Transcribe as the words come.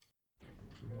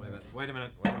Wait a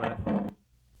minute.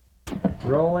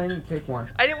 Rolling, take one.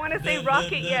 I didn't want to say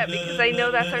rocket yet because I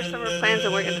know that's our summer plans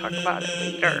and we're going to talk about it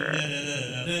later.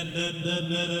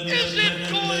 Is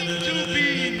it going to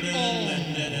be all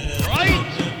right?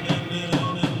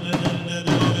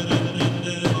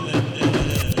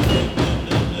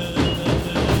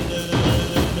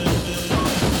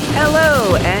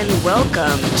 Hello and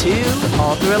welcome to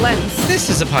All Through a Lens. This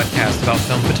is a podcast about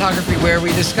film photography where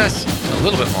we discuss a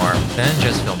little bit more than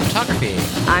just film photography.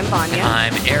 I'm Vanya.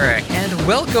 I'm Eric, and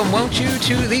welcome, won't you,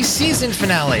 to the season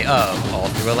finale of All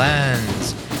Through a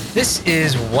Lens. This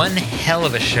is one hell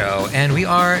of a show, and we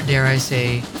are, dare I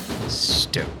say,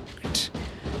 stoked.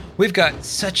 We've got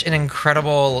such an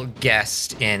incredible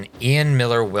guest in Ian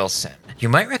Miller Wilson. You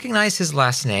might recognize his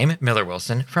last name, Miller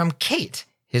Wilson, from Kate,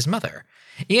 his mother.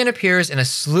 Ian appears in a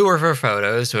slew of her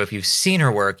photos, so if you've seen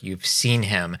her work, you've seen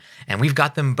him. And we've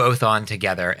got them both on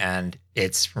together, and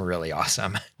it's really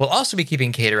awesome. We'll also be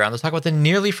keeping Kate around to talk about the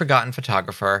nearly forgotten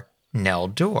photographer, Nell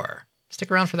Dorr. Stick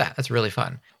around for that. That's really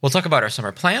fun. We'll talk about our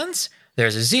summer plans.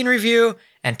 There's a zine review,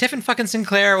 and Tiffin fucking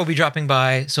Sinclair will be dropping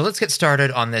by. So let's get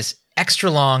started on this extra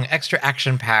long, extra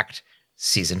action-packed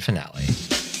season finale.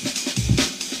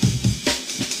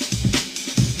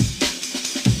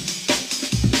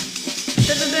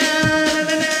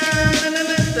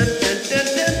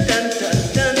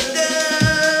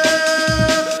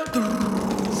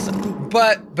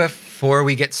 But before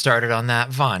we get started on that,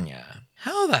 Vanya,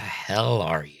 how the hell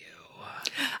are you?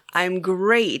 I'm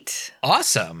great.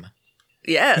 Awesome.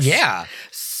 Yes. Yeah.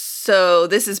 So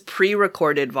this is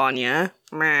pre-recorded, Vanya.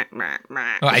 Well,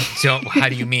 I don't. How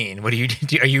do you mean? What do you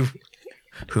do? Are you?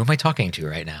 Who am I talking to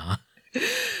right now?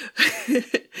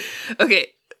 Okay,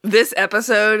 this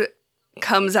episode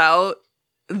comes out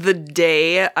the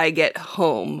day I get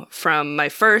home from my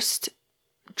first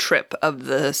trip of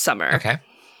the summer. Okay.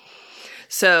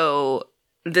 So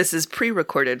this is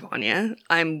pre-recorded, Vanya.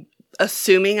 I'm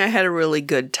assuming I had a really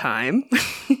good time.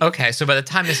 Okay, so by the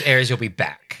time this airs, you'll be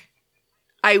back.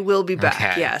 I will be back,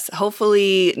 Okay. yes.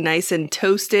 Hopefully nice and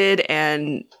toasted,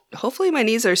 and hopefully my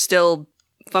knees are still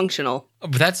functional.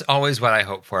 But that's always what I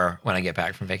hope for when I get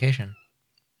back from vacation.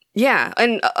 Yeah,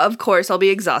 and of course I'll be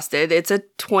exhausted. It's a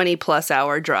 20-plus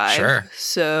hour drive. Sure.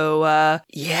 So,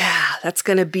 yeah, that's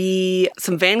going to be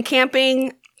some van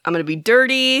camping. I'm going to be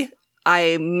dirty.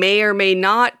 I may or may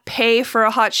not pay for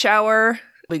a hot shower.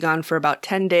 I'll be gone for about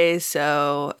 10 days,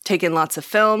 so taking lots of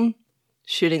film,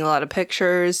 shooting a lot of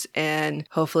pictures, and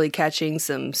hopefully catching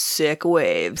some sick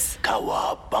waves.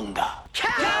 Cowabunga.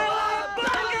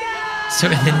 So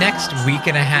in the next week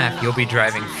and a half, you'll be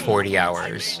driving 40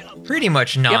 hours. Pretty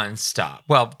much nonstop.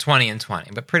 Well, 20 and 20,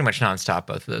 but pretty much nonstop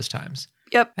both of those times.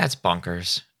 Yep. That's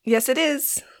bonkers. Yes, it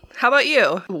is. How about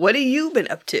you? What have you been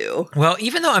up to? Well,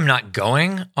 even though I'm not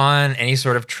going on any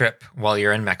sort of trip while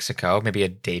you're in Mexico, maybe a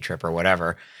day trip or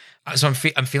whatever, so I'm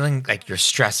feeling like you're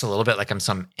stressed a little bit, like I'm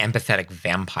some empathetic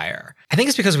vampire. I think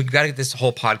it's because we've got to get this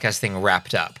whole podcast thing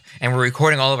wrapped up, and we're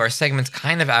recording all of our segments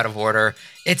kind of out of order.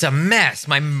 It's a mess.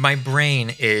 My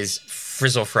brain is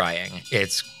frizzle frying.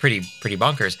 It's pretty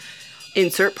bonkers.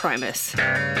 Insert Primus.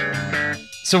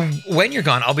 So when you're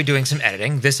gone, I'll be doing some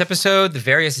editing. This episode, the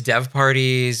various dev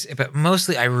parties, but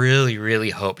mostly I really,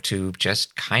 really hope to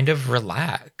just kind of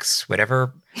relax,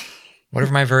 whatever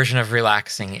my version of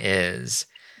relaxing is.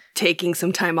 Taking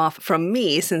some time off from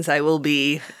me since I will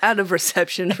be out of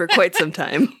reception for quite some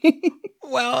time.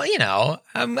 Well, you know,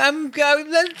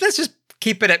 let's just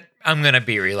keep it at, I'm going to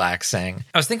be relaxing.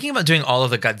 I was thinking about doing all of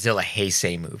the Godzilla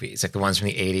Heisei movies, like the ones from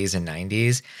the 80s and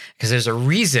 90s, because there's a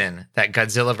reason that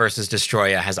Godzilla vs.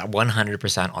 Destroya has a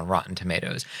 100% on Rotten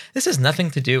Tomatoes. This has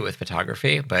nothing to do with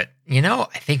photography, but, you know,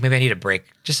 I think maybe I need a break,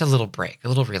 just a little break, a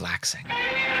little relaxing.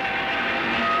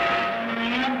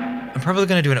 I'm probably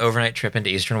going to do an overnight trip into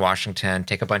Eastern Washington,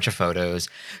 take a bunch of photos,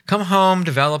 come home,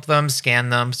 develop them, scan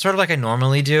them, sort of like I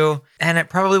normally do, and it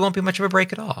probably won't be much of a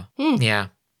break at all. Yeah.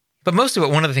 But most of it,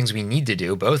 one of the things we need to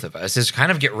do, both of us, is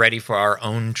kind of get ready for our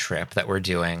own trip that we're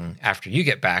doing after you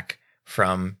get back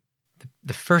from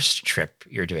the first trip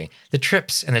you're doing. The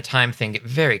trips and the time thing get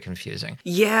very confusing.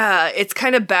 Yeah, it's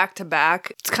kind of back to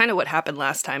back. It's kind of what happened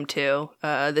last time, too.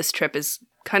 This trip is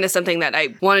kind of something that I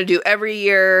want to do every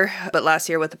year, but last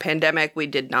year with the pandemic, we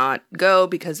did not go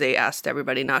because they asked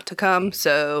everybody not to come.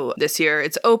 So this year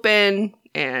it's open.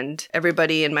 and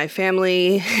everybody in my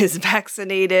family is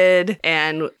vaccinated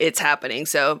and it's happening.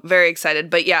 So very excited.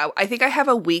 But yeah, I think I have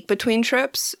a week between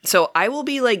trips. So I will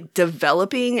be like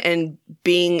developing and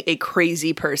being a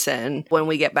crazy person when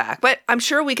we get back. But I'm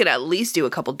sure we could at least do a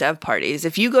couple dev parties.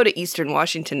 If you go to Eastern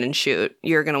Washington and shoot,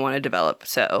 you're going to want to develop.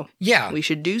 So yeah, we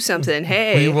should do something.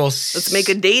 Hey, let's make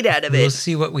a date out of it. We'll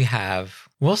see what we have.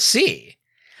 We'll see.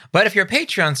 But if you're a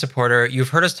Patreon supporter, you've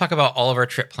heard us talk about all of our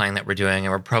trip planning that we're doing,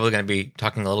 and we're probably going to be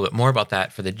talking a little bit more about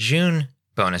that for the June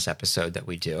bonus episode that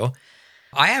we do.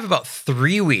 I have about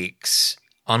 3 weeks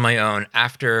on my own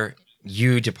after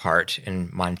you depart in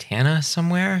Montana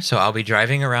somewhere. So I'll be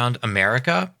driving around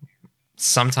America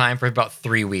sometime for about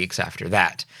 3 weeks after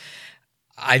that.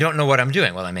 I don't know what I'm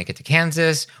doing. Will I make it to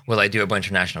Kansas? Will I do a bunch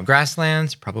of national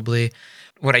grasslands? Probably.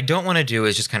 What I don't want to do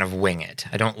is just kind of wing it.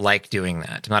 I don't like doing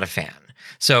that. I'm not a fan.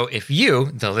 So if you,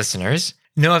 the listeners,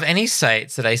 know of any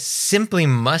sites that I simply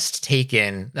must take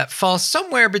in that fall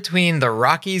somewhere between the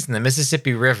Rockies and the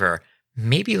Mississippi River,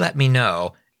 maybe let me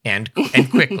know and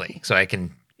quickly so I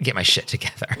can get my shit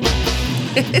together.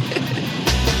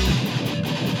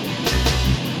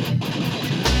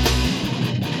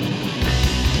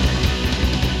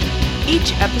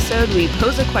 Each episode, we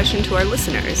pose a question to our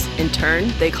listeners. In turn,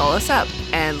 they call us up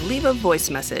and leave a voice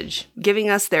message, giving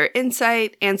us their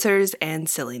insight, answers, and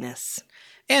silliness.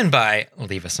 And by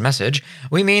leave us a message,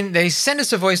 we mean they send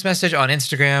us a voice message on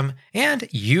Instagram, and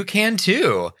you can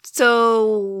too.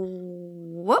 So,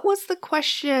 what was the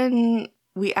question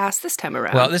we asked this time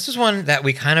around? Well, this is one that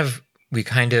we kind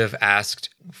of asked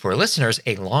for listeners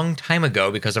a long time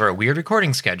ago because of our weird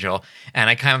recording schedule. And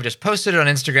I kind of just posted it on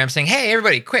Instagram saying, hey,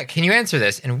 everybody, quick, can you answer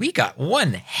this? And we got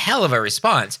one hell of a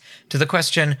response to the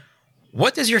question,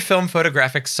 what does your film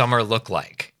photographic summer look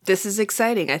like? This is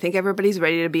exciting. I think everybody's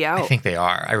ready to be out. I think they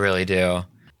are. I really do.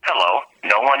 Hello,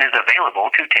 no one is available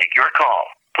to take your call.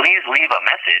 Please leave a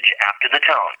message after the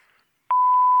tone.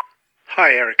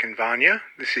 Hi, Eric and Vanya.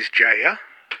 This is Jaya.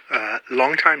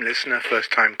 Long-time listener,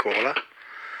 first-time caller.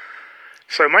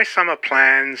 So my summer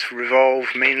plans revolve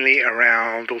mainly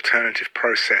around alternative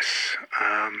process.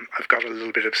 I've got a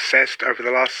little bit obsessed over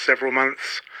the last several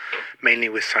months, mainly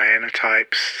with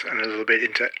cyanotypes and a little bit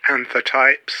into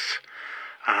anthotypes.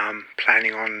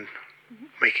 Planning on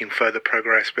making further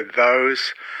progress with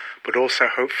those, but also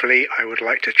hopefully I would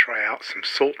like to try out some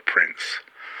salt prints.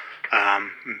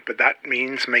 But that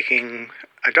means making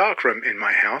a darkroom in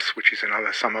my house, which is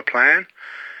another summer plan,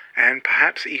 and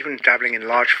perhaps even dabbling in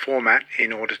large format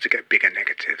in order to get bigger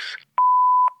negatives.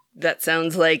 That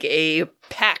sounds like a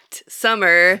packed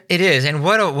summer. It is. And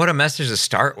what a message to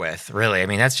start with, really. I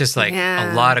mean, that's just like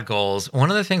a lot of goals.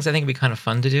 One of the things I think would be kind of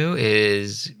fun to do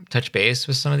is touch base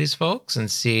with some of these folks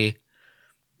and see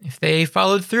if they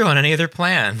followed through on any of their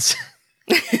plans.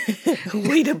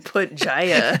 Way to put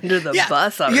Jaya under the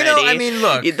bus already. You know, I mean,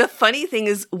 look. The funny thing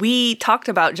is we talked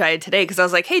about Jaya today because I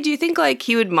was like, hey, do you think like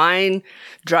he would mind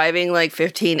driving like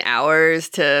 15 hours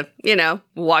to,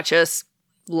 watch us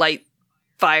light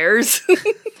fires?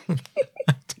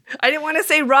 I didn't want to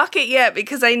say rocket yet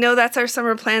because I know that's our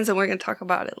summer plans and we're going to talk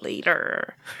about it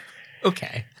later.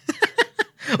 Okay.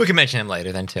 We can mention him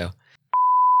later then too.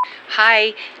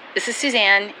 Hi, this is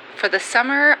Suzanne. For the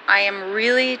summer, I am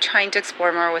really trying to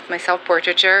explore more with my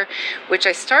self-portraiture, which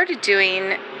I started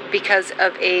doing because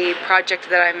of a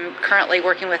project that I'm currently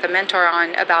working with a mentor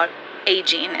on about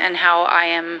aging and how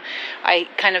I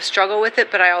kind of struggle with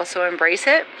it, but I also embrace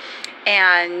it.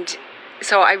 And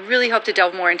so I really hope to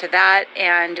delve more into that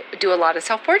and do a lot of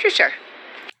self-portraiture.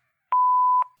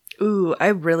 Ooh, I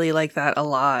really like that a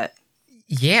lot.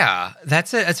 Yeah,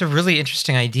 that's a really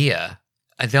interesting idea.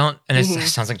 It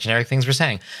sounds like generic things we're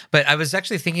saying, but I was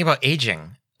actually thinking about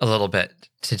aging a little bit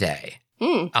today.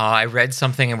 I read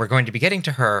something, and we're going to be getting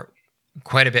to her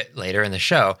quite a bit later in the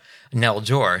show, Nell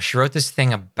Dorr. She wrote this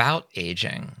thing about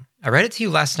aging. I read it to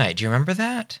you last night. Do you remember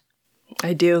that?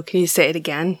 I do. Can you say it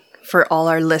again for all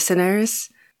our listeners?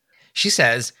 She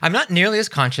says, I'm not nearly as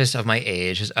conscious of my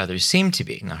age as others seem to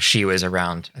be. Now, she was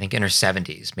around, I think, in her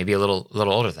 70s, maybe a little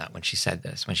older than that when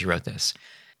she wrote this.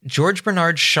 George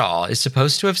Bernard Shaw is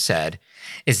supposed to have said,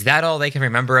 is that all they can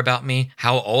remember about me?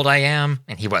 How old I am?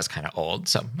 And he was kind of old,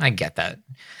 so I get that.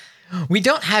 We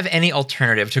don't have any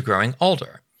alternative to growing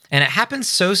older, and it happens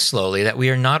so slowly that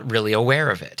we are not really aware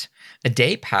of it. A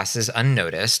day passes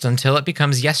unnoticed until it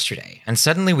becomes yesterday, and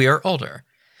suddenly we are older.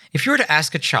 If you were to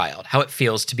ask a child how it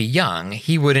feels to be young,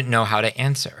 he wouldn't know how to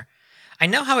answer. I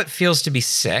know how it feels to be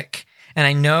sick, and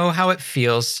I know how it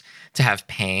feels to have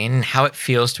pain and how it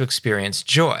feels to experience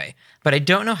joy, but I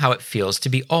don't know how it feels to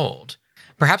be old.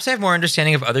 Perhaps I have more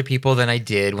understanding of other people than I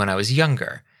did when I was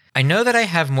younger. I know that I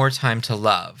have more time to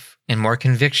love and more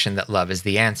conviction that love is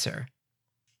the answer.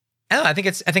 I don't know, I think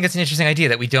it's an interesting idea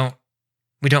that we don't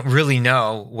really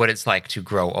know what it's like to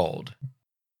grow old.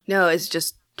 No, it's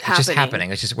just It's happening. just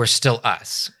happening. It's just we're still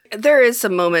us. There is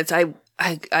some moments I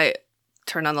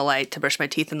turn on the light to brush my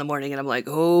teeth in the morning and I'm like,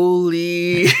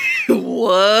 holy,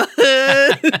 what?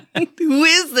 Who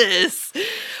is this?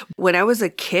 When I was a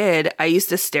kid, I used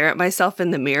to stare at myself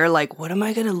in the mirror like, what am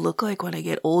I going to look like when I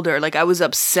get older? Like I was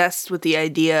obsessed with the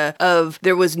idea of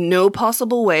there was no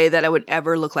possible way that I would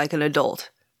ever look like an adult.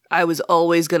 I was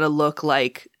always going to look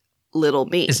like little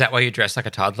me. Is that why you dress like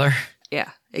a toddler?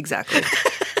 Yeah, exactly.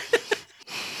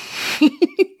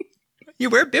 You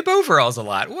wear bib overalls a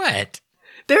lot. What?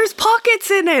 There's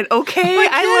pockets in it, okay?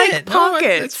 I like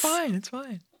pockets. It's fine. It's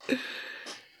fine.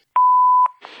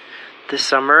 This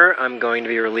summer, I'm going to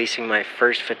be releasing my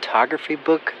first photography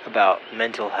book about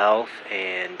mental health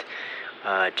and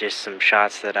just some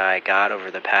shots that I got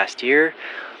over the past year,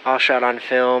 all shot on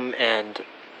film and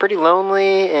pretty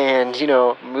lonely and,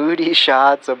 moody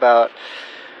shots about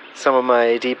some of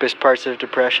my deepest parts of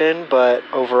depression, but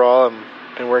overall I'm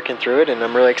been working through it and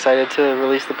I'm really excited to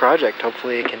release the project.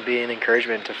 Hopefully it can be an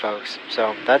encouragement to folks.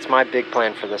 So that's my big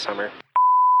plan for the summer.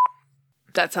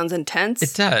 That sounds intense.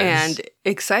 It does. And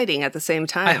exciting at the same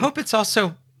time. I hope it's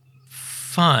also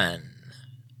fun.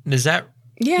 Is that?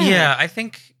 Yeah. Yeah, I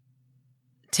think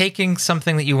taking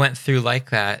something that you went through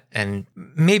like that and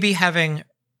maybe having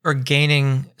or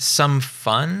gaining some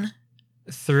fun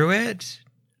through it.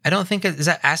 I don't think, is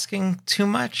that asking too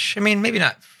much? I mean, maybe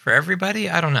not for everybody.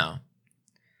 I don't know.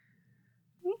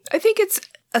 I think it's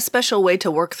a special way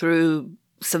to work through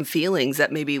some feelings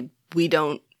that maybe we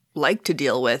don't like to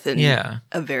deal with in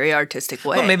a very artistic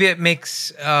way. Well, maybe it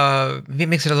makes it a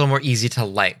little more easy to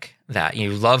like that.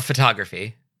 You love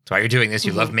photography. That's why you're doing this.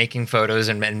 You love making photos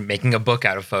and making a book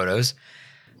out of photos.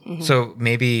 Mm-hmm. So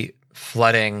maybe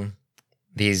flooding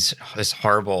this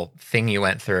horrible thing you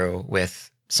went through with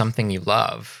something you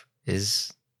love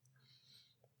it's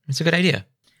a good idea.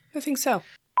 I think so.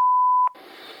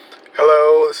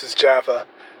 Hello, this is Java.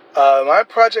 My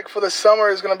project for the summer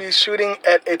is going to be shooting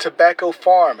at a tobacco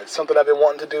farm. It's something I've been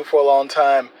wanting to do for a long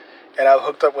time, and I've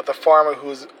hooked up with a farmer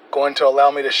who's going to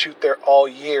allow me to shoot there all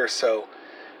year, so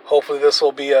hopefully this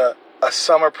will be a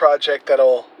summer project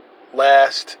that'll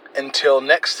last until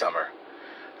next summer.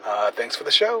 Thanks for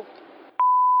the show.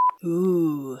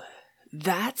 Ooh,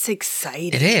 that's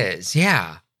exciting. It is,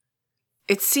 yeah.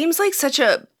 It seems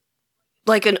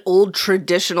like an old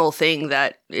traditional thing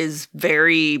that is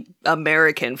very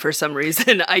American for some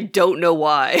reason. I don't know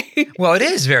why. Well, it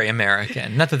is very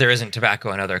American. Not that there isn't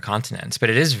tobacco on other continents, but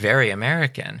it is very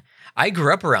American. I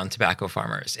grew up around tobacco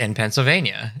farmers in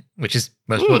Pennsylvania, which is,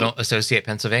 most people don't associate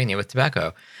Pennsylvania with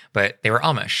tobacco, but they were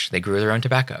Amish. They grew their own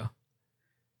tobacco.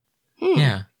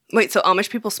 Yeah. Wait, so Amish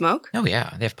people smoke? Oh,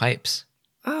 yeah. They have pipes.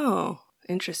 Oh,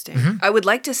 interesting. Mm-hmm. I would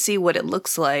like to see what it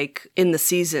looks like in the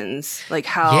seasons, like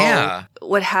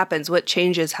what happens, what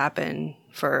changes happen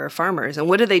for farmers, and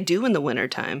what do they do in the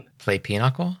wintertime? Play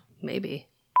pinochle? Maybe.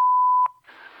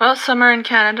 Well, summer in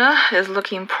Canada is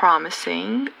looking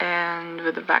promising, and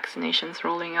with the vaccinations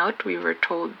rolling out, we were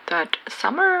told that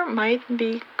summer might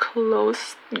be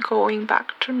close going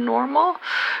back to normal.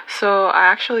 So I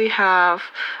actually have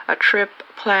a trip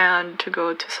planned to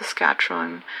go to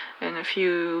Saskatchewan in a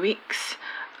few weeks.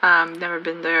 Never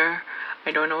been there.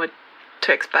 I don't know what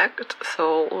to expect,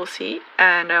 so we'll see.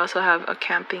 And I also have a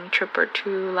camping trip or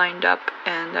two lined up,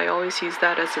 and I always use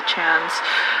that as a chance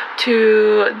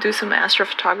to do some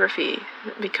astrophotography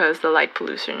because the light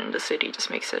pollution in the city just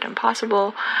makes it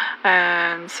impossible.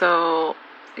 And so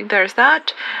there's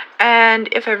that. And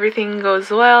if everything goes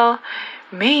well,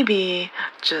 maybe,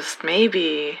 just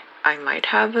maybe, I might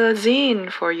have a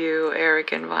zine for you,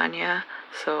 Eric and Vanya.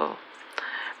 So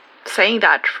saying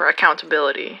that for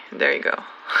accountability. There you go.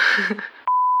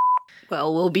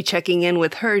 Well, we'll be checking in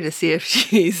with her to see if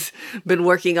she's been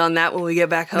working on that when we get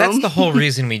back home. That's the whole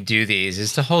reason we do these,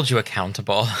 is to hold you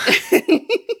accountable.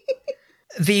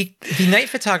 The night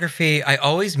photography, I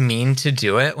always mean to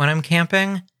do it when I'm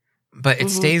camping, but it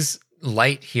stays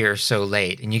light here so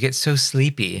late, and you get so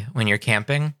sleepy when you're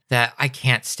camping that I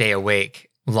can't stay awake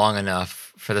long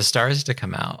enough for the stars to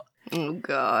come out. Oh,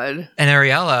 God. And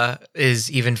Ariella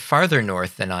is even farther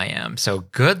north than I am, so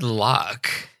good luck.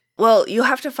 Well, you'll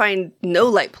have to find no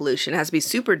light pollution. It has to be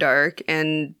super dark,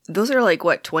 and those are like,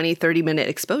 20, 30-minute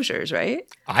exposures, right?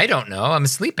 I don't know. I'm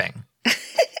sleeping.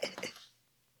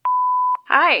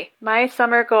 Hi, my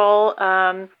summer goal,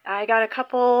 I got a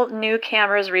couple new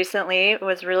cameras recently,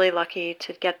 was really lucky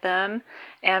to get them,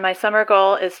 and my summer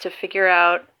goal is to figure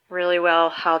out really well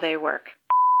how they work.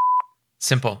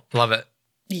 Simple. Love it.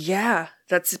 Yeah,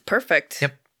 that's perfect.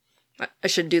 Yep. I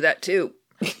should do that too.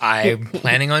 I'm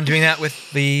planning on doing that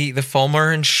with the Fulmer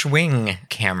and Schwing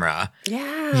camera.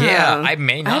 Yeah. Yeah, I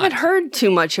may not. I haven't heard too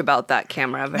much about that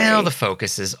camera. Well, the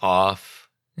focus is off,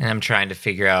 and I'm trying to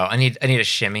figure out. I need a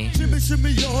shimmy.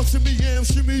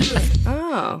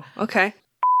 Oh, okay.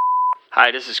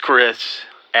 Hi, this is Chris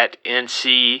at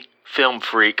NC Film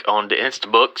Freak on the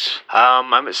Instabooks.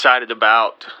 I'm excited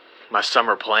about my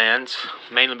summer plans,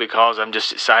 mainly because I'm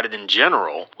just excited in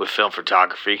general with film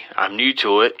photography. I'm new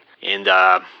to it, and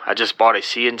I just bought a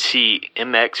CNC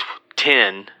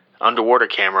MX-10 underwater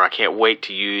camera I can't wait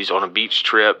to use on a beach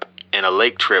trip and a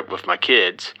lake trip with my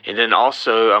kids. And then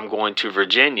also I'm going to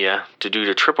Virginia to do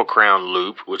the Triple Crown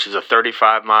Loop, which is a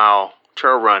 35-mile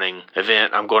trail running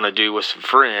event I'm going to do with some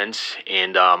friends,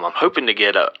 and I'm hoping to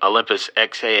get a Olympus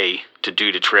XA to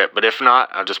do the trip, but if not,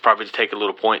 I'll just probably take a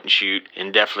little point and shoot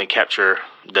and definitely capture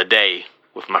the day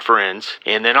with my friends.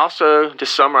 And then also this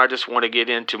summer I just want to get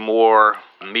into more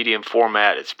medium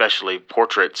format, especially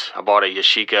portraits. I bought a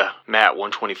Yashica Mat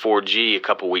 124G a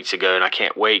couple weeks ago, and I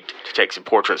can't wait to take some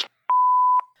portraits.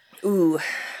 Ooh.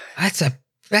 That's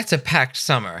a packed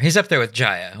summer. He's up there with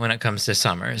Jaya when it comes to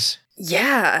summers.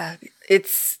 Yeah,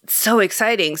 it's so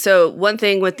exciting. So one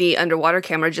thing with the underwater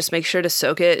camera, just make sure to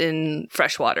soak it in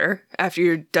fresh water after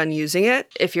you're done using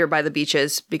it. If you're by the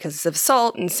beaches, because of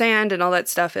salt and sand and all that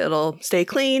stuff, it'll stay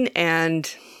clean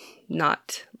and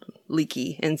not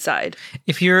leaky inside.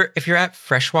 If you're at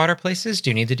freshwater places,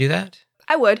 do you need to do that?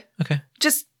 I would. Okay.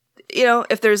 Just,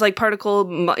 if there's like particle,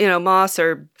 moss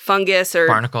or fungus or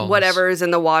barnacles, whatever is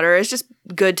in the water, it's just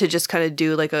good to just kind of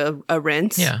do like a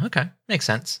rinse. Yeah, okay. Makes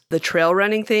sense. The trail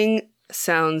running thing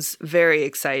sounds very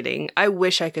exciting. I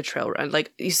wish I could trail run.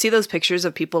 Like, you see those pictures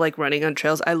of people like running on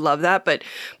trails. I love that. But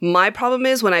my problem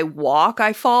is when I walk,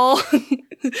 I fall.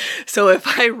 So if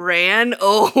I ran,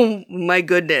 oh my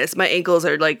goodness, my ankles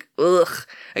are like, ugh.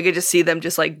 I could just see them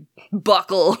just like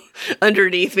buckle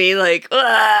underneath me, like,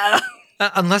 ah.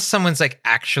 Unless someone's like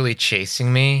actually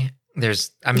chasing me,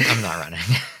 I'm not running.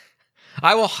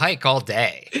 I will hike all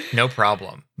day, no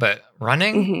problem. But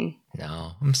running?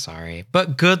 No, I'm sorry.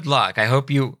 But good luck. I hope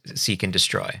you seek and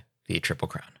destroy the Triple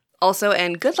Crown. Also,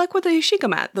 and good luck with the Yashica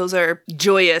Mat. Those are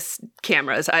joyous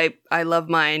cameras. I love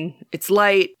mine. It's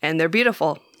light and they're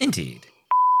beautiful. Indeed.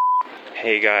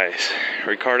 Hey guys,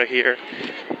 Ricardo here,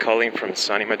 calling from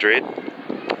sunny Madrid.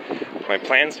 My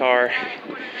plans are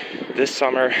this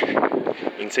summer,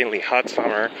 insanely hot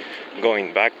summer,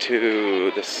 going back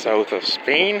to the south of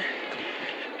Spain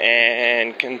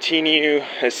and continue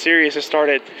a series I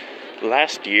started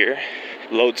last year.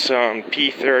 Load some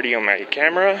P30 on my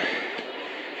camera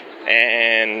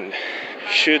and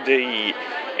shoot the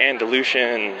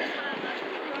Andalusian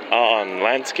on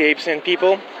landscapes and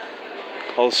people.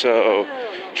 Also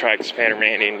try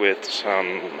experimenting with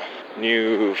some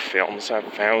new films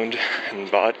I've found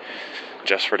and bought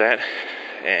just for that,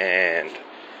 and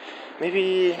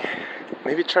maybe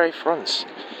try France.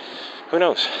 Who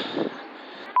knows?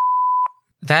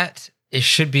 It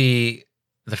should be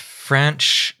the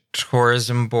French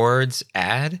Tourism Board's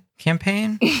ad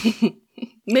campaign.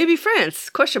 Maybe France?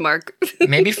 Question mark.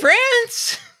 Maybe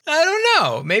France. I don't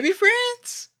know. Maybe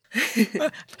France.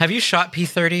 Have you shot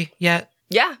P30 yet?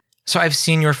 Yeah. So I've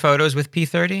seen your photos with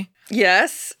P30?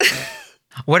 Yes.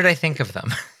 What did I think of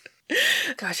them?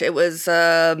 Gosh, it was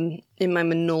in my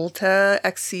Minolta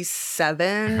XC7.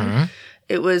 Mm-hmm.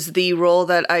 It was the roll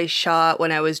that I shot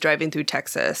when I was driving through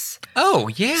Texas. Oh,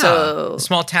 yeah. So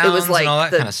small towns it was like and all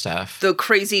that kind of stuff. The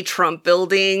crazy Trump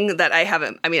building that I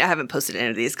haven't posted any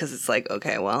of these because it's like,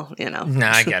 okay, well, No,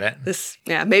 I get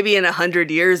it. Maybe in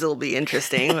 100 years it'll be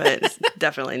interesting, but it's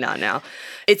definitely not now.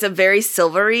 It's a very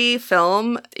silvery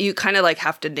film. You kind of like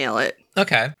have to nail it.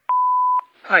 Okay.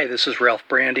 Hi, this is Ralph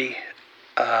Brandy.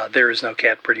 There is no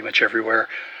cat pretty much everywhere.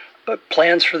 But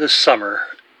plans for this summer.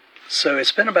 So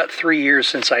it's been about 3 years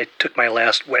since I took my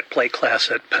last wet play class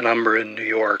at Penumbra in New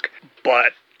York.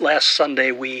 But last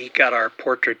Sunday we got our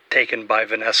portrait taken by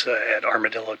Vanessa at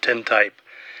Armadillo Tintype.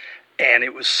 And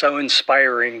it was so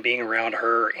inspiring being around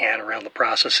her and around the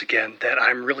process again that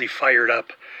I'm really fired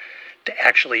up to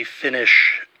actually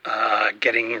finish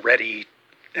getting ready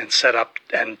and set up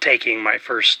and taking my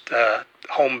first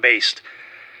home-based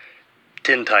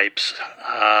tintypes.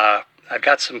 I've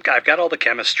got all the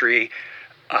chemistry.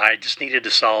 I just needed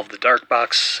to solve the dark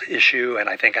box issue, and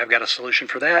I think I've got a solution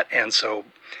for that. And so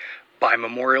by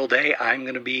Memorial Day,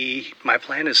 my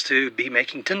plan is to be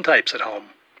making tintypes at home.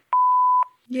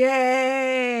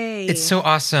 Yay! It's so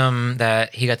awesome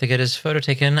that he got to get his photo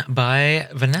taken by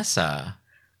Vanessa.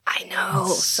 I know.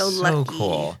 That's so lucky. So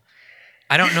cool.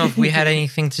 I don't know if we had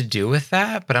anything to do with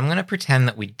that, but I'm going to pretend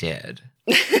that we did.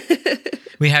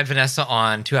 We had Vanessa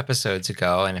on 2 episodes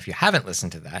ago, and if you haven't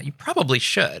listened to that, you probably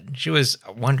should. She was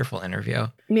a wonderful interview.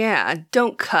 Yeah,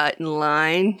 don't cut in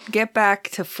line. Get back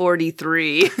to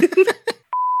 43.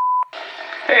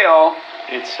 Hey all,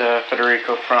 it's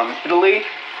Federico from Italy.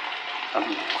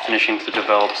 I'm finishing to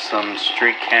develop some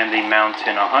Street Candy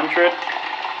Mountain 100.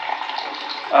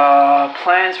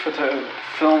 Plans for the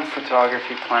film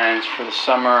photography plans for the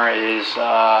summer is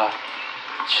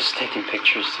just taking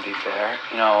pictures, to be fair.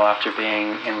 You know, after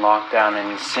being in lockdown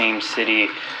in the same city,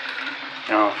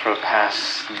 you know, for the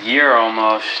past year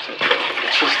almost,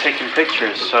 it's just taking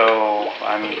pictures. So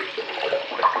I'm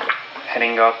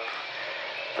heading up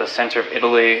the center of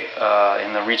Italy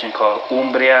in the region called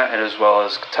Umbria, and as well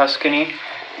as Tuscany.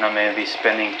 And I'm going to be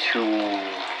spending 2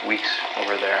 weeks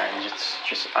over there. And it's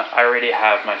just, I already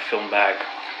have my film bag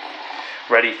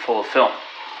ready full of film.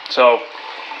 So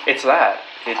it's that.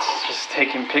 It's just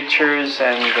taking pictures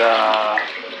and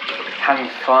having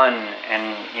fun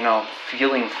and, you know,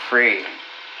 feeling free.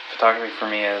 Photography for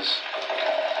me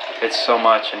it's so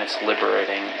much and it's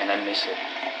liberating and I miss it.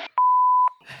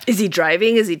 Is he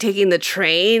driving? Is he taking the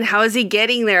train? How is he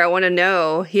getting there? I want to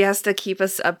know. He has to keep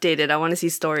us updated. I want to see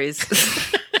stories.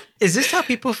 Is this how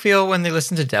people feel when they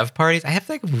listen to dev parties? I have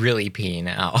to really pee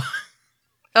now.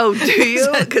 Oh, do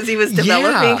you? Because he was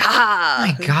developing? Yeah. Ha! Oh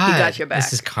my God. He got your back.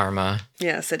 This is karma.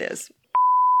 Yes, it is.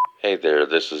 Hey there,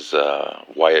 this is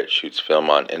Wyatt Shoots Film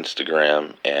on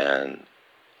Instagram and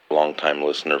long-time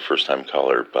listener, first-time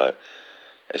caller. But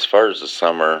as far as the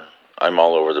summer, I'm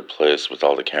all over the place with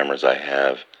all the cameras I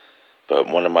have. But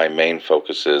one of my main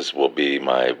focuses will be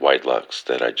my White Lux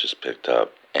that I just picked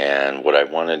up. And what I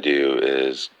want to do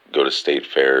is go to state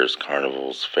fairs,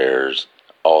 carnivals, fairs,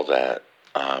 all that.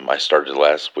 I started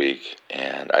last week,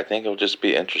 and I think it'll just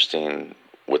be interesting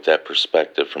with that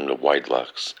perspective from the White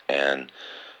Lux. And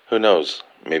who knows,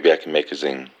 maybe I can make a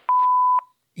zine.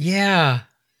 Yeah.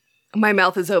 My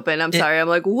mouth is open. I'm sorry. I'm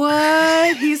like,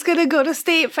 what? He's going to go to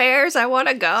state fairs? I want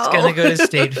to go. He's going to go to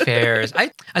state fairs. I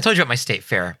told you about my state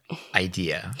fair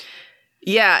idea.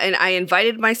 Yeah, and I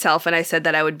invited myself, and I said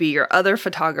that I would be your other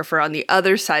photographer on the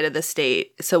other side of the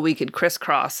state so we could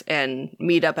crisscross and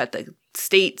meet up at the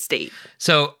state.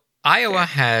 So Iowa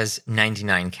has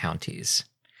 99 counties,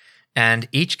 and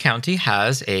each county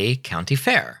has a county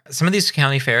fair. Some of these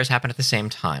county fairs happen at the same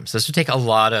time. So this would take a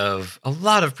lot of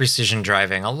precision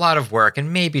driving, a lot of work,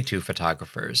 and maybe 2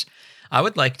 photographers. I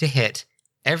would like to hit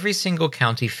every single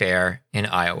county fair in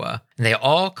Iowa, and they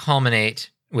all culminate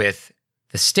with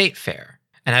the state fair.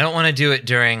 And I don't want to do it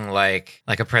during like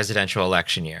a presidential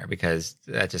election year because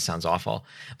that just sounds awful.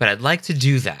 But I'd like to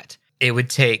do that. It would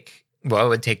take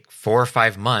 4 or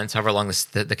 5 months, however long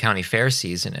the county fair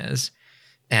season is,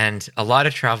 and a lot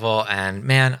of travel. And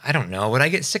man, I don't know. Would I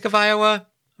get sick of Iowa?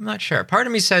 I'm not sure. Part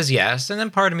of me says yes, and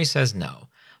then part of me says no.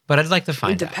 But I'd like to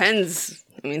find out. It depends.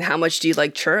 I mean, how much do you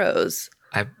like churros?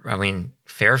 I mean,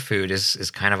 fair food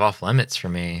is kind of off limits for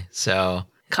me. So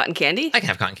cotton candy? I can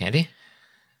have cotton candy.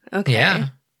 Okay. Yeah.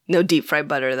 No deep fried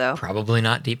butter, though. Probably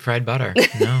not deep fried butter.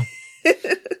 No.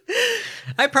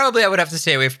 I would have to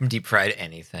stay away from deep fried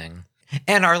anything.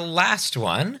 And our last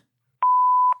one.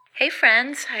 Hey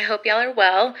friends, I hope y'all are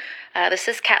well. This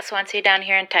is Kat Swansea down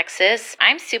here in Texas.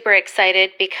 I'm super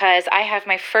excited because I have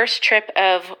my first trip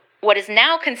of what is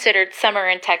now considered summer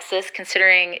in Texas,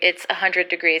 considering it's 100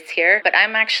 degrees here. But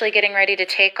I'm actually getting ready to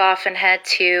take off and head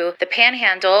to the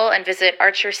Panhandle and visit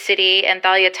Archer City and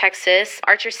Thalia, Texas.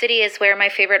 Archer City is where my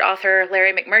favorite author,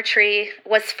 Larry McMurtry,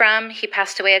 was from. He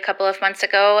passed away a couple of months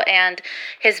ago, and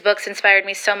his books inspired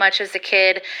me so much as a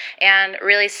kid and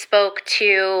really spoke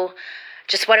to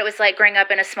just what it was like growing up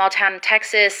in a small town in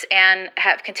Texas, and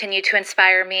have continued to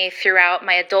inspire me throughout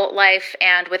my adult life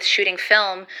and with shooting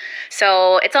film.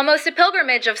 So it's almost a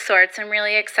pilgrimage of sorts. I'm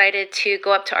really excited to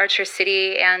go up to Archer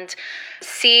City and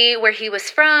see where he was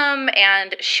from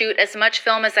and shoot as much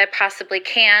film as I possibly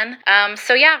can.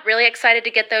 So yeah, really excited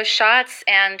to get those shots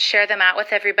and share them out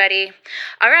with everybody.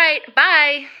 All right,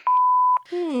 bye.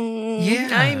 Yeah,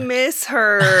 I miss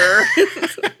her.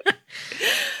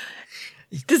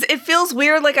 It feels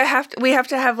weird, like we have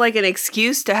to have like an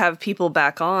excuse to have people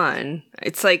back on.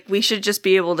 It's like we should just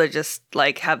be able to just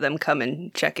like have them come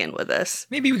and check in with us.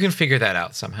 Maybe we can figure that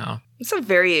out somehow. It's a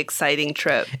very exciting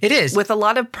trip. It is. With a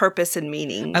lot of purpose and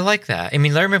meaning. I like that. I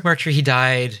mean, Larry McMurtry, he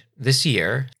died this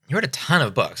year. He wrote a ton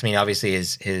of books. I mean, obviously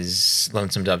his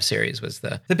Lonesome Dove series was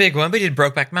the big one, but he did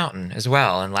Brokeback Mountain as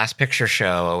well, and Last Picture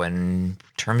Show, and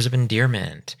Terms of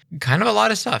Endearment. Kind of a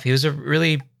lot of stuff. He was a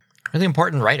really really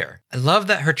important writer. I love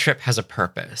that her trip has a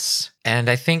purpose. And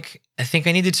I think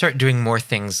I need to start doing more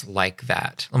things like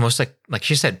that. Almost like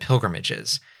she said,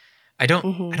 pilgrimages. I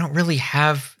don't really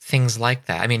have things like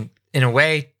that. I mean, in a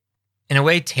way,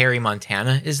 Terry,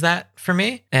 Montana is that for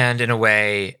me. And in a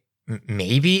way,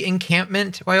 maybe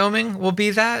Encampment, Wyoming will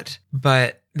be that.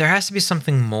 But there has to be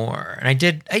something more.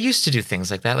 And I used to do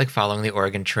things like that, like following the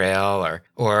Oregon Trail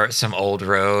or some old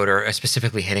road or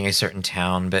specifically hitting a certain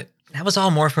town. But that was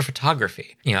all more for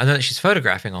photography. I know that she's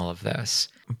photographing all of this,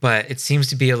 but it seems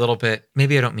to be a little bit,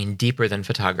 maybe I don't mean deeper than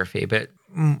photography, but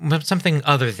something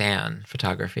other than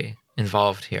photography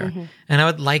involved here. And I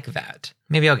would like that.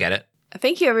 Maybe I'll get it.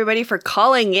 Thank you, everybody, for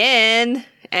calling in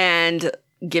and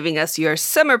giving us your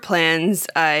summer plans.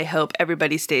 I hope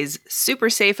everybody stays super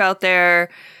safe out there.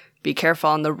 Be careful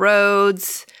on the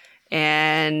roads.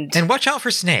 And watch out for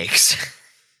snakes.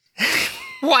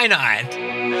 Why not?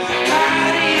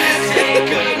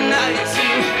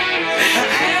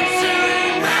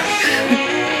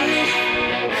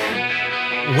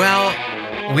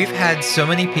 Well, we've had so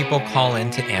many people call in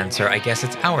to answer. I guess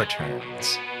it's our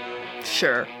turns.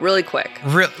 Sure. Really quick.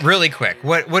 Really quick.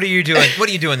 What are you doing? What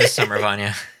are you doing this summer,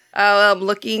 Vanya? I'm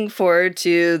looking forward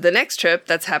to the next trip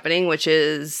that's happening, which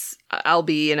is I'll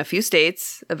be in a few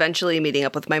states, eventually meeting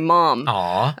up with my mom.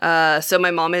 Aw. So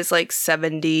my mom is like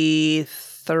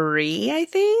 73, I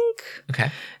think.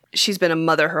 Okay. She's been a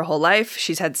mother her whole life.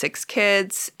 She's had 6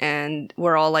 kids, and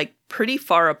we're all like pretty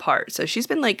far apart. So she's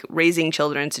been like raising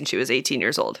children since she was 18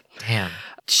 years old. Damn.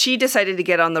 She decided to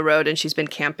get on the road, and she's been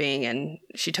camping, and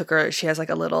she has like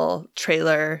a little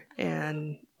trailer,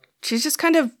 and she's just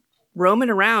kind of roaming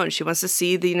around. She wants to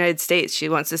see the United States.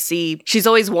 She's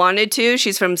always wanted to.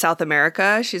 She's from South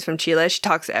America. She's from Chile. She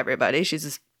talks to everybody. She's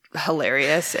this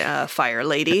hilarious fire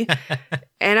lady.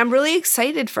 And I'm really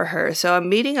excited for her. So I'm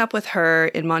meeting up with her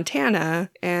in Montana,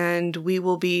 and we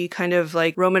will be kind of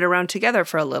like roaming around together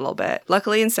for a little bit.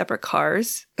 Luckily in separate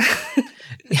cars.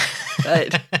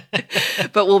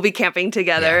 But we'll be camping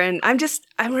together. Yeah. And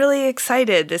I'm really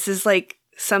excited. This is like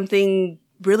something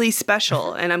really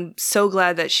special. And I'm so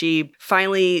glad that she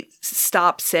finally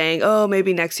stopped saying, oh,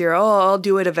 maybe next year, oh, I'll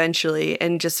do it eventually.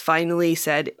 And just finally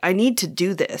said, I need to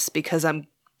do this because I'm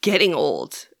getting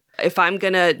old. If I'm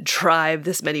going to drive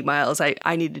this many miles,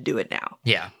 I need to do it now.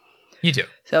 Yeah, you do.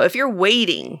 So if you're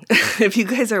waiting, if you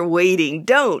guys are waiting,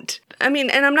 don't. I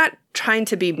mean, and I'm not trying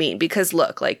to be mean because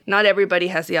look, like not everybody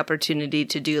has the opportunity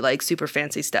to do like super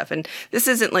fancy stuff. And this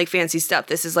isn't like fancy stuff.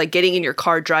 This is like getting in your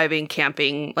car, driving,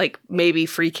 camping, like maybe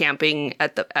free camping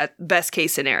at best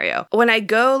case scenario. When I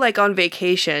go like on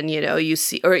vacation, you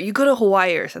see, or you go to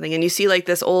Hawaii or something and you see like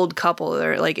this old couple,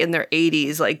 they're like in their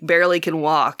 80s, like barely can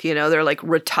walk, they're like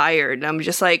retired. And I'm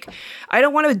just like, I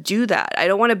don't want to do that. I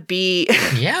don't want to be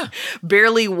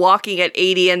barely walking at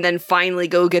 80 and then finally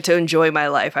go get to enjoy my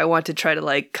life. I want to try to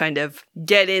like kind of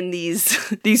get in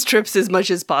these trips as much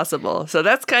as possible. So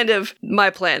that's kind of my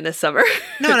plan this summer.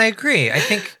 No, and I agree. I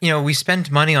think, we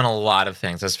spend money on a lot of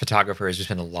things. As photographers, we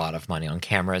spend a lot of money on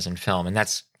cameras and film, and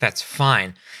that's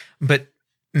fine. But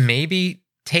maybe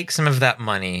take some of that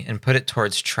money and put it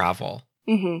towards travel.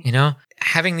 Mm-hmm.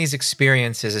 Having these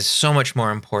experiences is so much more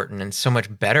important and so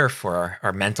much better for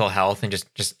our mental health and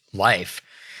just life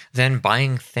than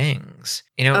buying things.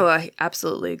 Oh, I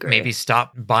absolutely agree. Maybe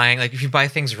stop buying, like if you buy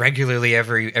things regularly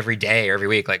every day or every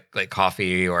week, like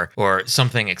coffee or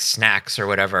something like snacks or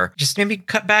whatever, just maybe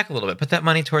cut back a little bit. Put that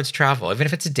money towards travel, even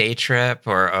if it's a day trip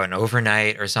or an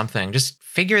overnight or something. Just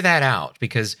figure that out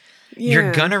because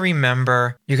you're gonna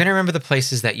remember the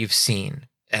places that you've seen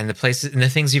and the places and the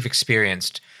things you've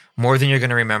experienced more than you're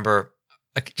gonna remember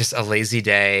just a lazy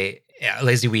day. A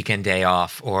lazy weekend day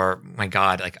off, or my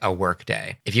God, like a work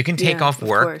day. If you can take off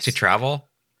work to travel,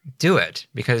 do it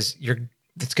because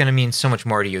it's going to mean so much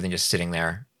more to you than just sitting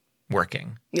there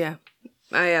working. Yeah,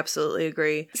 I absolutely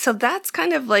agree. So that's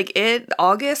kind of like it.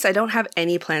 August, I don't have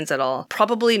any plans at all.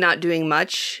 Probably not doing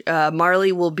much.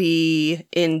 Marley will be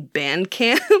in band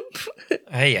camp.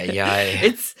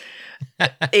 It's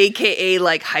AKA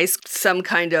like some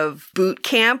kind of boot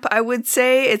camp, I would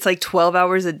say. It's like 12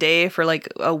 hours a day for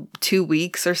like 2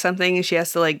 weeks or something. And she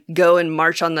has to like go and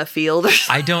march on the field.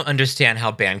 I don't understand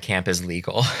how band camp is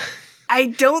legal. I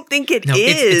don't think it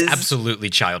is. It's absolutely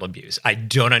child abuse. I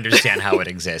don't understand how it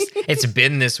exists. It's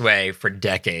been this way for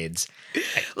decades.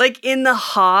 Like in the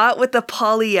hot with the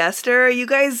polyester. Are you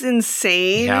guys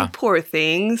insane? Yeah. Poor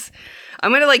things. I'm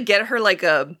going to like get her like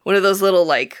one of those little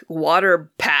like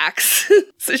water packs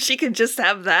so she can just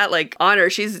have that like on her.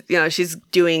 She's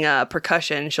doing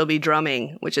percussion. She'll be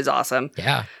drumming, which is awesome.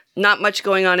 Yeah. not much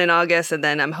going on in August, and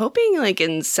then I'm hoping like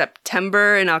in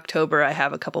September and October I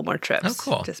have a couple more trips. Oh,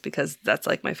 cool. Just because that's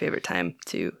like my favorite time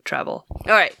to travel.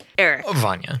 All right, Eric. Oh,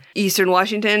 Vanya. Eastern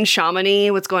Washington,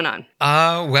 Chamonix, what's going on?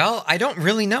 Well, I don't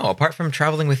really know. Apart from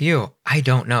traveling with you, I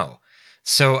don't know.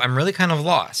 So I'm really kind of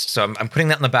lost. So I'm putting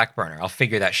that in the back burner. I'll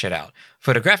figure that shit out.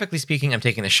 Photographically speaking, I'm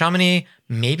taking the Chamonix,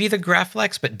 maybe the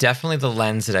Graflex, but definitely the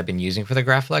lens that I've been using for the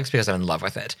Graflex because I'm in love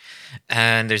with it.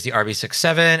 And there's the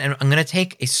RB67, and I'm going to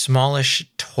take a smallish,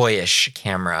 toyish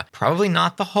camera. Probably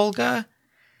not the Holga.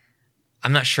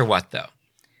 I'm not sure what, though.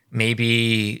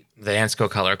 Maybe the Ansco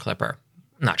Color Clipper.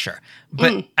 Not sure.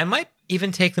 But I might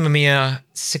even take the Mamiya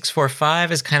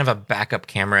 645 as kind of a backup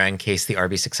camera in case the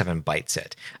RB67 bites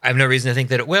it. I have no reason to think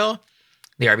that it will.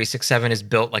 The RB67 is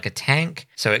built like a tank,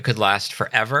 so it could last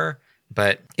forever,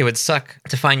 but it would suck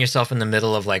to find yourself in the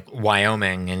middle of like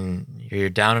Wyoming and you're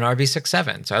down an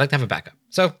RB67. So I like to have a backup.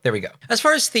 So there we go. As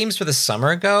far as themes for the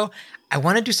summer go, I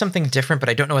want to do something different, but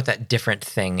I don't know what that different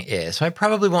thing is. So I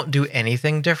probably won't do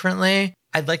anything differently.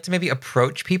 I'd like to maybe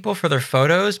approach people for their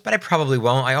photos, but I probably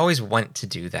won't. I always want to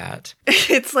do that.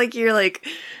 It's like you're like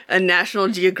a National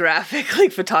Geographic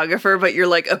like photographer, but you're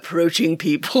like approaching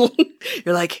people.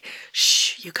 You're like,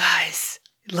 shh, you guys,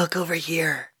 look over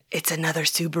here. It's another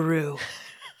Subaru.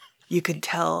 You can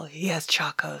tell he has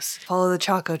Chacos. Follow the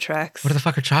Chaco tracks. What the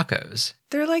fuck are Chacos?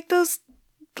 They're like those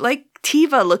like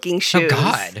Tiva looking shoes. Oh,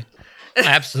 God. I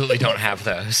absolutely don't have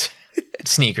those.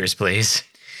 Sneakers, please.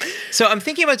 So I'm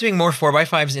thinking about doing more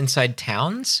 4x5s inside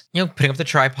towns, putting up the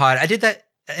tripod. I did that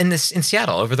in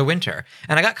Seattle over the winter,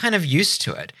 and I got kind of used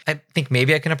to it. I think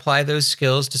maybe I can apply those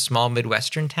skills to small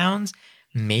Midwestern towns.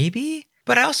 Maybe.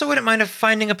 But I also wouldn't mind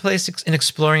finding a place and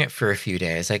exploring it for a few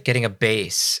days, like getting a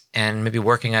base and maybe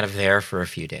working out of there for a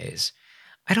few days.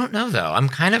 I don't know, though. I'm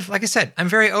kind of, like I said, I'm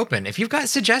very open. If you've got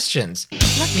suggestions,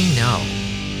 let me know.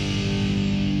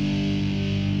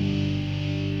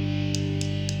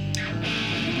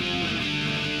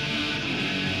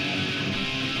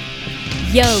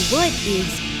 Yo, what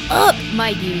is up,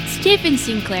 my dudes? Tiff and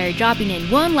Sinclair dropping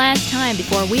in one last time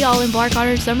before we all embark on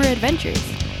our summer adventures.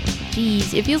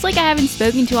 Jeez, it feels like I haven't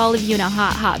spoken to all of you in a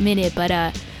hot minute,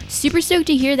 but super stoked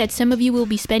to hear that some of you will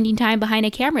be spending time behind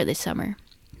a camera this summer.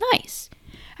 Nice.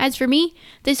 As for me,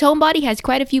 this homebody has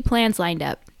quite a few plans lined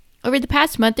up. Over the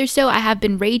past month or so, I have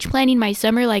been rage planning my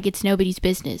summer like it's nobody's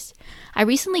business. I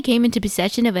recently came into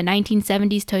possession of a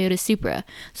 1970s Toyota Supra,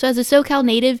 so as a SoCal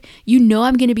native, you know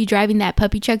I'm going to be driving that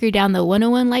puppy chucker down the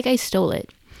 101 like I stole it.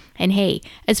 And hey,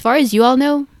 as far as you all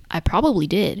know, I probably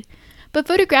did. But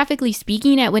photographically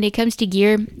speaking, when it comes to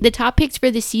gear, the top picks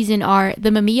for this season are the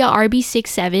Mamiya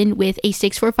RB67 with a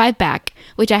 645 back,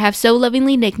 which I have so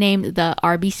lovingly nicknamed the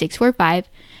RB645,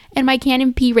 and my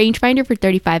Canon P rangefinder for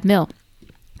 35mm.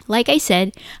 Like I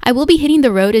said, I will be hitting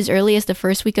the road as early as the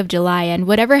first week of July, and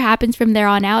whatever happens from there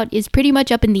on out is pretty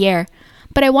much up in the air.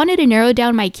 But I wanted to narrow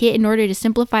down my kit in order to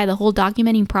simplify the whole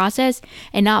documenting process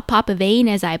and not pop a vein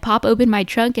as I pop open my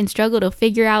trunk and struggle to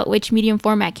figure out which medium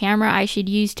format camera I should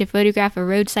use to photograph a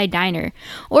roadside diner,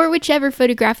 or whichever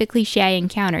photographic cliche I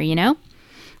encounter,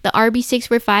 The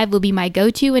RB645 will be my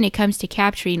go-to when it comes to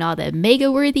capturing all the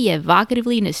mega-worthy,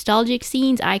 evocatively nostalgic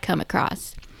scenes I come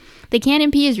across. The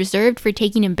Canon P is reserved for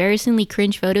taking embarrassingly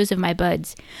cringe photos of my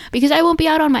buds, because I won't be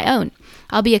out on my own.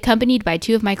 I'll be accompanied by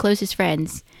two of my closest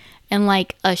friends, and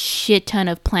like a shit ton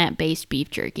of plant-based beef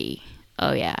jerky.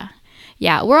 Oh yeah.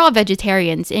 Yeah, we're all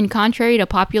vegetarians, and contrary to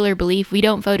popular belief, we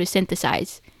don't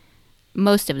photosynthesize.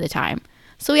 Most of the time.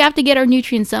 So we have to get our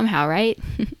nutrients somehow, right?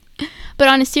 But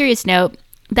on a serious note,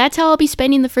 that's how I'll be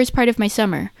spending the first part of my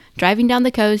summer. Driving down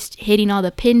the coast, hitting all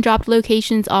the pin-dropped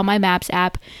locations on my Maps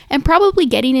app, and probably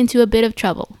getting into a bit of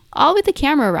trouble, all with the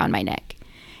camera around my neck.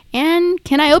 And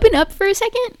can I open up for a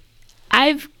second?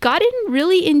 I've gotten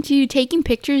really into taking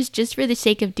pictures just for the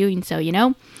sake of doing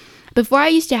so, Before I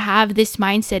used to have this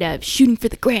mindset of shooting for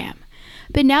the gram.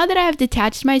 But now that I have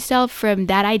detached myself from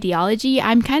that ideology,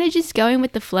 I'm kind of just going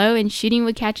with the flow and shooting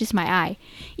what catches my eye,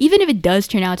 even if it does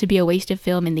turn out to be a waste of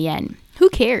film in the end. Who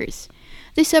cares?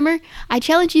 This summer, I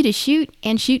challenge you to shoot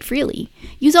and shoot freely.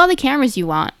 Use all the cameras you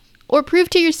want. Or prove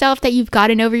to yourself that you've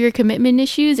gotten over your commitment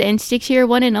issues and stick to your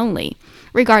one and only.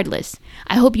 Regardless,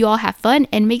 I hope you all have fun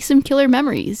and make some killer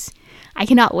memories. I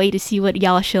cannot wait to see what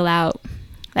y'all chill out.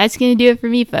 That's gonna do it for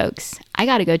me, folks. I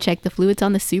gotta go check the fluids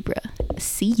on the Supra.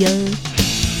 See ya.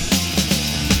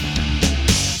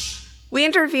 We We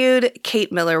interviewed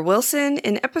Kate Miller Wilson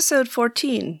in episode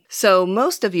 14, so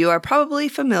most of you are probably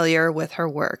familiar with her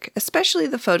work, especially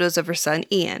the photos of her son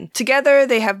Ian. Together,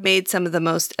 they have made some of the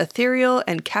most ethereal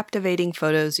and captivating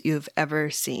photos you've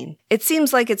ever seen. It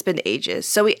seems like it's been ages,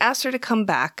 so we asked her to come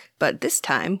back, but this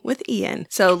time with Ian.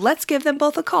 So let's give them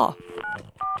both a call.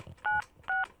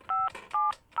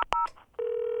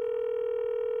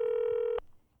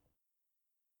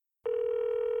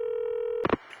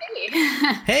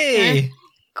 Hey!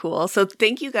 Cool. So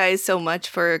thank you guys so much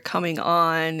for coming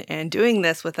on and doing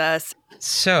this with us.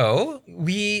 So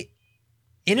we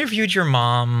interviewed your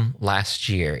mom last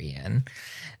year, Ian,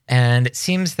 and it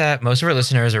seems that most of our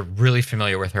listeners are really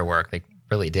familiar with her work. They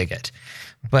really dig it.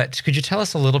 But could you tell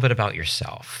us a little bit about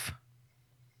yourself?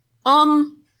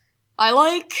 I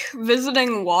like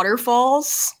visiting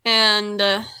waterfalls, and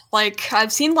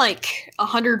I've seen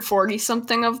 140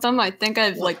 something of them.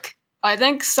 I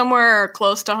think somewhere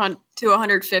close to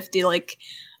 150,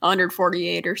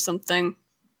 148 or something.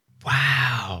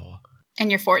 Wow. And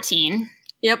you're 14.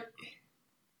 Yep.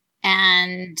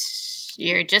 And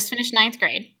you're just finished 9th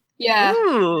grade. Yeah.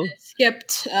 Ooh.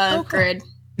 Skipped grade.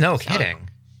 No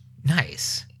kidding.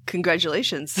 Nice.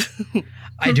 Congratulations.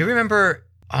 I do remember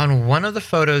on one of the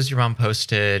photos your mom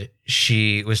posted,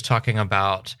 she was talking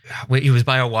about it was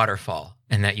by a waterfall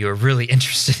and that you were really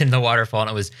interested in the waterfall. And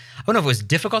it was, I don't know if it was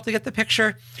difficult to get the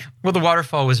picture. Well, the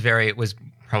waterfall was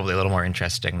probably a little more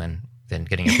interesting than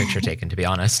getting a picture taken, to be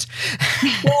honest.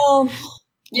 Well,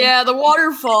 yeah, the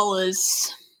waterfall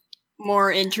is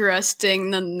more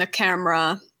interesting than the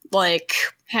camera,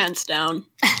 hands down.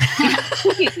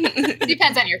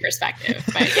 Depends on your perspective,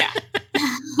 but yeah.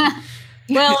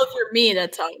 Well, for me,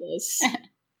 that's how it is.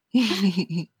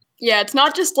 Yeah, it's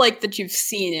not just that you've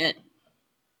seen it.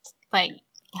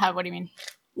 What do you mean?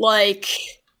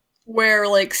 Where,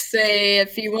 say,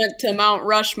 if you went to Mount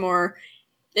Rushmore,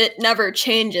 it never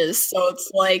changes. So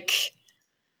it's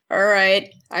all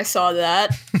right, I saw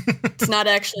that. It's not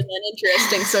actually that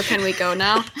interesting, so can we go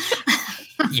now?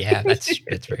 Yeah, that's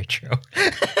very true.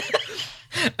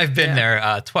 I've been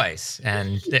there twice,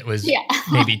 and it was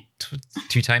maybe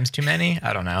 2 times too many.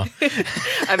 I don't know.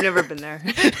 I've never been there.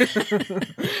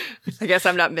 I guess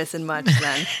I'm not missing much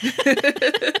then.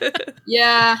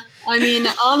 Yeah, I mean,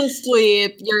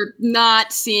 honestly, you're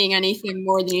not seeing anything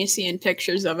more than you see in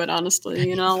pictures of it,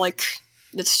 honestly.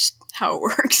 That's how it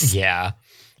works. Yeah.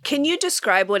 Can you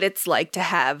describe what it's like to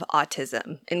have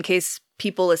autism, in case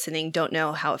people listening don't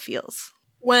know how it feels?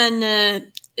 When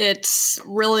it's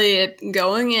really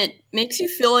going, it makes you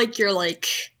feel like you're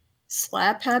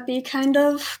slap happy kind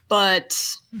of,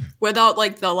 but without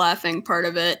the laughing part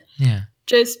of it. Yeah.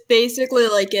 Just basically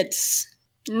it's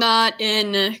not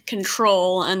in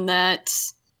control and that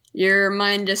your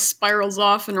mind just spirals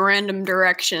off in random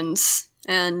directions,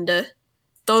 and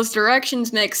those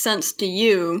directions make sense to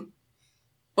you,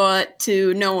 but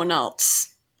to no one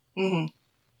else. Mm-hmm.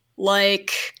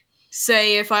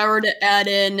 Say if I were to add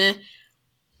in,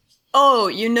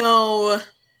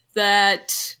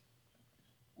 that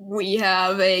we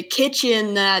have a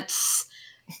kitchen that's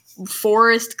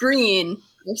forest green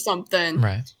or something.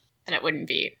 Right. And it wouldn't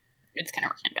be, it's kind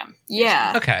of random.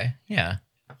 Yeah. Okay, yeah.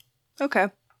 Okay.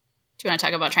 Do you want to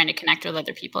talk about trying to connect with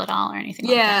other people at all or anything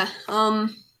Yeah. like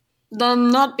that?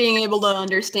 Them not being able to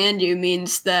understand you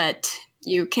means that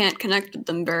you can't connect with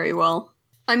them very well.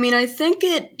 I mean, I think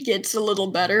it gets a little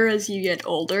better as you get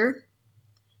older.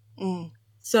 Mm.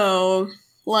 So,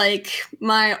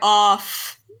 my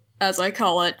off, as I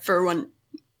call it, for when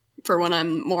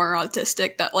I'm more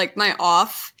autistic, that my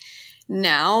off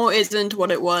now isn't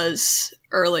what it was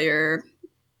earlier,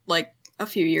 a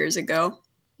few years ago.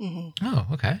 Mm-hmm. Oh,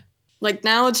 okay.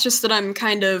 Now it's just that I'm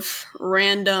kind of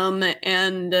random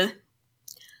and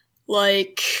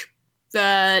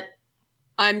that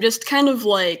I'm just kind of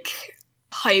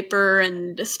hyper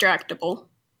and distractible.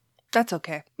 That's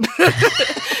okay.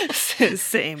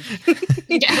 Same.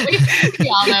 Yeah, we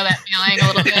all know that feeling a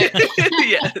little bit.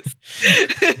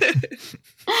 Yes.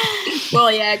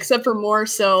 Well, yeah, except for more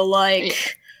so,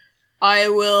 I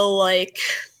will,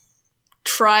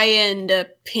 try and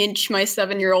pinch my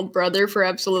 7-year-old brother for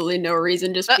absolutely no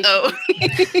reason, just because.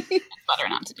 It's better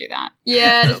not to do that.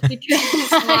 Yeah, just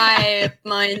because my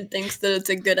mind thinks that it's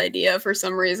a good idea for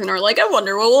some reason, or I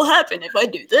wonder what will happen if I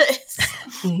do this.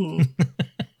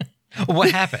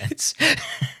 What happens?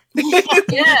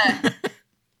 Yeah.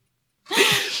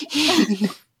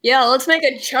 Yeah, let's make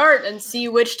a chart and see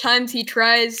which times he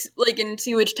tries, and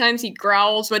see which times he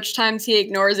growls, which times he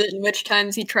ignores it, and which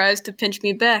times he tries to pinch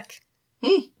me back.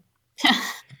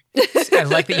 I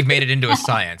like that you've made it into a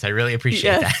science. I really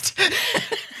appreciate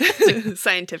that.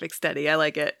 Scientific study. I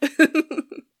like it.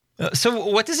 So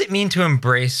what does it mean to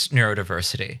embrace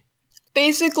neurodiversity?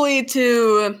 Basically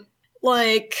to,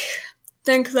 like,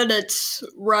 think that it's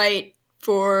right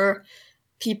for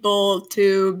people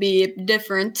to be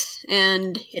different,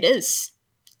 and it is.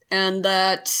 And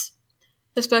that,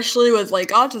 especially with, like,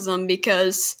 autism,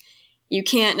 because you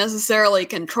can't necessarily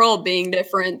control being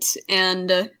different,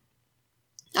 and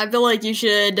I feel like you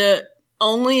should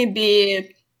only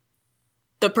be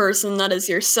the person that is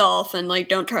yourself, and, like,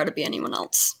 don't try to be anyone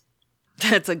else.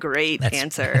 That's a great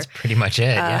answer. That's pretty much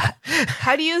it, yeah.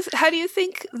 How do you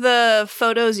think the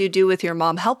photos you do with your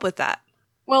mom help with that?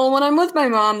 Well, when I'm with my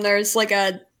mom, there's, like,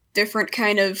 a different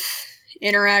kind of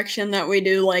interaction that we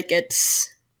do. Like, it's,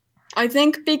 I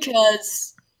think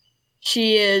because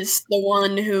she is the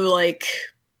one who, like,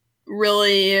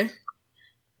 really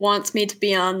wants me to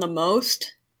be on the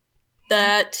most,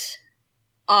 that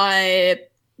I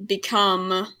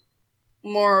become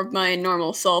more of my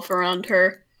normal self around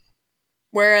her.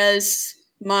 Whereas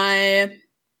my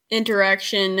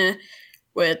interaction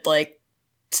with, like,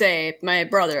 say, my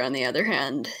brother, on the other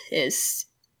hand, is,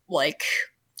 like,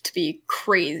 to be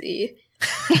crazy.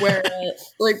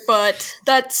 Whereas, like, but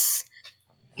that's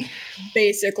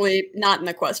basically not in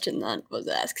the question that was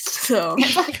asked, so.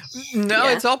 No,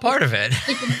 it's all part of it.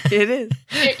 It is.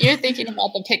 You're thinking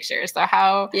about the pictures, so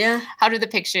how do the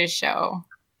pictures show?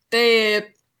 They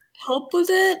help with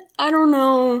it? I don't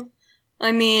know.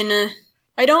 I mean,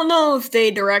 I don't know if they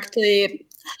directly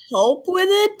help with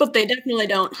it, but they definitely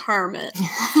don't harm it.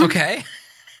 Okay.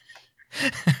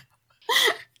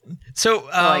 So,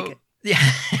 I like it.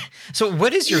 Yeah. So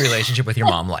what is your relationship with your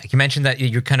mom like? You mentioned that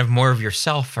you're kind of more of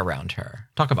yourself around her.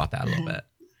 Talk about that a little bit.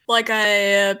 Like,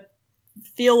 I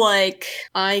feel like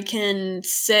I can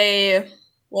say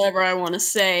whatever I want to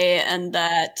say, and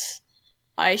that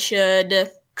I should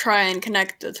try and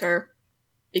connect with her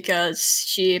because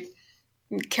she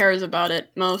cares about it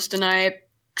most, and I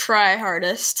try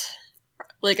hardest.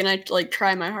 And I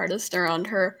try my hardest around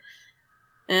her.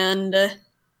 And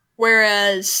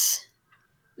whereas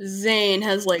Zane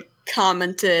has, like,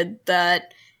 commented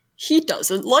that he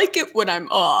doesn't like it when I'm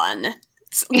on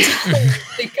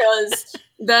because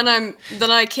then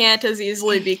I can't as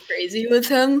easily be crazy with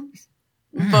him.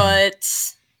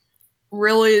 But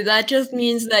really, that just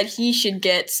means that he should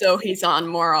get so he's on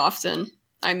more often.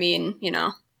 I mean, you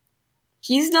know,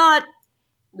 he's not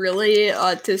really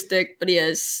autistic, but he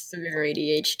has severe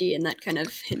ADHD, and that kind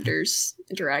of hinders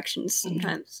interactions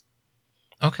sometimes.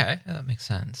 Okay, that makes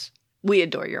sense. We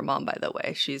adore your mom, by the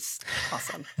way. She's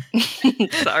awesome.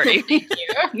 Sorry. Thank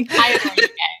you. I adore you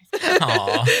guys.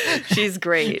 Aw. She's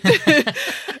great.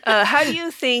 How do you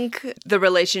think the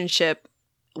relationship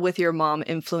with your mom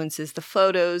influences the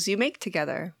photos you make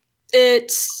together?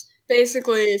 It's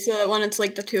basically, so when it's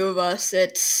like the two of us,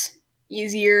 it's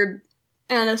easier,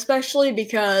 and especially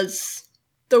because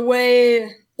the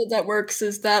way that works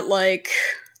is that, like,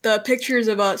 the pictures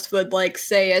of us would, like,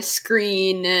 say a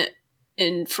screen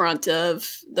in front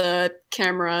of the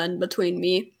camera and between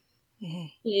me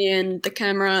and the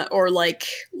camera, or, like,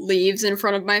 leaves in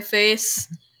front of my face.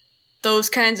 Those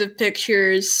kinds of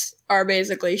pictures are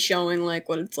basically showing, like,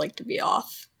 what it's like to be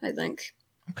off, I think.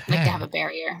 Okay. Like to have a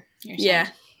barrier. you're saying. Yeah.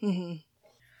 Mm-hmm.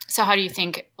 So how do you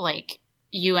think, like,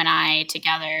 you and I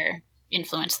together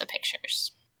influence the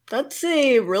pictures? That's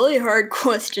a really hard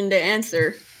question to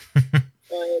answer.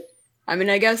 But, I mean,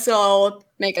 I guess I'll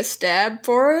make a stab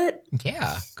for it.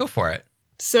 Yeah, go for it.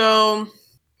 So,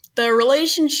 the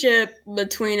relationship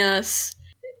between us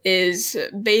is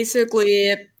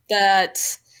basically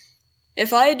that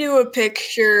if I do a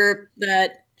picture,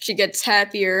 that she gets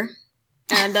happier,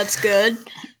 and that's good.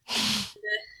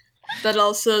 That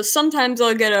also, sometimes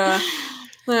I'll get a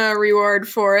reward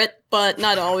for it, but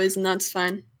not always, and that's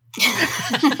fine.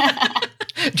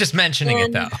 Just mentioning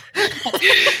it, though.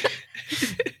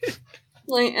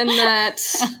 And that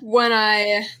when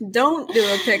I don't do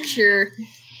a picture,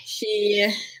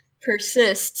 she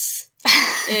persists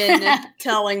in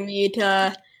telling me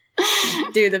to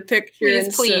do the picture.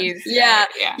 Please, please. Yeah.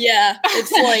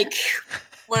 It's like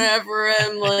whenever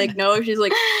I'm like, no, she's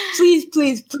like, please,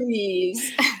 please,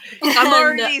 please. I'm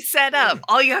already set up.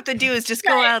 All you have to do is just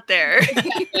go out there.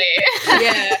 Exactly.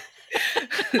 Yeah.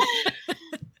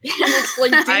 And it's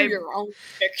like, do your own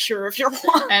picture if you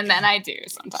want. And then I do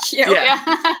sometimes.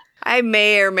 Yeah. I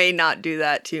may or may not do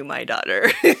that to my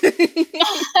daughter.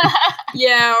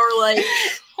 Yeah, or like,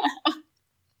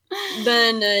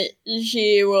 then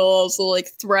she will also like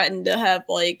threaten to have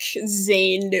like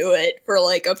Zane do it for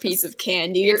like a piece of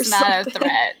candy or It's something. not a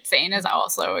threat. Zane is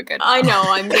also a good I mom. know,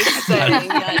 I'm just saying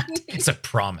that. It's a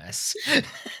promise.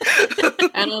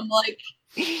 And I'm like,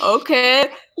 okay,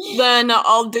 then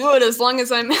I'll do it as long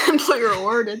as I'm amply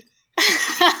rewarded.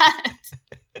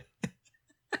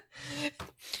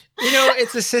 You know,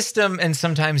 it's a system, and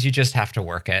sometimes you just have to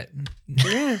work it.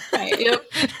 Yeah. Right. Yep.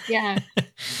 Yeah.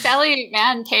 Sally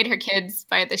Mann paid her kids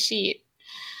by the sheet.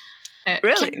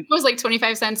 Really? It was like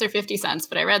 25 cents or 50 cents,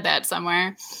 but I read that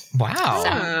somewhere. Wow. So,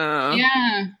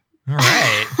 yeah. All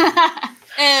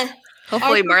right.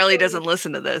 Hopefully Marley doesn't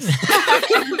listen to this.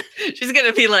 She's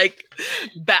gonna be like,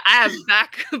 I have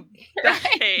back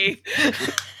pay.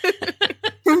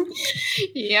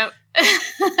 Yep.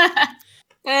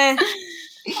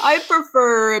 I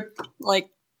prefer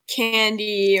like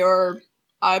candy or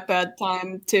iPad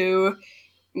time to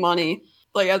money,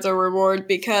 like as a reward,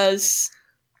 because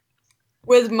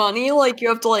with money, like you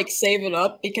have to like save it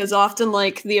up, because often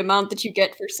like the amount that you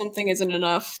get for something isn't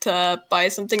enough to buy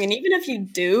something, and even if you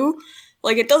do,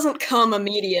 like it doesn't come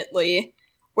immediately.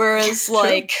 Whereas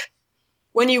like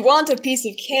when you want a piece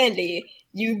of candy,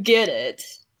 you get it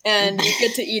and you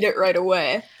get to eat it right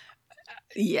away.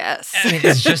 Yes. I mean,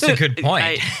 it's just a good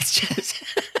point. It's just,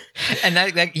 and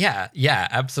that, yeah,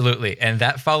 absolutely. And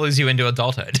that follows you into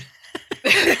adulthood.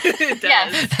 It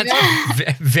does.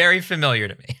 That's very familiar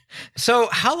to me. So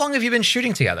how long have you been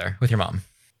shooting together with your mom?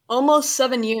 Almost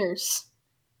 7 years.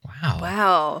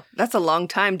 Wow. That's a long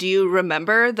time. Do you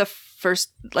remember the first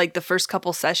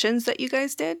couple sessions that you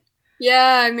guys did?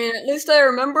 Yeah, I mean, at least I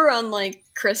remember on like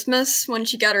Christmas when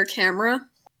she got her camera.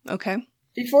 Okay.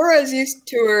 Before I was used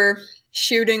to her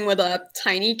shooting with a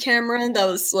tiny camera that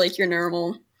was like your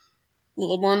normal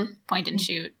little one. Point and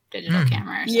shoot digital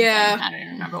camera or something. Yeah. I don't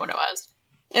even remember what it was.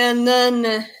 And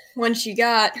then when she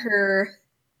got her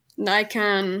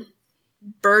Nikon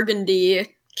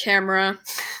burgundy camera,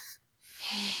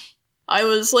 I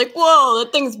was like, whoa,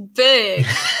 that thing's big.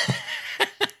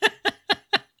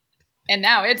 And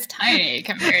now it's tiny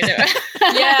compared to it.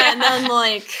 Yeah, and then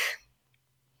like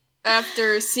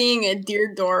after seeing a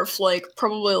Deerdorf, like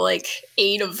probably like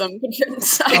 8 of them could fit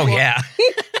inside. Oh one. yeah.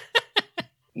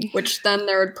 Which then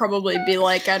there would probably be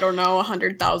like, I don't know,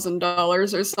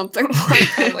 $100,000 or something.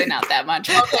 Probably not that much.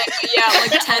 Okay, yeah,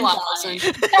 like 10,000.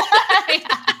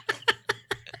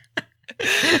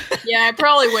 Yeah, I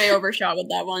probably way overshot with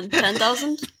that one.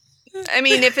 10,000? I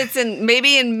mean, if it's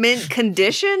maybe in mint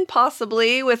condition,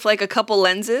 possibly with like a couple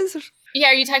lenses. Yeah,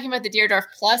 are you talking about the Deerdorf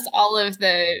plus all of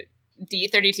the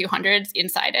D3200s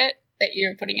inside it that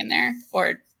you're putting in there?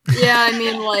 Or yeah, I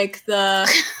mean like the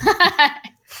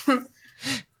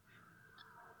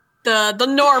the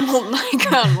normal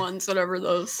Nikon ones, whatever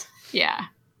those. Yeah.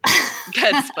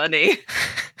 That's funny.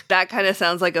 That kind of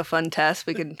sounds like a fun test.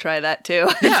 We can try that too.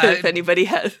 If anybody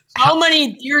has. How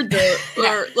many Deerdorf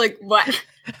or like what?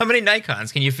 How many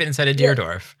Nikons can you fit inside a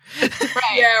Deerdorf?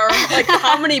 Right. Yeah, or like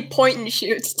how many point and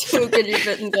shoots too can you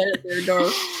fit inside a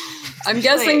Deerdorf? I'm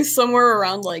guessing somewhere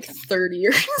around like 30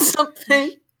 or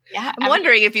something. Yeah, I'm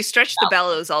wondering if you stretch the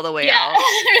bellows all the way out.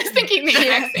 I was thinking the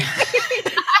exact same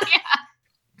thing.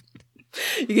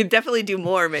 You could definitely do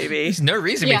more, maybe. There's no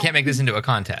reason we can't make this into a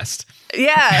contest.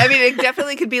 Yeah, I mean, it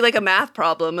definitely could be like a math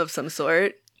problem of some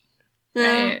sort.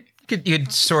 Yeah.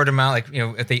 You'd sort them out, like, you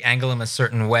know, if they angle them a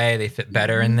certain way, they fit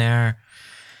better in there.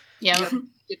 Yeah,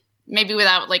 maybe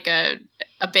without like a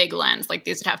big lens. Like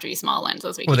these would have to be small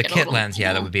lenses. Well, the kit lens,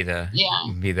 that would be the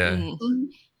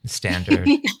standard.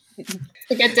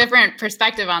 Like a different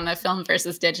perspective on the film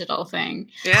versus digital thing.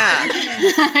 Yeah.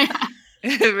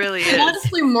 It really is. I'm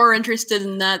honestly more interested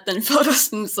in that than photos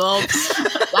themselves.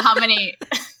 How many?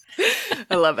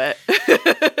 I love it.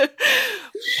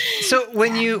 So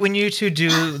when you two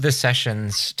do the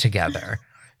sessions together,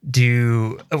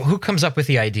 who comes up with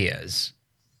the ideas?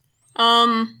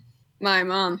 My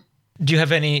mom. Do you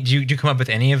have any? Do you come up with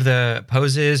any of the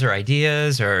poses or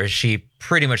ideas, or is she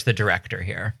pretty much the director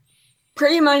here?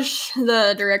 Pretty much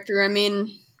the director. I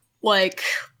mean, like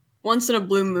once in a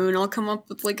blue moon, I'll come up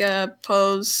with like a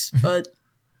pose, but.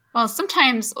 Well,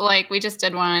 sometimes, like, we just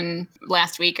did one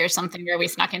last week or something where we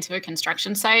snuck into a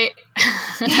construction site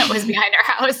that was behind our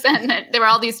house, and there were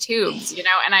all these tubes, you know,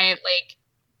 and I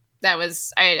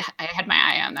had my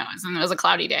eye on those, and it was a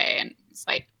cloudy day, and it's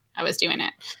like, I was doing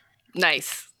it.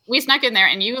 Nice. We snuck in there,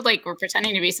 and you, like, were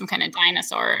pretending to be some kind of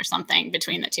dinosaur or something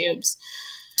between the tubes.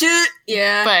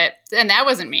 Yeah. And that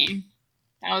wasn't me.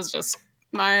 That was just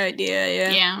my idea,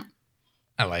 yeah. Yeah.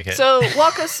 I like it. So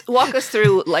walk us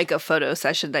through like a photo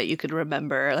session that you could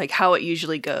remember, like how it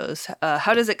usually goes.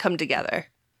 How does it come together?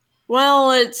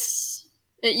 Well, it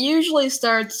usually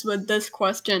starts with this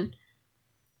question.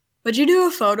 Would you do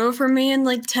a photo for me in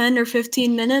like 10 or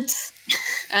 15 minutes?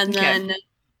 And then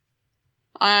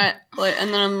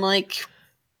I'm like,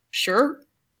 sure,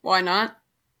 why not?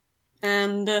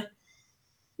 And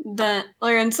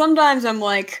and sometimes I'm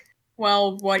like,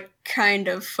 well, what kind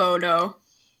of photo?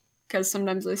 Because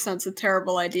sometimes I sense a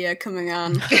terrible idea coming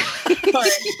on. But,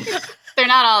 they're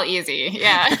not all easy.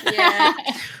 Yeah. Yeah.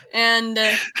 And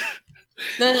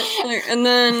then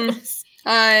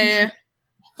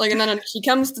she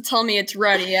comes to tell me it's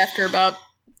ready after about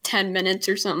 10 minutes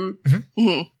or something.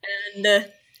 Mm-hmm.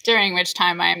 And during which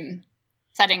time I'm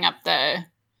setting up the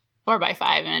 4x5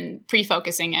 and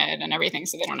pre-focusing it and everything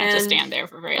so they don't have to stand there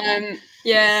for very long.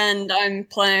 And I'm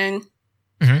playing.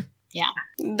 Mm-hmm. Yeah.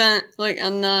 Then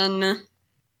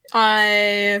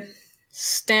I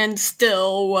stand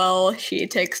still while she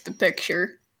takes the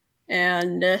picture.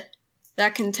 And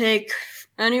that can take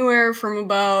anywhere from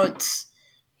about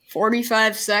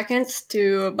 45 seconds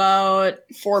to about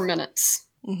 4 minutes.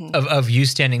 Mm-hmm. Of you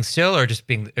standing still or just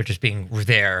being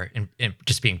there and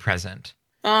just being present?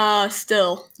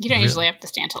 Still. You don't usually have to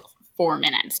stand till 4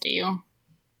 minutes, do you?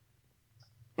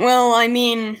 Well, I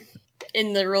mean,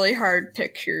 in the really hard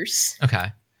pictures.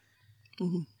 Okay.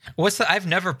 Mm-hmm. I've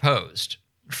never posed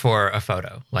for a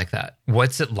photo like that.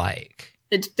 What's it like?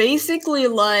 It's basically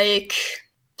like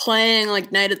playing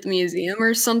like Night at the Museum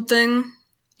or something.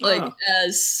 Like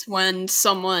as when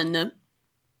someone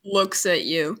looks at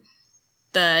you,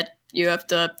 that you have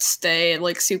to stay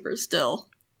like super still.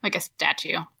 Like a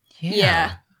statue.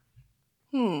 Yeah.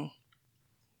 I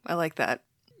like that.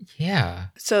 Yeah.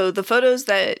 So the photos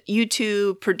that you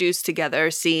two produce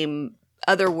together seem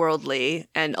otherworldly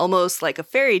and almost like a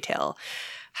fairy tale.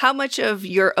 How much of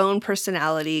your own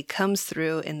personality comes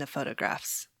through in the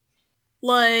photographs?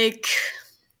 I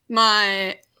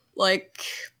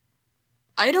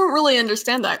don't really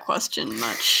understand that question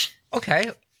much.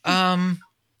 Okay. Well,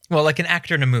 like an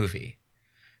actor in a movie.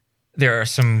 There are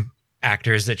some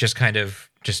actors that just kind of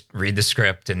just read the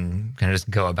script and kind of just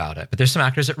go about it. But there's some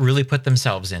actors that really put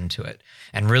themselves into it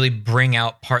and really bring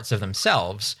out parts of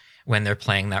themselves when they're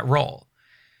playing that role.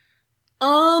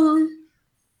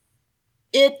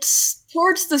 It's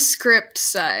towards the script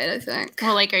side, I think.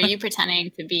 Well, like, are you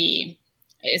pretending to be,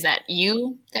 is that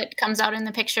you that comes out in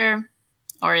the picture?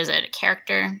 Or is it a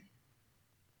character?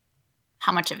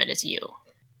 How much of it is you?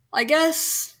 I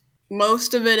guess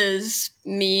most of it is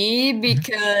me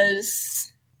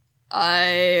because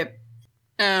I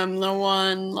am the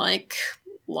one like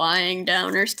lying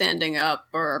down or standing up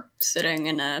or sitting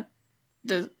in a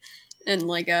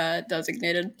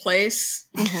designated place.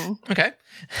 Mm-hmm. Okay.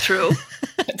 True.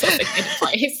 Designated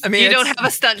place. I mean, you don't have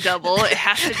a stunt double. It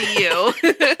has to be you.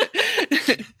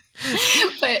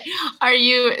 But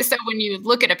so when you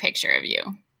look at a picture of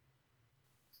you,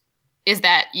 is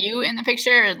that you in the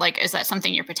picture? Or like, is that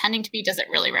something you're pretending to be? Does it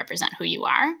really represent who you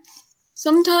are?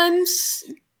 Sometimes.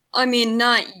 I mean,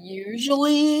 not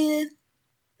usually.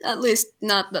 At least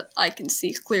not that I can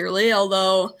see clearly,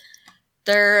 although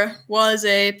there was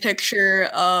a picture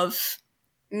of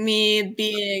me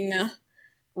being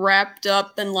wrapped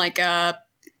up in like a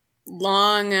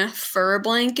long fur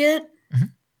blanket.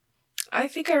 I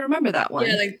think I remember that one.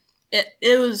 Yeah,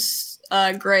 it was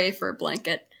a gray fur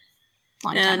blanket.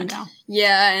 Long time ago.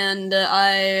 Yeah, and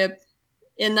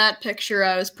in that picture,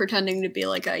 I was pretending to be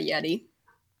like a Yeti.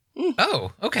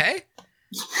 Oh, okay.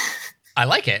 I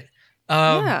like it.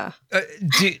 Yeah.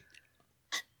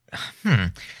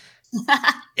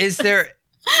 Is there...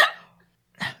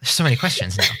 There's so many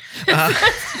questions now.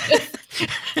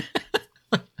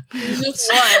 Just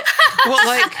what? Well,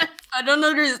 like... I don't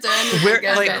understand.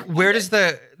 Where does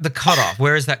the cutoff?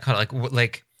 Where is that cutoff?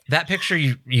 Like that picture,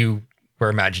 you were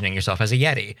imagining yourself as a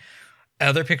Yeti.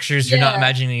 Other pictures, you're not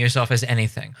imagining yourself as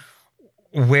anything.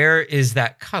 Where is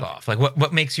that cutoff? Like,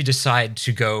 what makes you decide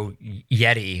to go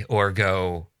Yeti or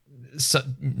go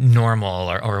normal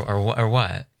or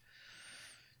what?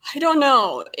 I don't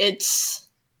know. It's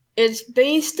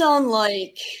based on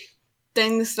like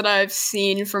things that I've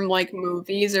seen from like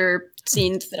movies or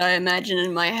scenes that I imagine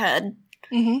in my head.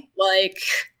 Mm-hmm. Like,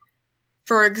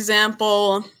 for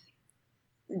example,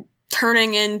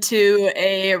 turning into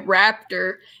a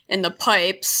raptor in the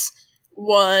pipes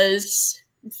was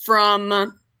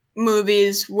from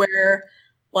movies where,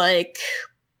 like,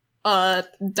 a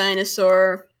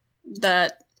dinosaur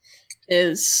that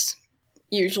is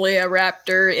usually a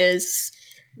raptor is,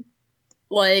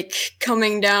 like,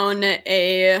 coming down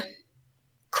a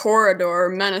corridor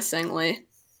menacingly.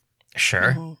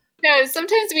 Sure. No,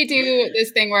 sometimes we do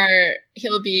this thing where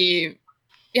he'll be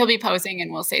he'll be posing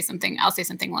and I'll say something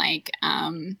like,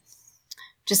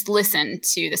 just listen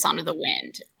to the sound of the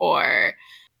wind, or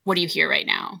what do you hear right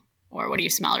now? Or what do you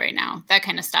smell right now? That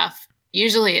kind of stuff.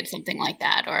 Usually it's something like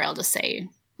that. Or I'll just say,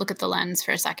 look at the lens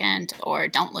for a second, or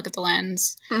don't look at the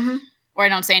lens. Mm-hmm. Or I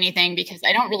don't say anything because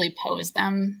I don't really pose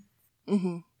them.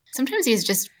 Mm-hmm. Sometimes he's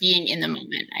just being in the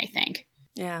moment, I think.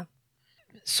 Yeah.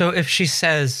 So if she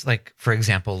says, like, for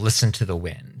example, listen to the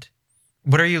wind,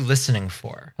 what are you listening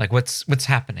for? Like, what's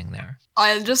happening there?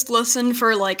 I just listen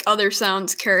for like other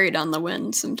sounds carried on the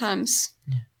wind sometimes.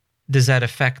 Does that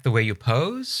affect the way you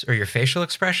pose or your facial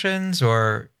expressions,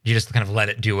 or you just kind of let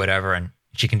it do whatever and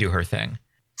she can do her thing?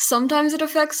 Sometimes it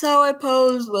affects how I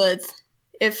pose with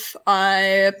if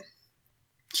I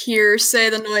hear, say,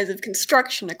 the noise of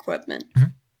construction equipment,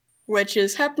 which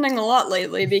is happening a lot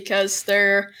lately because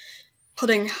they're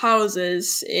putting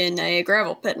houses in a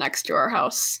gravel pit next to our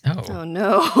house. Oh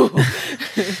no.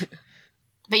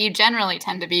 But you generally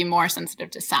tend to be more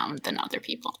sensitive to sound than other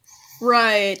people.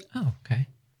 Right. Oh, okay.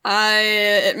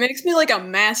 It makes me like a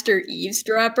master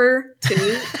eavesdropper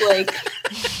too, like,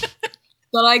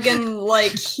 but I can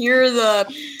like hear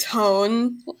the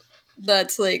tone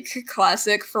that's like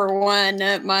classic for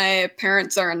when my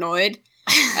parents are annoyed,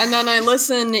 and then I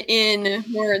listen in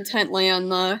more intently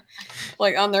on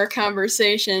on their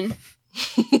conversation.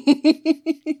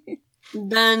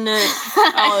 Then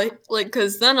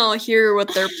because then I'll hear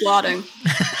what they're plotting.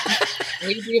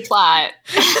 We do plot.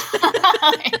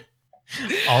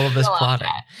 All of this plotting.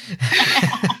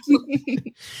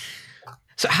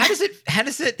 So how does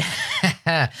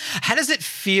it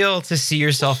feel to see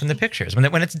yourself in the pictures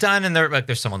when it's done and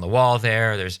there's some on the wall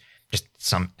there, there's just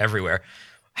some everywhere?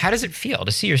 How does it feel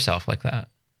to see yourself like that?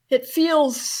 It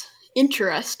feels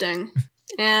interesting,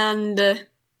 and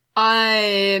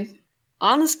I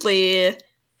honestly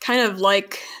kind of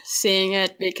like seeing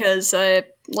it because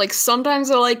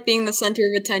sometimes I like being the center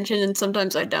of attention and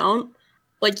sometimes I don't.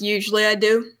 Like usually I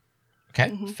do.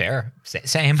 Okay, fair.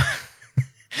 Same.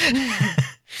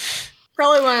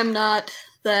 Probably why I'm not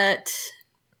that,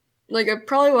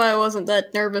 probably why I wasn't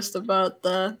that nervous about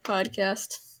the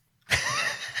podcast.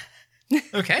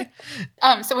 Okay.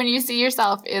 So when you see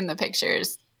yourself in the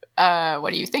pictures,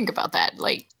 what do you think about that?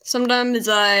 Like, sometimes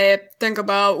I think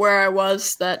about where I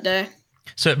was that day.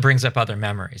 So it brings up other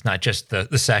memories, not just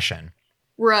the session.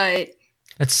 Right.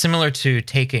 It's similar to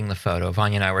taking the photo.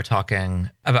 Vanya and I were talking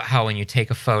about how when you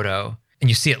take a photo and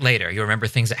you see it later, you remember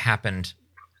things that happened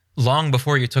long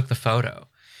before you took the photo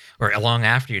or long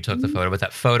after you took the photo, but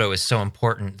that photo is so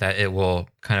important that it will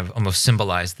kind of almost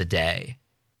symbolize the day.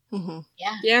 Mm-hmm.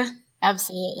 Yeah.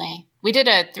 Absolutely. We did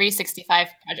a 365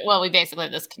 project. Well, we basically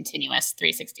have this continuous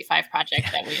 365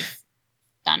 project that we've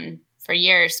done for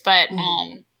years, but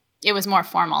it was more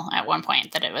formal at one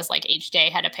point that it was like each day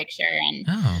had a picture, and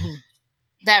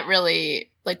that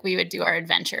really, we would do our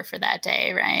adventure for that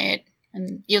day, right?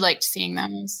 And you liked seeing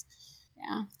those.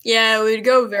 Yeah. Yeah, we'd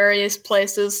go various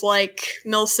places like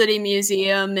Mill City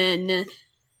Museum in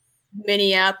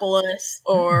Minneapolis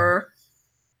or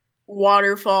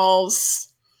waterfalls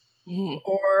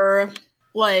or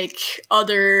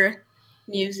other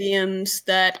museums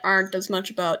that aren't as much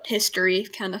about history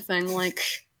kind of thing,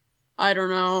 I don't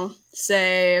know,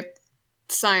 say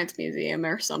Science Museum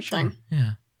or something. Sure.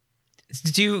 Yeah.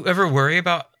 Do you ever worry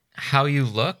about how you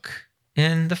look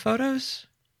in the photos?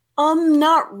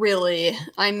 Not really.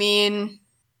 I mean,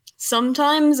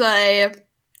 sometimes I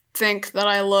think that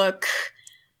I look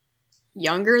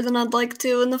younger than I'd like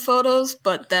to in the photos,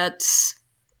 but that's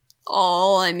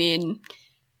all. I mean,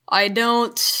 I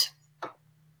don't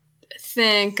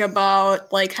think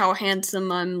about how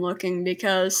handsome I'm looking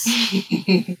because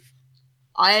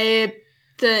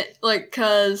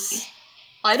because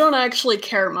I don't actually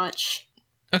care much.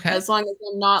 Okay. As long as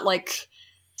I'm not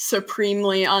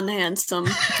supremely unhandsome.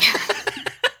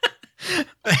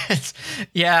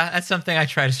 That's something I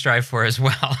try to strive for as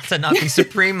well, to not be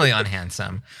supremely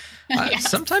unhandsome.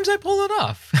 Sometimes I pull it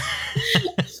off.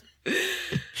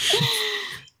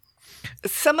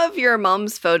 Some of your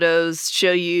mom's photos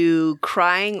show you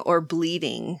crying or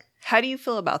bleeding. How do you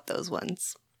feel about those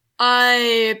ones?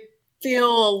 I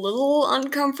feel a little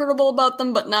uncomfortable about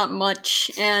them, but not much.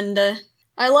 And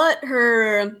I let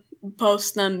her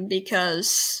post them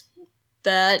because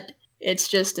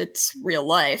it's real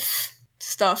life.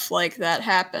 Stuff like that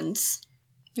happens.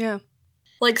 Yeah.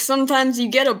 Sometimes you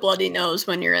get a bloody nose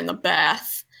when you're in the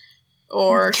bath.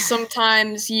 Or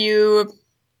sometimes you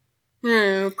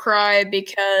cry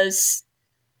because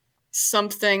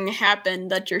something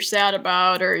happened that you're sad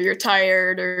about or you're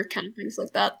tired or kind of things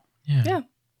like that. Yeah.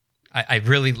 I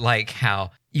really like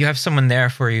how you have someone there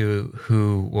for you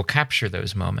who will capture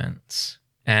those moments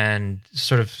and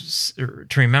sort of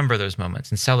to remember those moments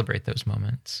and celebrate those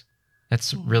moments.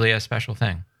 That's really a special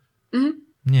thing.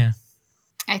 Mm-hmm. Yeah.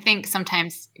 I think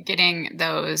sometimes getting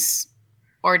those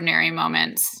ordinary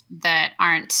moments that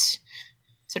aren't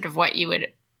sort of what you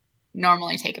would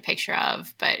normally take a picture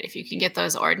of, but if you can get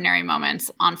those ordinary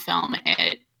moments on film,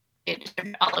 it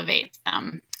elevates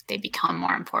them. They become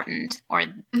more important, or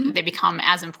they become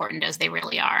as important as they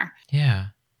really are. Yeah.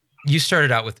 You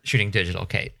started out with shooting digital,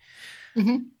 Kate.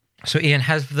 Mm-hmm. So Ian,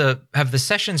 have the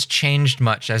sessions changed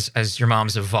much as your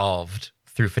mom's evolved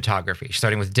through photography,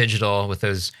 starting with digital with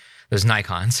those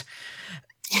Nikons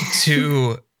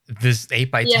to this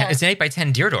 8x10? Yeah. It's an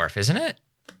 8x10 Deerdorf, isn't it?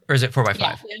 Or is it 4x5?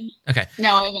 Yeah. Okay.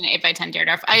 No, I have an 8x10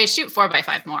 Deerdorf. I shoot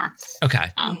 4x5 more.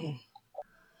 Okay.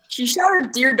 She shot a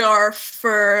Deerdorf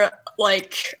for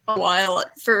like a while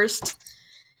at first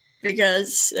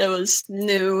because it was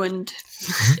new and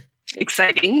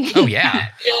exciting. Oh, yeah.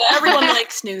 Everyone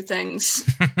likes new things.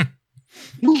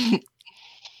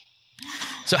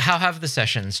 So how have the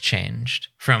sessions changed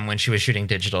from when she was shooting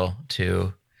digital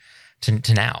to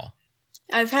now?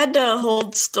 I've had to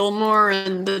hold still more,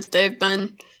 and they've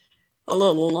been a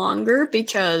little longer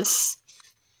because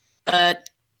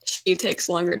she takes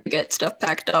longer to get stuff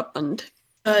packed up and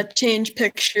change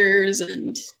pictures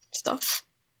and stuff.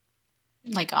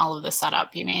 Like all of the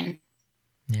setup, you mean?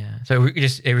 Yeah. So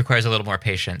it requires a little more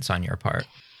patience on your part.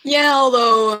 Yeah,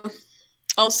 although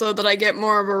also that I get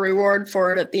more of a reward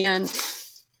for it at the end.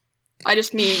 I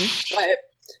just mean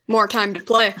more time to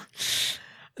play.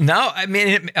 No, I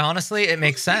mean, honestly, it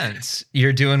makes sense.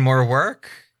 You're doing more work.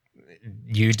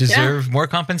 You deserve more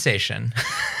compensation.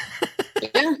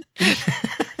 Yeah.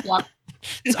 Yep.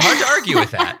 It's hard to argue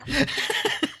with that.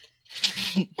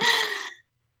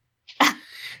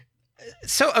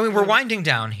 So, I mean, we're winding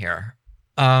down here.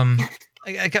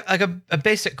 Like a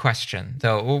basic question,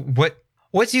 though.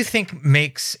 What do you think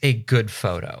makes a good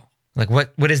photo? Like,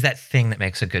 what is that thing that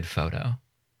makes a good photo?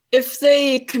 If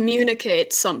they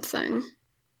communicate something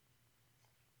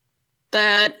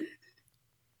that,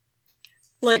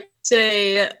 like,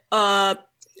 say, a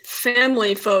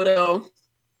family photo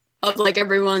of, like,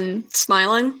 everyone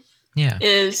smiling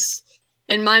is,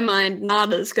 in my mind,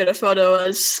 not as good a photo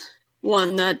as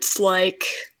one that's, like,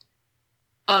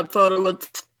 a photo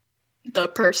with the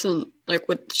person, like,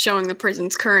 with showing the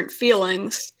person's current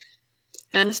feelings.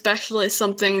 And especially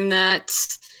something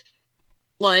that's,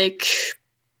 like,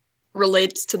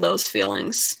 relates to those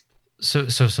feelings. So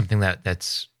something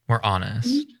that's more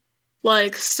honest.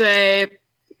 Like, say,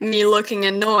 me looking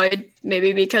annoyed,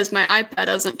 maybe because my iPad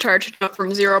hasn't charged up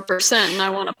from 0% and I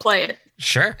want to play it.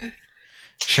 Sure.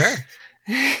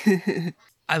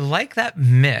 I like that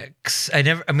mix.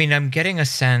 I'm getting a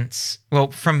sense,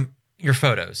 well, from your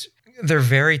photos, they're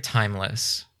very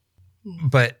timeless,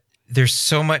 but there's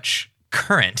so much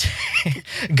current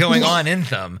going on in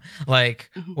them. Like,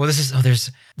 well,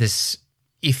 there's this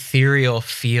ethereal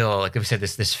feel, like we said,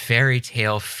 this fairy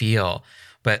tale feel,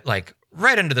 but like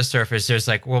right under the surface, there's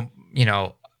like, well, you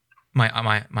know, my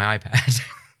iPad.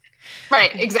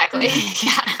 Right, exactly.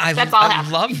 Yeah, that's all. I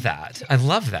love that. I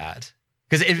love that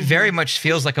because it very much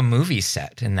feels like a movie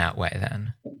set in that way.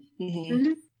 Then,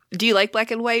 Do you like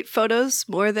black and white photos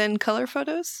more than color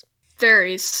photos?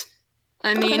 Varies.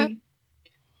 I mean,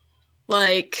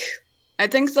 like, I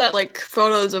think that, like,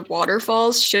 photos of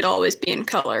waterfalls should always be in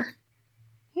color.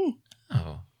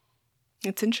 Oh.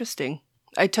 It's interesting.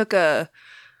 I took a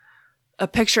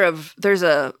picture of, there's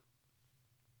a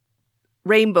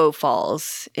Rainbow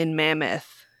Falls in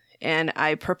Mammoth, and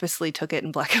I purposely took it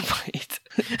in black and white.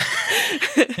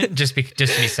 just to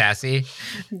be sassy?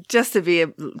 Just to be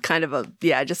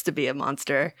just to be a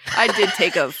monster. I did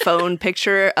take a phone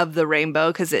picture of the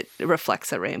rainbow because it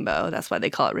reflects a rainbow. That's why they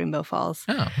call it Rainbow Falls.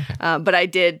 Oh, okay. But I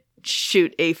did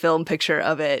shoot a film picture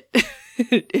of it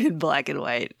in black and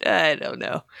white. I don't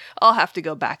know. I'll have to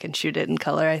go back and shoot it in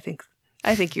color. I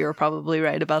think you were probably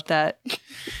right about that.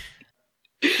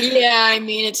 Yeah, I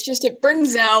mean, it's just, it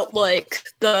brings out, like,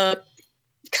 the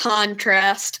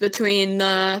contrast between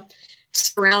the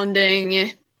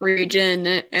surrounding region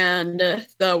and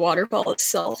the waterfall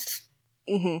itself.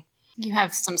 Mm-hmm. You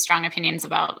have some strong opinions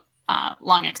about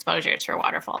long exposures for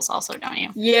waterfalls also, don't you?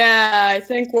 Yeah, I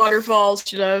think waterfalls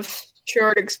should have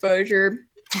short exposure,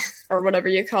 or whatever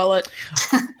you call it.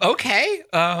 Okay.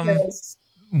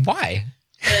 Why?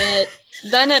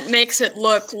 Then it makes it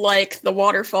look like the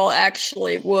waterfall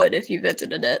actually would if you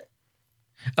visited it.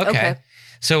 Okay.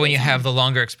 So when you have the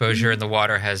longer exposure and the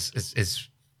water is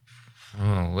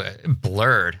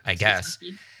blurred, I guess.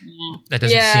 That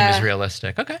doesn't seem as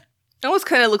realistic. Okay. It almost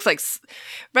kind of looks like,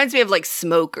 reminds me of like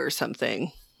smoke or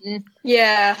something.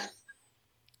 Yeah.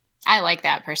 I like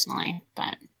that personally,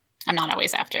 but I'm not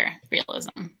always after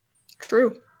realism.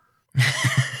 True.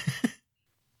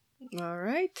 All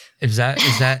right. Is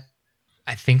that?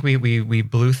 I think we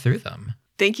blew through them.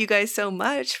 Thank you guys so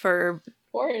much for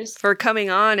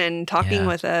coming on and talking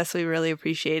with us. We really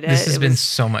appreciate it. This has been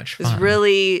so much fun. It was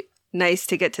really nice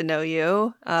to get to know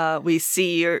you. We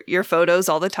see your photos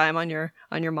all the time on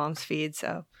your mom's feed,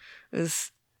 so it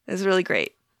was really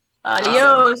great.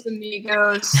 Adios,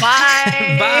 amigos.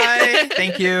 Bye. Bye.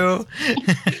 Thank you.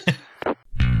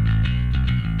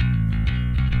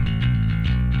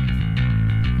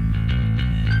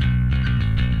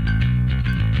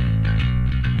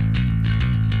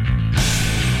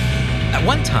 At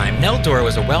one time, Nell Dore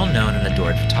was a well-known and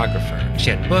adored photographer.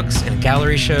 She had books and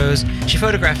gallery shows. She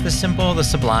photographed the simple, the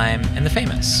sublime, and the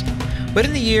famous. But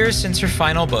in the years since her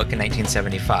final book in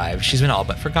 1975, she's been all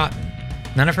but forgotten.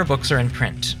 None of her books are in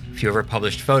print. Few of her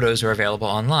published photos are available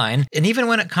online, and even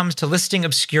when it comes to listing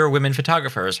obscure women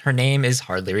photographers, her name is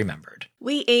hardly remembered.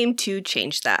 We aim to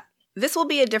change that. This will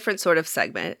be a different sort of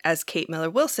segment, as Kate Miller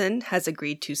Wilson has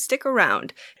agreed to stick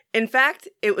around. In fact,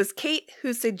 it was Kate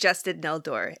who suggested Nell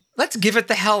Dore. Let's give it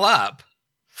the hell up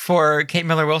for Kate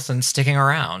Miller Wilson sticking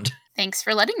around. Thanks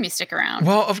for letting me stick around.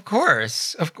 Well, of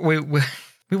course. We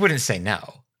wouldn't say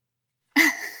no.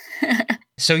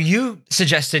 So you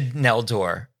suggested Nell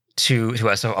Dore to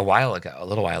us a little while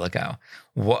ago.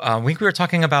 We were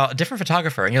talking about a different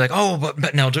photographer, and you're like, oh,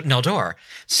 but Nell Dore.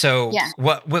 So yeah.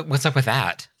 What's up with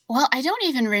that? Well, I don't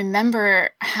even remember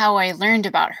how I learned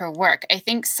about her work. I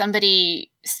think somebody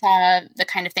saw the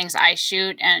kind of things I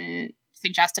shoot and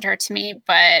suggested her to me,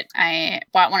 but I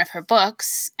bought one of her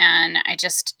books and I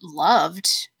just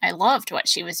loved what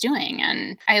she was doing.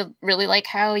 And I really like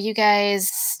how you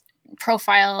guys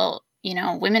profile,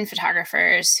 women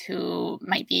photographers who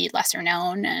might be lesser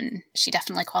known, and she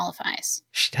definitely qualifies.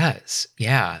 She does.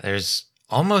 Yeah, there's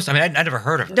almost, I'd never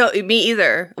heard of her. No, me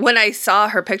either. When I saw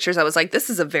her pictures, I was like, this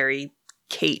is a very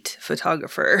Kate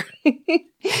photographer.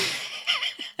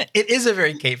 It is a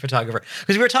very Kate photographer.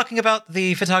 Because we were talking about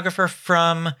the photographer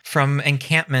from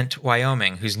Encampment,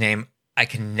 Wyoming, whose name I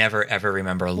can never, ever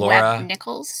remember. Laura Webb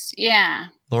Nichols? Yeah.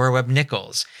 Laura Webb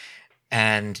Nichols.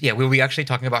 And yeah, we'll be actually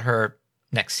talking about her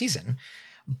next season.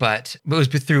 But it was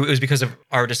because of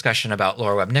our discussion about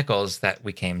Laura Webb Nichols that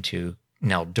we came to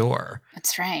Nell Dore.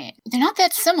 That's right. They're not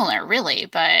that similar, really,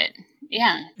 but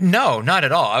yeah. No, not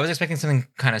at all. I was expecting something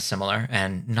kind of similar,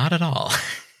 and not at all.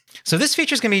 So this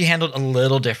feature is going to be handled a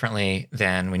little differently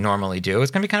than we normally do.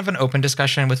 It's going to be kind of an open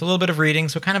discussion with a little bit of reading,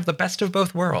 so kind of the best of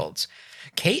both worlds.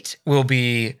 Kate will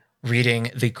be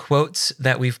reading the quotes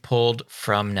that we've pulled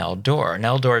from Nell Dore.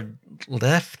 Nell Dore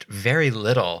left very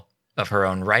little of her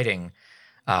own writing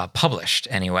published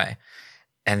anyway.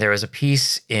 And there was a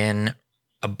piece in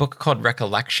a book called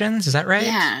Recollections, is that right?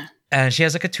 Yeah. And she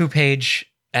has like a 2-page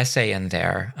essay in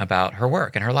there about her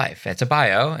work and her life. It's a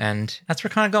bio, and that's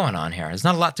what we're kind of going on here. There's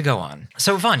not a lot to go on.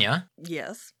 So, Vanya.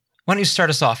 Yes? Why don't you start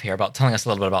us off here about telling us a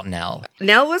little bit about Nell?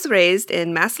 Nell was raised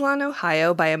in Massillon,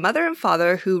 Ohio by a mother and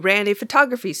father who ran a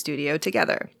photography studio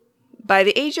together. By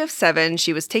the age of 7,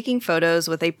 she was taking photos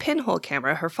with a pinhole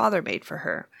camera her father made for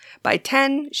her. By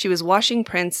 10, she was washing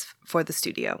prints for the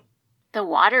studio. The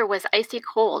water was icy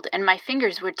cold, and my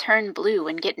fingers would turn blue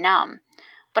and get numb.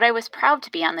 But I was proud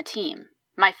to be on the team.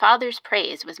 My father's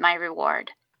praise was my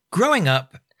reward. Growing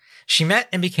up, she met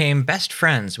and became best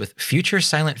friends with future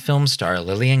silent film star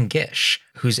Lillian Gish,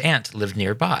 whose aunt lived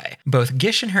nearby. Both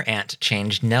Gish and her aunt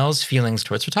changed Nell's feelings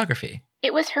towards photography.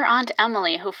 It was her Aunt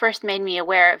Emily who first made me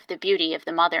aware of the beauty of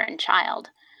the mother and child.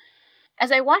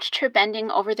 As I watched her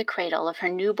bending over the cradle of her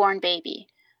newborn baby,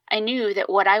 I knew that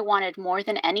what I wanted more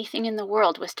than anything in the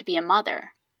world was to be a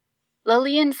mother.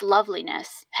 Lillian's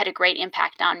loveliness had a great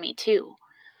impact on me, too.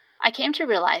 I came to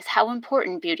realize how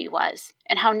important beauty was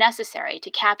and how necessary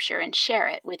to capture and share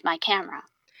it with my camera.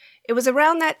 It was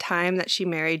around that time that she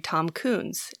married Tom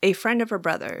Coons, a friend of her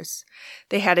brother's.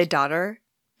 They had a daughter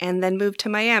and then moved to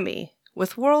Miami.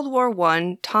 With World War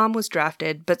I, Tom was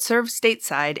drafted but served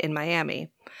stateside in Miami.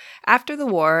 After the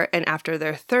war and after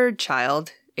their third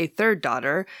child, a third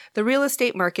daughter, the real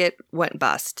estate market went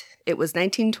bust. It was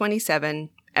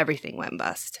 1927. Everything went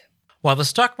bust. While the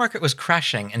stock market was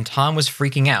crashing and Tom was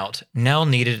freaking out, Nell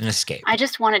needed an escape. I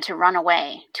just wanted to run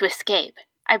away, to escape.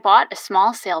 I bought a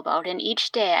small sailboat, and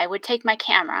each day I would take my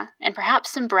camera and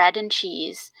perhaps some bread and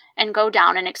cheese and go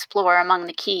down and explore among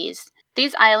the keys.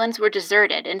 These islands were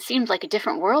deserted and seemed like a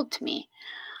different world to me.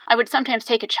 I would sometimes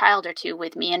take a child or two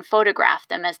with me and photograph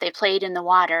them as they played in the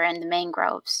water and the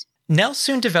mangroves. Nell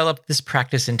soon developed this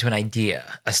practice into an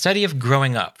idea, a study of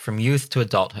growing up from youth to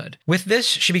adulthood. With this,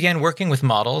 she began working with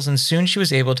models, and soon she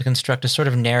was able to construct a sort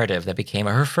of narrative that became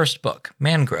her first book,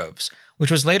 Mangroves, which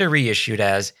was later reissued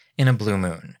as In a Blue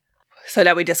Moon. So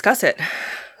now we discuss it.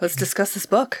 Let's discuss this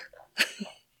book.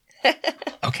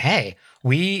 Okay.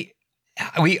 We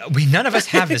none of us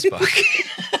have this book,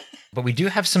 but we do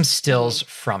have some stills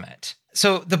from it.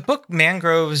 So the book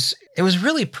Mangroves, it was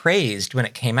really praised when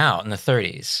it came out in the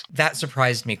 30s. That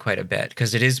surprised me quite a bit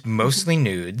because it is mostly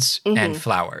nudes and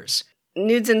flowers.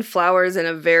 Nudes and flowers in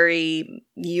a very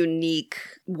unique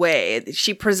way.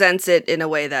 She presents it in a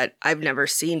way that I've never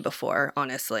seen before,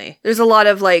 honestly. There's a lot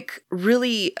of like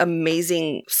really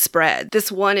amazing spread.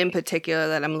 This one in particular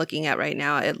that I'm looking at right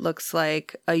now, it looks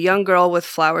like a young girl with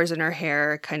flowers in her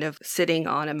hair kind of sitting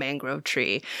on a mangrove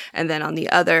tree. And then on the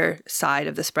other side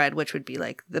of the spread, which would be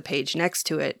like the page next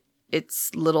to it,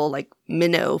 it's little like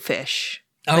minnow fish.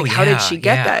 Oh, like, how did she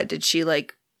get that? Did she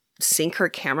like sink her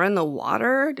camera in the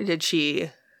water? Did she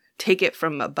take it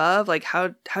from above? Like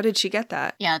how did she get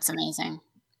that? Yeah, it's amazing.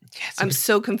 I'm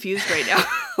so confused right now.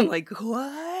 I'm like,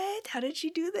 what? How did she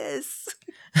do this?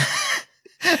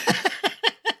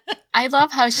 I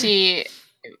love how she,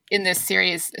 in this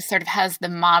series, sort of has the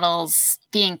models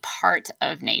being part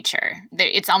of nature.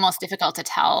 It's almost difficult to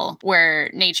tell where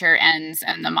nature ends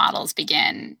and the models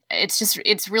begin.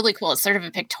 It's really cool. It's sort of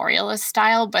a pictorialist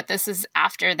style, but this is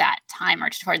after that time or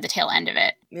toward the tail end of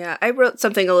it. Yeah, I wrote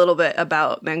something a little bit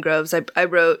about Mangroves. I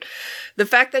wrote the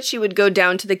fact that she would go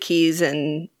down to the Keys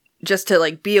and just to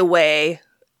like be away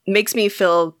makes me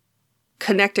feel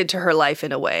connected to her life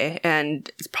in a way. And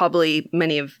it's probably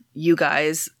many of you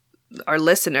guys, our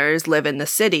listeners, live in the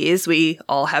cities. We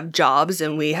all have jobs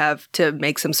and we have to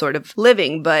make some sort of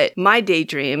living. But my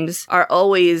daydreams are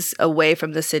always away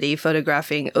from the city,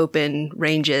 photographing open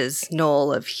ranges,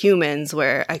 knoll of humans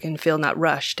where I can feel not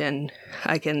rushed and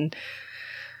I can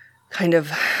kind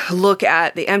of look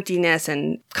at the emptiness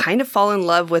and kind of fall in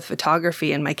love with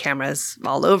photography and my cameras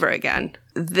all over again.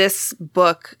 This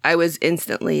book, I was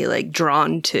instantly like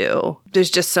drawn to. There's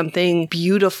just something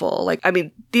beautiful. Like, I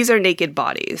mean, these are naked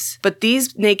bodies, but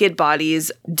these naked bodies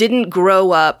didn't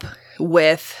grow up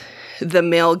with the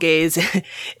male gaze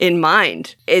in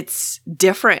mind. It's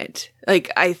different.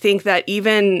 Like, I think that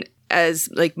even as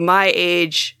like my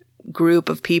age group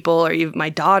of people, or even my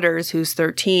daughter's who's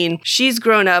 13, she's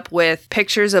grown up with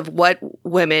pictures of what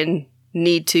women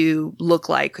need to look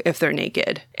like if they're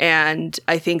naked. And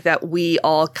I think that we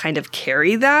all kind of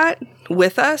carry that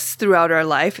with us throughout our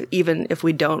life, even if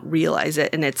we don't realize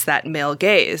it. And it's that male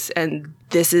gaze. And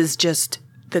this is just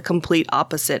the complete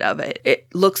opposite of it. It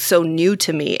looks so new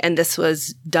to me. And this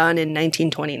was done in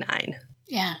 1929.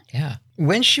 Yeah. Yeah.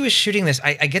 When she was shooting this,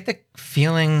 I get the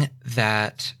feeling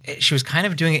that she was kind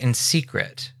of doing it in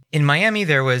secret. In Miami,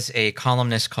 there was a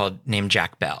columnist named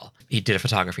Jack Bell. He did a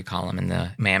photography column in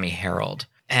the Miami Herald.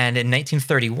 And in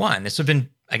 1931, this would have been,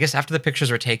 I guess, after the pictures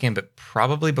were taken, but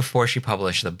probably before she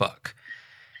published the book,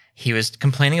 he was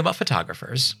complaining about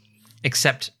photographers,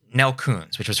 except Nell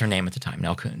Coons, which was her name at the time,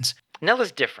 Nell Coons. Nell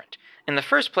is different. In the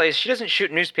first place, she doesn't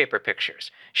shoot newspaper pictures.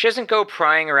 She doesn't go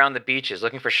prying around the beaches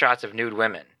looking for shots of nude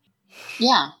women.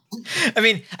 Yeah. I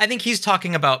mean, I think he's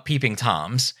talking about Peeping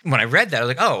Toms. When I read that, I was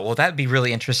like, oh, well, that'd be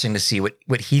really interesting to see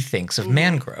what he thinks of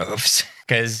Mangroves.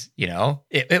 Because, you know,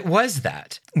 it was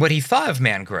that. What he thought of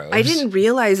Mangroves. I didn't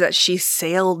realize that she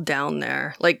sailed down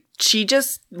there. Like, she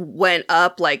just went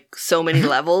up like so many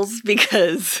levels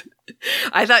because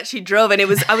I thought she drove. And I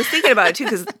was thinking about it too,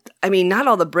 because I mean, not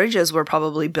all the bridges were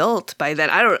probably built by then.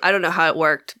 I don't know how it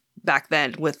worked back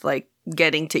then with like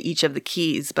getting to each of the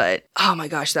keys, but oh my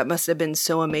gosh, that must have been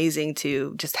so amazing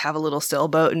to just have a little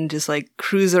sailboat and just like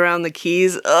cruise around the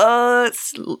keys. Oh,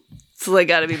 it's like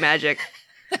gotta be magic.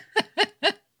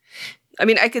 I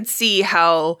mean, I could see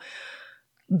how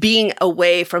being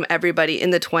away from everybody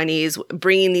in the 20s,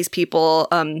 bringing these people,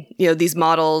 these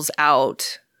models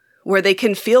out where they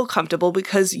can feel comfortable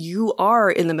because you are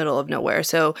in the middle of nowhere.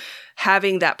 So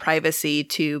having that privacy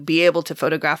to be able to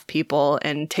photograph people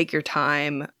and take your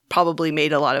time probably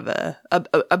made a lot of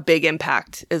a big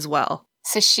impact as well.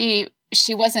 So she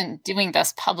wasn't doing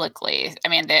this publicly. I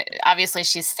mean, obviously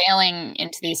she's sailing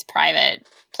into these private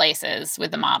places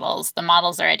with the models. The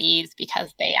models are at ease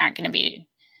because they aren't going to be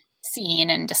seen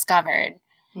and discovered.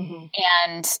 Mm-hmm.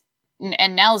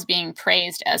 And Nell's being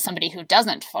praised as somebody who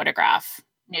doesn't photograph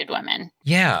nude women.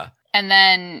 Yeah. And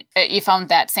then you found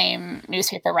that same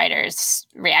newspaper writer's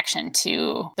reaction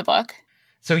to the book.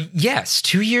 So yes,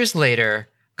 2 years later,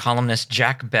 columnist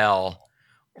Jack Bell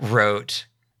wrote,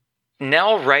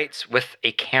 Nell writes with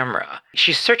a camera.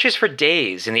 She searches for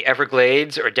days in the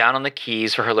Everglades or down on the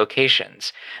Keys for her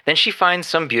locations. Then she finds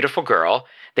some beautiful girl.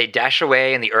 They dash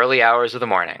away in the early hours of the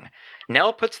morning.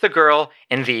 Nell puts the girl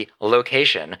in the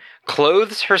location,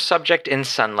 clothes her subject in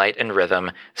sunlight and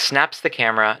rhythm, snaps the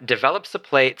camera, develops the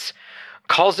plates,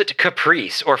 calls it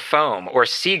caprice or foam or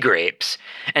sea grapes,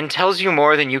 and tells you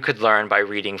more than you could learn by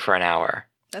reading for an hour.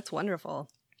 That's wonderful.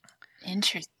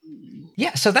 Interesting.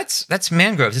 Yeah, so that's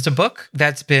Mangroves. It's a book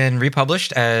that's been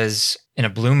republished as In a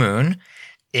Blue Moon.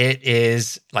 It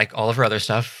is, like all of her other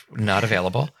stuff, not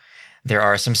available. There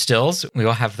are some stills. We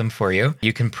will have them for you.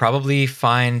 You can probably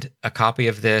find a copy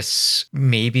of this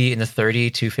maybe in the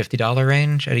 $30 to $50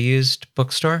 range at a used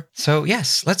bookstore. So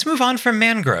yes, let's move on from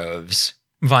Mangroves.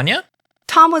 Vanya?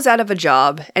 Tom was out of a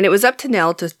job, and it was up to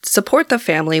Nell to support the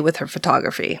family with her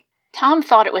photography. Tom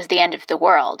thought it was the end of the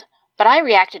world, but I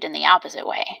reacted in the opposite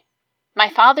way. My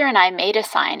father and I made a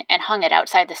sign and hung it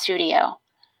outside the studio.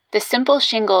 The simple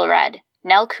shingle read,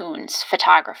 Nell Coons,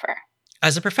 photographer.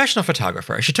 As a professional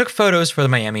photographer, she took photos for the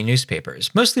Miami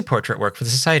newspapers, mostly portrait work for the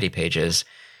Society pages.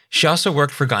 She also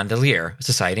worked for Gondolier, a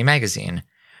Society magazine.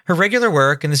 Her regular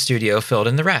work in the studio filled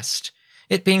in the rest.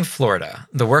 It being Florida,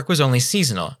 the work was only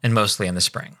seasonal and mostly in the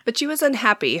spring. But she was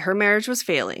unhappy. Her marriage was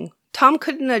failing. Tom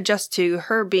couldn't adjust to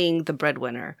her being the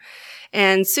breadwinner.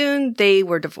 And soon they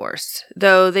were divorced,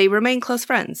 though they remained close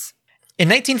friends. In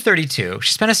 1932,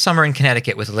 she spent a summer in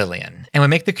Connecticut with Lillian and would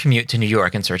make the commute to New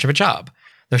York in search of a job.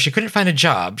 Though she couldn't find a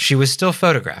job, she was still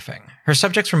photographing. Her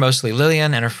subjects were mostly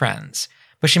Lillian and her friends.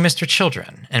 But she missed her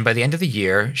children, and by the end of the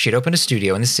year, she had opened a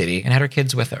studio in the city and had her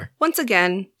kids with her. Once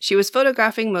again, she was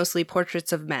photographing mostly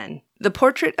portraits of men. The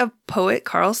portrait of poet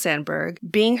Carl Sandburg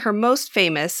being her most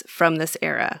famous from this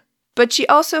era. But she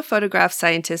also photographed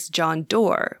scientist John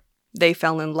Doerr. They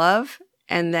fell in love,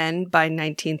 and then by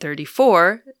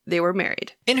 1934, they were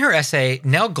married. In her essay,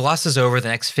 Nell glosses over the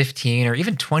next 15 or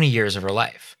even 20 years of her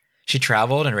life. She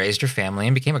traveled and raised her family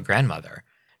and became a grandmother.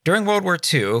 During World War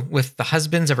II, with the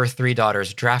husbands of her 3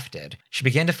 daughters drafted, she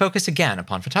began to focus again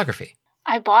upon photography.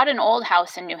 I bought an old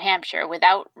house in New Hampshire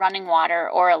without running water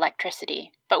or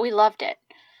electricity, but we loved it.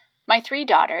 My 3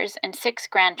 daughters and 6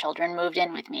 grandchildren moved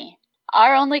in with me.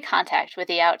 Our only contact with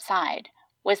the outside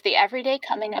was the everyday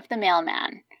coming of the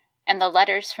mailman and the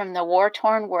letters from the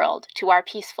war-torn world to our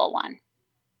peaceful one.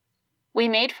 We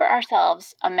made for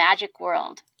ourselves a magic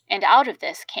world, and out of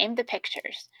this came the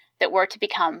pictures that were to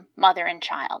become Mother and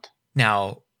Child.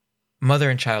 Now,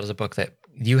 Mother and Child is a book that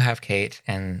you have, Kate,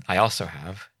 and I also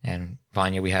have. And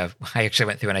Vanya, I actually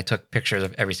went through and I took pictures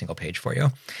of every single page for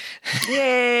you.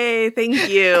 Yay, thank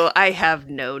you. I have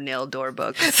no Nell Doerr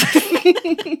books.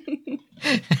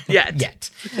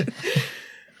 Yet.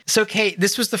 So, Kate,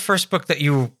 this was the first book that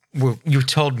you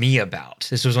told me about.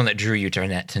 This was one that drew you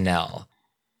to Nell.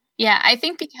 Yeah, I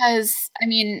think because,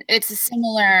 it's a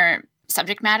similar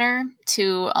subject matter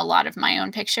to a lot of my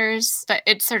own pictures, but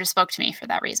it sort of spoke to me for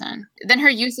that reason. Then her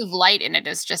use of light in it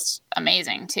is just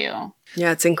amazing too.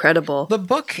 Yeah, it's incredible. The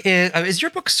book is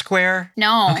your book square?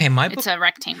 No, okay, my book, it's a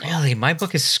rectangle. Really, my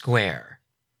book is square.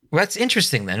 Well, that's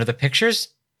interesting then. Are the pictures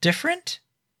different?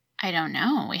 I don't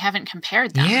know. We haven't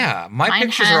compared them. Yeah, mine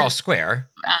pictures are all square.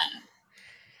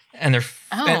 And they're...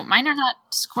 mine are not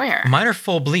square. Mine are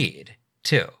full bleed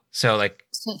too. So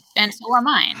so are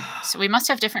mine. So we must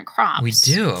have different crops. We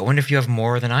do. I wonder if you have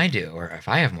more than I do, or if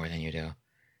I have more than you do.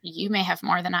 You may have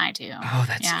more than I do. Oh,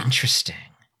 that's interesting.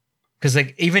 Because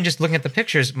even just looking at the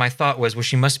pictures, my thought was, well,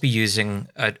 she must be using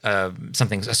a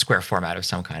square format of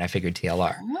some kind. I figured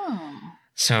TLR.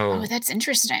 Oh, that's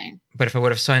interesting. But if I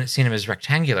would have seen him as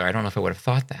rectangular, I don't know if I would have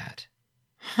thought that.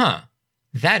 Huh.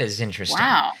 That is interesting.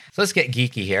 Wow. So let's get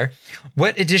geeky here.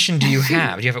 What edition do you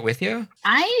have? Do you have it with you?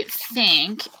 I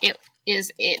think it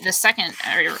is the second,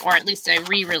 or at least a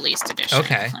re-released edition.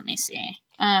 Okay. Let me see.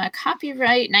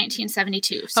 Copyright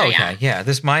 1972. So okay, yeah.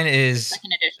 Mine is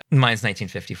second edition. Mine's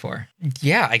 1954.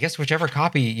 Yeah, I guess whichever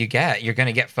copy you get, you're going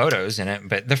to get photos in it.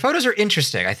 But the photos are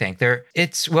interesting. I think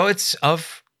it's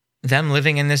of them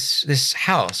living in this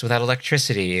house without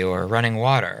electricity or running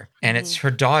water, and it's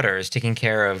her daughters taking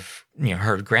care of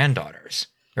her granddaughters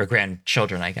or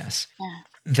grandchildren, I guess. Yeah.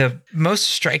 The most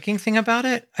striking thing about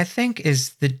it, I think,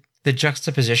 is the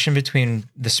juxtaposition between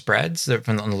the spreads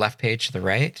from on the left page to the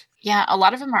right. Yeah, a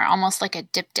lot of them are almost like a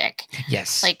diptych.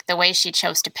 Yes. Like the way she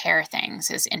chose to pair things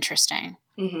is interesting.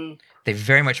 Mm-hmm. They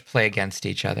very much play against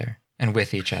each other and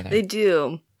with each other. They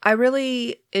do. I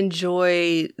really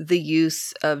enjoy the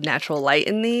use of natural light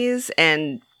in these,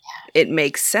 and it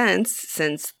makes sense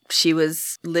since she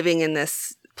was living in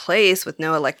this place with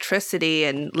no electricity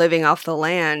and living off the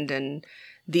land, and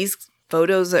these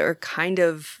photos are kind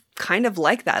of kind of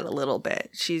like that a little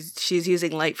bit. She's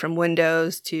using light from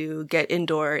windows to get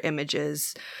indoor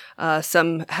images.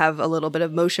 Some have a little bit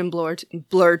of motion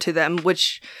blur to them,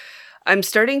 which I'm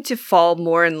starting to fall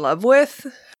more in love with,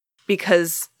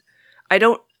 because I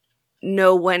don't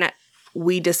know when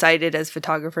we decided as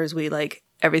photographers we like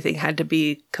everything had to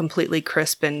be completely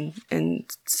crisp and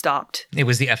stopped. It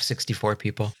was the F-64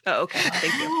 people. Oh, okay.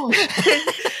 Thank you.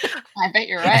 I bet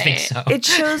you're right. I think so. It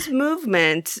shows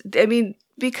movement. I mean,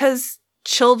 because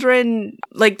children,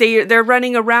 like they're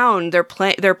running around, they're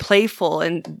playful,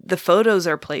 and the photos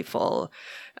are playful.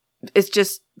 It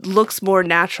just looks more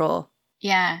natural.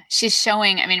 Yeah, she's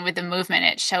showing, I mean, with the movement,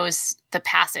 it shows the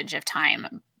passage of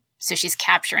time. So she's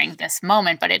capturing this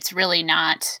moment, but it's really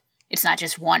not, it's not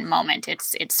just one moment.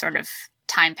 It's sort of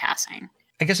time passing.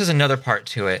 I guess there's another part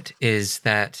to it, is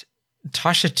that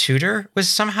Tasha Tudor was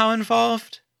somehow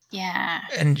involved. Yeah.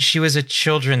 And she was a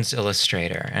children's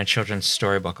illustrator and a children's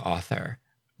storybook author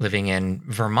living in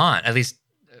Vermont. At least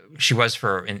she was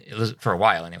for a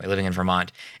while anyway, living in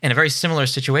Vermont, in a very similar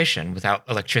situation without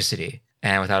electricity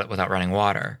and without running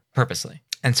water purposely.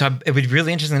 And so it would be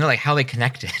really interesting to know like how they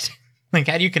connected. Like,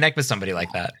 how do you connect with somebody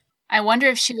like that? I wonder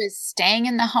if she was staying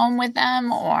in the home with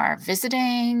them or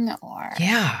visiting or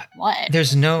what.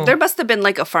 There must have been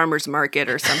like a farmer's market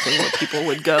or something where people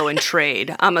would go and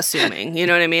trade, I'm assuming. You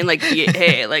know what I mean? Like,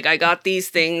 hey, like I got these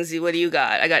things. What do you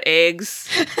got? I got eggs.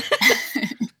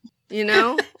 You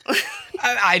know?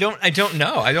 I don't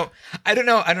know. I don't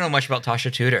know much about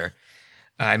Tasha Tudor.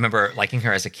 I remember liking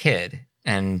her as a kid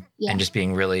and just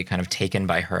being really kind of taken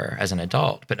by her as an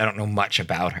adult, but I don't know much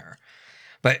about her.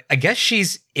 But I guess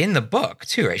she's in the book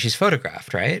too, right? She's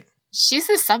photographed, right? She's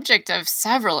the subject of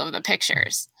several of the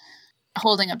pictures,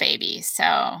 holding a baby. So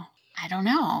I don't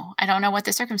know. I don't know what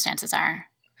the circumstances are.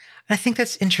 I think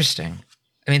that's interesting.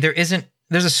 I mean,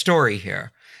 there's a story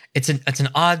here. It's an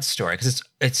odd story because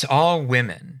it's all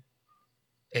women,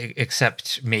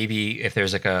 except maybe if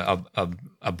there's like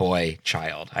a boy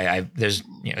child. There's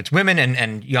it's women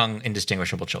and young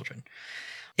indistinguishable children.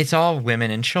 It's all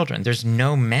women and children. There's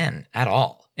no men at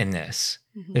all in this.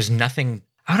 Mm-hmm. There's nothing,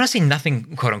 I want to say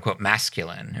nothing quote unquote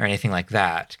masculine or anything like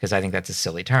that, because I think that's a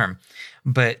silly term.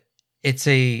 But it's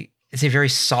a very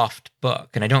soft book.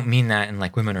 And I don't mean that in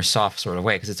like women are soft sort of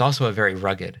way, because it's also a very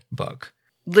rugged book.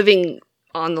 Living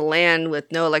on the land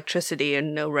with no electricity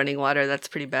and no running water, that's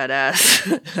pretty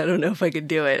badass. I don't know if I could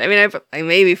do it. I mean, I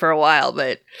maybe for a while,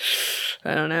 but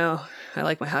I don't know. I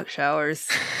like my hot showers.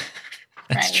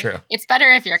 That's true. It's better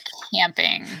if you're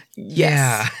camping.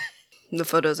 Yes. Yeah. The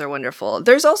photos are wonderful.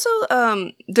 There's also,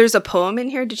 there's a poem in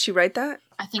here. Did she write that?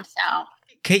 I think so.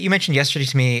 Kate, you mentioned yesterday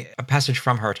to me a passage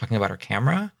from her talking about her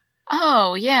camera.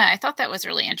 Oh, yeah. I thought that was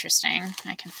really interesting.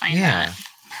 I can find that.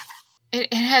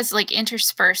 It has like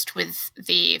interspersed with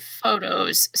the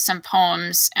photos, some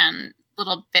poems and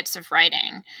little bits of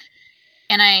writing.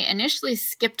 And I initially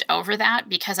skipped over that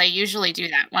because I usually do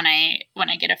that when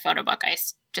I get a photo book. I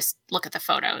just look at the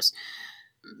photos.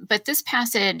 But this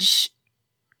passage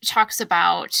talks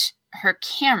about her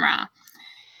camera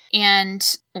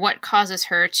and what causes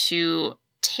her to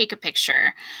take a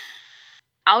picture.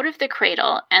 Out of the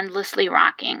cradle, endlessly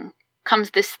rocking, comes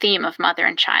this theme of mother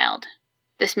and child.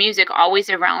 This music always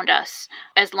around us,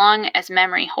 as long as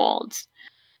memory holds.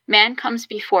 Man comes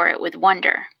before it with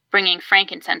wonder, bringing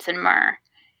frankincense and myrrh.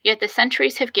 Yet the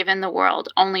centuries have given the world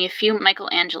only a few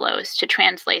Michelangelos to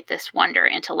translate this wonder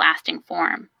into lasting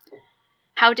form.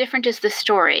 How different is the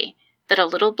story that a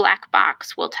little black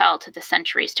box will tell to the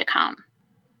centuries to come?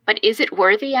 But is it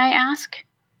worthy, I ask?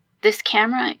 This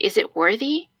camera, is it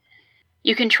worthy?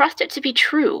 You can trust it to be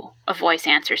true, a voice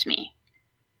answers me.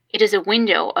 It is a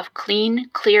window of clean,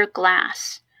 clear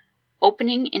glass,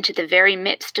 opening into the very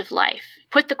midst of life.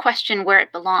 Put the question where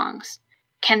it belongs.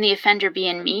 Can the offender be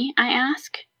in me, I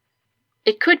ask?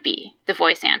 It could be, the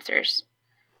voice answers.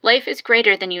 Life is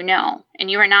greater than you know, and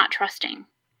you are not trusting.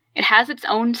 It has its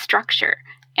own structure,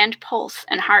 and pulse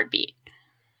and heartbeat.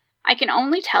 I can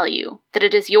only tell you that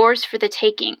it is yours for the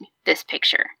taking, this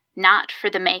picture, not for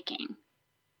the making.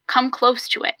 Come close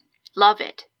to it, love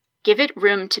it, give it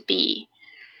room to be.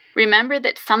 Remember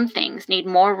that some things need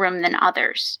more room than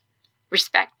others.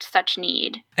 Respect such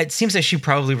need. It seems that she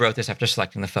probably wrote this after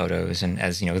selecting the photos and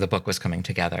as, the book was coming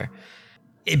together.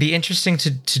 It'd be interesting to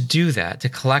do that, to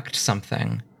collect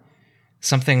something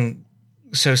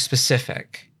so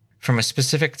specific from a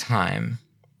specific time,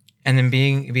 and then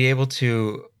be able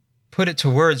to put it to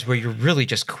words where you're really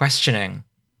just questioning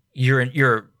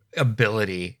your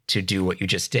ability to do what you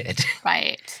just did.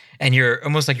 Right. And you're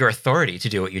almost like your authority to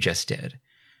do what you just did.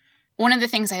 One of the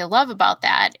things I love about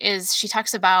that is she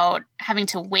talks about having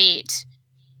to wait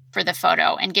for the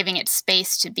photo and giving it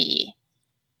space to be.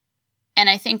 And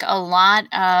I think a lot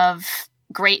of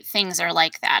great things are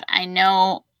like that. I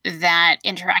know that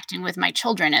interacting with my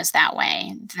children is that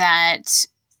way, that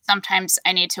sometimes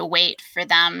I need to wait for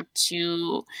them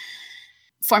to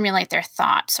formulate their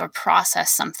thoughts or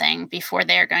process something before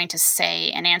they're going to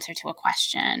say an answer to a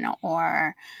question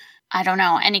or, I don't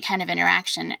know, any kind of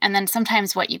interaction. And then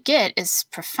sometimes what you get is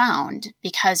profound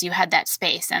because you had that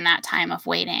space and that time of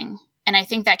waiting. And I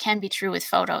think that can be true with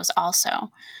photos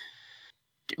also,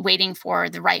 waiting for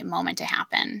the right moment to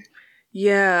happen.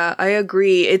 Yeah, I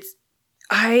agree.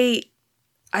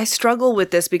 I struggle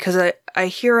with this because I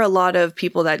hear a lot of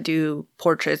people that do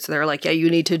portraits. They're like, yeah, you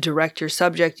need to direct your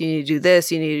subject. You need to do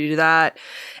this. You need to do that.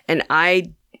 And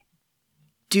I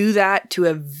do that to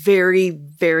a very,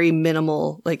 very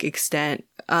minimal extent.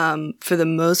 For the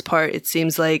most part, it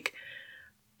seems like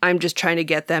I'm just trying to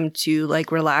get them to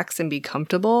relax and be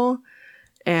comfortable.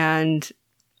 And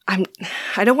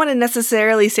I don't want to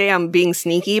necessarily say I'm being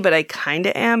sneaky, but I kind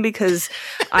of am because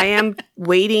I am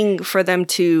waiting for them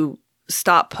to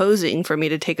stop posing for me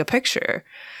to take a picture.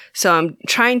 So I'm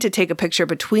trying to take a picture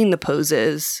between the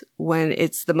poses when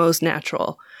it's the most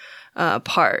natural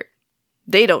part.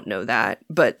 They don't know that,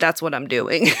 but that's what I'm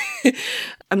doing.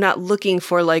 I'm not looking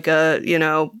for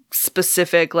a,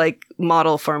 specific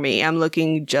model for me. I'm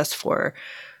looking just for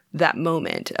that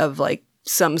moment of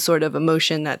some sort of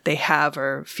emotion that they have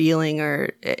or feeling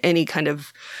or any kind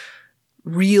of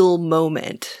real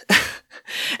moment.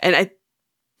 And I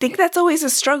think that's always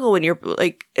a struggle when you're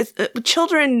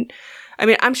children. I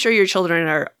mean, I'm sure your children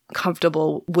are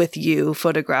comfortable with you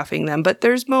photographing them, but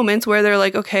there's moments where they're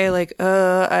okay,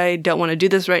 I don't want to do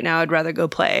this right now. I'd rather go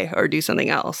play or do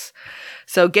something else.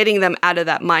 So getting them out of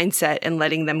that mindset and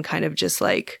letting them kind of just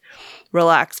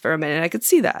relax for a minute, I could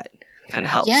see that kind of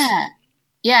helps.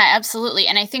 Yeah, absolutely.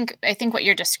 And I think what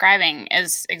you're describing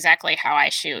is exactly how I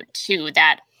shoot too.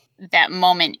 That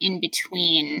moment in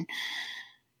between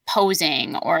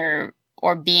posing or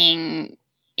being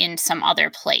in some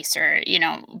other place or,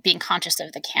 being conscious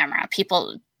of the camera.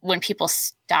 When people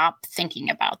stop thinking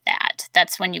about that,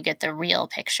 that's when you get the real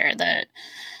picture, the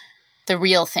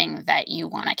real thing that you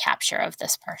want to capture of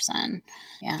this person.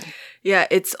 Yeah. Yeah,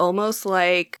 it's almost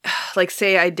like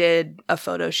say I did a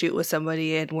photo shoot with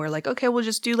somebody and we're okay, we'll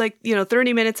just do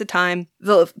 30 minutes of time.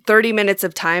 The 30 minutes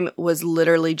of time was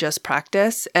literally just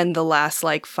practice. And the last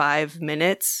 5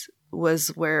 minutes was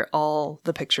where all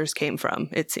the pictures came from.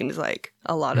 It seems like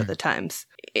a lot of the times.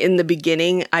 In the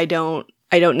beginning, I don't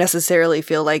necessarily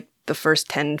feel like the first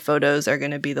 10 photos are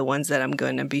going to be the ones that I'm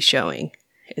going to be showing.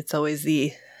 It's always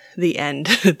the end,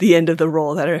 the end of the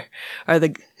roll that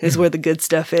is where the good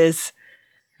stuff is.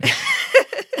 That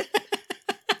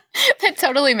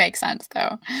totally makes sense,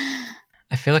 though.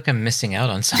 I feel like I'm missing out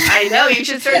on something. I know. You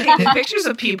should start taking pictures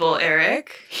of people,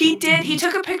 Eric. He did. He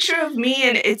took a picture of me,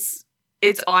 and it's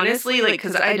honestly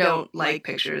because I don't like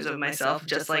pictures of myself,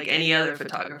 just like any other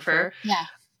photographer. Yeah.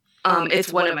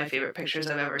 It's one of my favorite pictures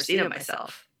I've ever seen of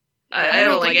myself. I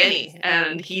don't like any.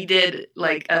 And he did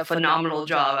a phenomenal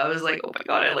job. I was oh my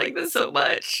God, I like this so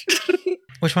much.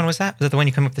 Which one was that? Was that the one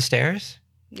you come up the stairs?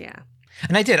 Yeah.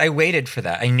 And I did. I waited for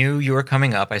that. I knew you were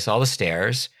coming up. I saw the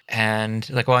stairs and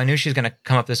I knew she's going to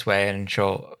come up this way and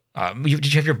she'll,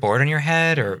 did you have your board on your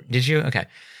head or did you? Okay.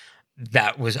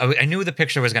 I knew the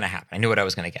picture was going to happen. I knew what I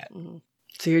was going to get. Mm-hmm.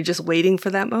 So you're just waiting for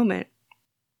that moment.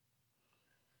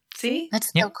 See?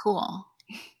 That's so cool.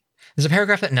 There's a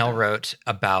paragraph that Nell wrote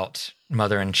about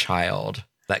mother and child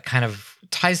that kind of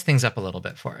ties things up a little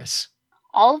bit for us.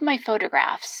 All of my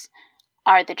photographs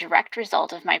are the direct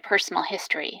result of my personal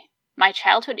history, my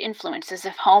childhood influences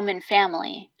of home and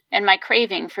family, and my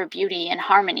craving for beauty and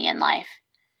harmony in life.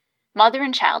 Mother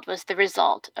and Child was the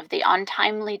result of the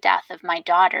untimely death of my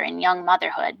daughter in young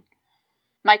motherhood.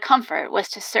 My comfort was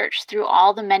to search through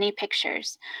all the many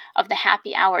pictures of the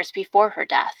happy hours before her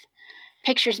death,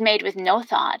 pictures made with no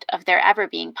thought of their ever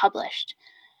being published,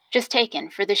 just taken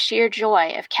for the sheer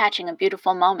joy of catching a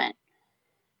beautiful moment.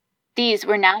 These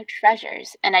were now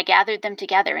treasures, and I gathered them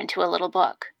together into a little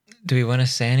book. Do we want to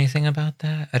say anything about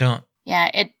that? I don't. Yeah,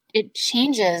 it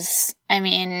changes. I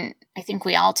mean, I think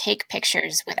we all take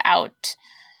pictures without...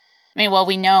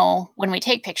 we know when we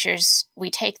take pictures, we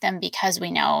take them because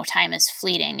we know time is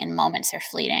fleeting and moments are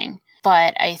fleeting.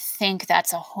 But I think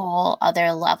that's a whole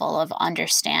other level of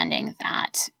understanding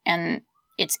that. And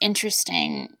it's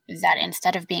interesting that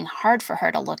instead of being hard for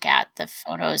her to look at, the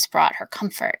photos brought her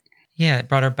comfort. Yeah, it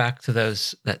brought her back to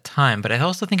that time. But I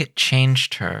also think it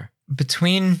changed her.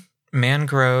 Between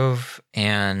Mangrove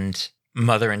and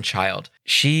Mother and Child,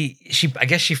 she I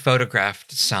guess she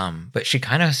photographed some, but she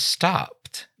kind of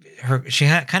stopped. she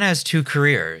kind of has two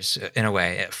careers in a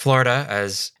way. Florida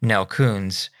as Nell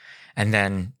Coons, and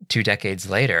then 2 decades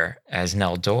later as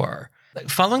Nell Dorr.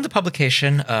 Following the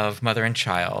publication of Mother and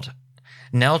Child,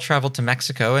 Nell traveled to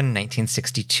Mexico in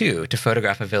 1962 to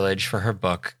photograph a village for her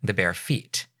book, The Bare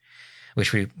Feet,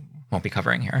 which we won't be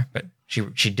covering here, but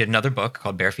she did another book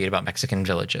called Bare Feet about Mexican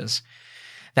villages.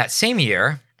 That same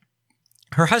year,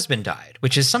 her husband died,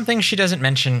 which is something she doesn't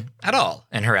mention at all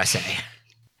in her essay.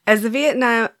 As the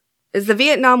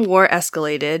Vietnam War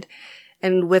escalated,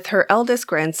 and with her eldest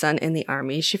grandson in the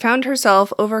army, she found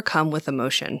herself overcome with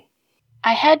emotion.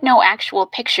 I had no actual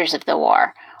pictures of the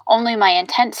war, only my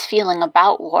intense feeling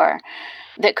about war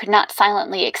that could not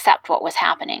silently accept what was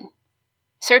happening.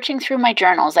 Searching through my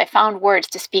journals, I found words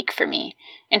to speak for me.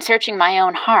 In searching my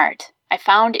own heart, I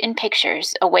found in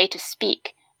pictures a way to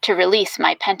speak, to release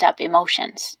my pent-up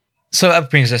emotions. So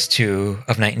that brings us to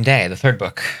Of Night and Day, the third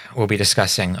book we'll be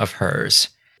discussing of hers.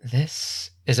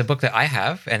 This is a book that I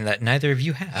have and that neither of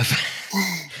you have.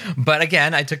 But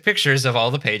again, I took pictures of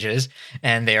all the pages,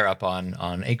 and they are up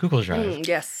on a Google Drive.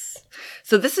 Yes.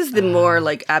 So this is the more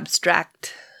like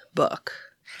abstract book.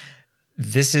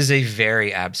 This is a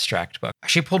very abstract book.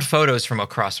 She pulled photos from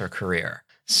across her career.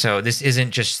 So this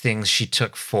isn't just things she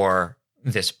took for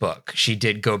this book. She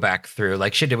did go back through,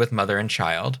 like she did with Mother and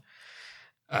Child.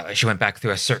 She went back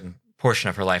through a certain portion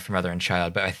of her life for Mother and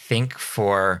Child. But I think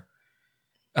for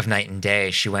Of Night and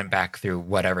Day, she went back through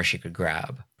whatever she could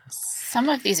grab. Some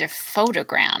of these are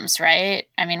photograms, right?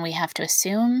 I mean, we have to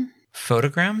assume.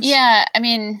 Photograms? Yeah, I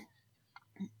mean,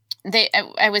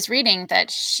 I was reading that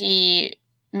she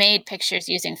made pictures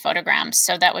using photograms,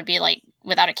 so that would be like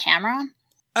without a camera.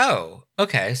 Oh,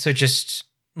 okay. So just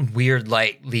weird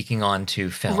light leaking onto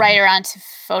film. Right, or onto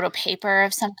photo paper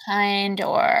of some kind,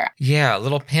 or... Yeah,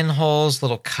 little pinholes,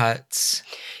 little cuts.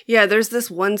 Yeah, there's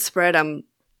this one spread I'm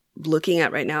looking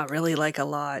at right now I really like a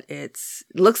lot. It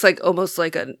looks like almost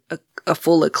like a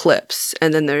full eclipse,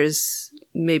 and then there's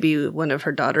maybe one of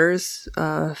her daughter's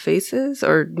faces,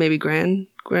 or maybe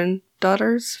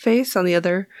granddaughter's face on the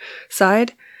other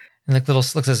side. And like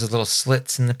looks as little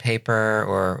slits in the paper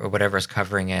or whatever is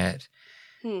covering it.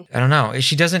 I don't know.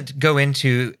 She doesn't go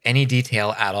into any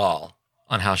detail at all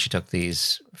on how she took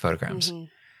these photographs. Mm-hmm.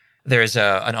 There's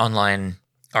an online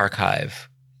archive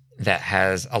that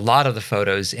has a lot of the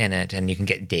photos in it, and you can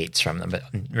get dates from them, but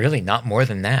really not more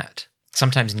than that.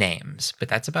 Sometimes names, but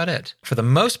that's about it. For the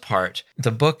most part,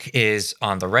 the book is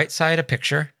on the right side a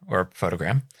picture or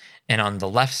photogram, and on the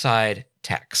left side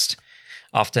text.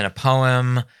 Often a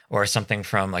poem or something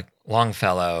from like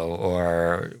Longfellow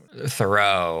or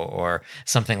Thoreau or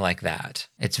something like that.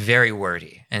 It's very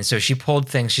wordy. And so she pulled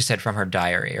things she said from her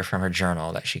diary or from her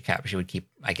journal that she kept. She would keep,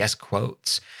 I guess,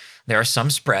 quotes. There are some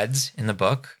spreads in the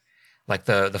book, like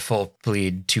the full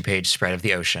bleed 2-page spread of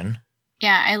the ocean.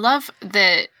 Yeah, I love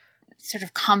the sort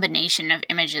of combination of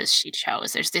images she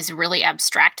chose. There's these really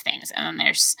abstract things, and then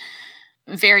there's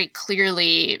very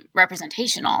clearly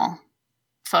representational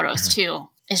photos too.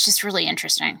 It's just really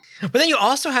interesting. But then you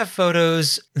also have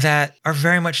photos that are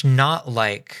very much not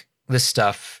like the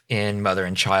stuff in Mother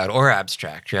and Child or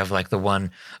abstract. You have like the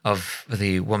one of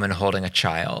the woman holding a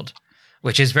child,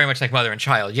 which is very much like Mother and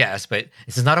Child, yes, but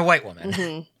this is not a white woman.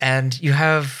 Mm-hmm. And you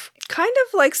have kind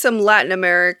of like some Latin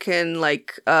American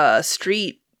like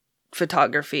street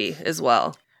photography as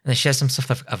well. And then she has some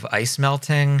stuff of ice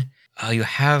melting. You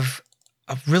have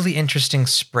a really interesting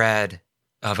spread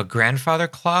of a grandfather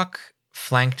clock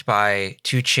flanked by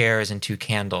 2 chairs and 2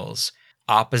 candles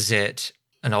opposite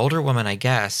an older woman, I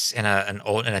guess, in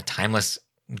a timeless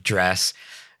dress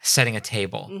setting a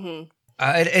table. Mm-hmm.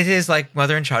 It is like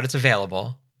Mother and Child. It's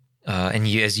available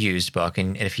as used book,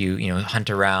 and if you hunt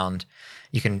around,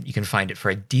 you can find it for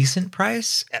a decent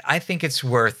price. I think it's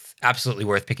absolutely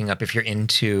worth picking up if you're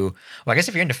into. Well, I guess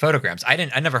if you're into photograms. I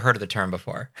never heard of the term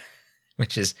before,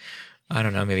 which is, I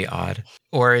don't know, maybe odd.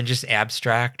 Or just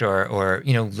abstract or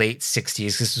late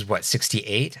 60s. This is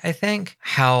 68, I think.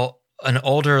 How an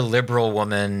older liberal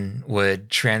woman would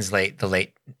translate the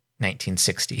late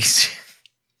 1960s.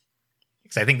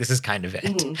 Because I think this is kind of it.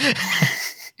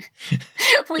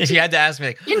 If you had to ask me,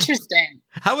 like, interesting.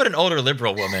 How would an older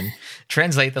liberal woman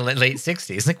translate the late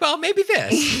 60s? Like, well, maybe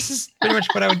this. This is pretty much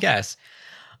what I would guess.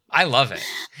 I love it.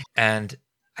 And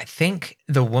I think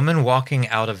the woman walking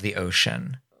out of the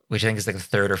ocean, which I think is like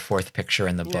the 3rd or 4th picture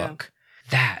in the book,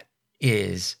 that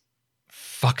is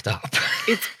fucked up.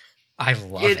 I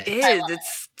love it. It is.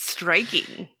 It's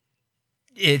striking.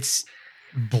 It's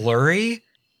blurry,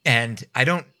 and I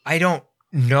don't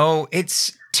know.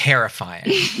 It's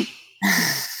terrifying.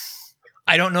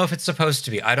 I don't know if it's supposed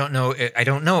to be. I don't know. I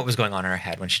don't know what was going on in her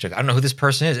head when she took it. I don't know who this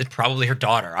person is. It's probably her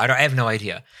daughter. I have no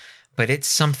idea. But it's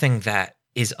something that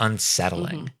is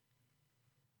unsettling.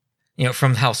 You know,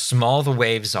 from how small the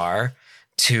waves are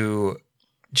to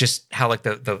just how like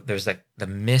there's like the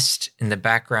mist in the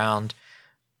background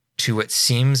to what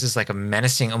seems is like a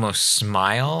menacing almost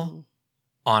smile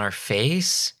on her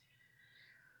face.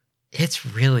 It's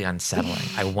really unsettling.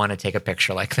 I want to take a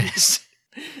picture like this.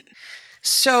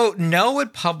 So Nell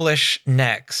would publish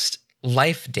next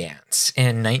Life Dance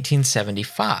in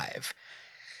 1975.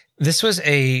 This was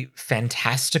a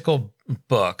fantastical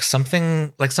book,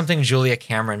 something Julia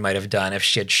Cameron might have done if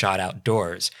she had shot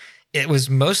outdoors. It was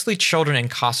mostly children in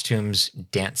costumes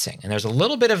dancing. And there's a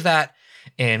little bit of that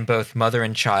in both Mother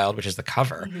and Child, which is the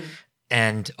cover.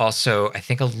 And also, I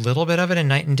think a little bit of it in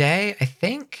Night and Day, I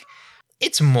think.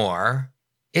 It's more.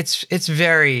 It's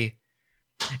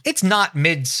not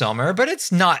Midsummer, but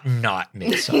it's not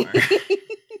Midsummer.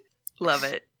 Love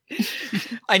it.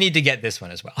 I need to get this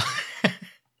one as well.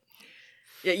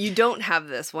 Yeah, you don't have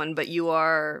this one, but you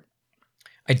are...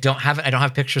 I don't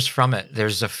have pictures from it.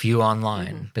 There's a few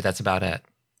online, but that's about it.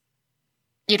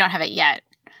 You don't have it yet.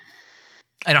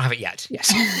 I don't have it yet.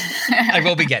 Yes. I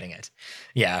will be getting it.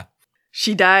 Yeah.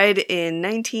 She died in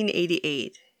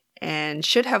 1988 and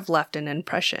should have left an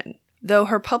impression. Though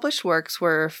her published works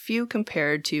were few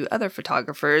compared to other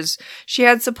photographers, she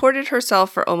had supported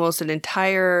herself for almost an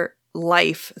entire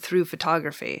life through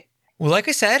photography. Well, like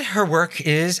I said, her work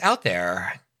is out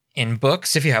there in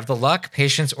books if you have the luck,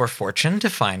 patience, or fortune to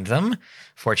find them.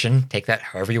 Fortune, take that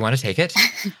however you want to take it.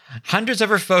 Hundreds of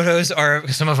her photos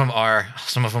some of them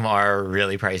are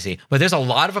really pricey, but there's a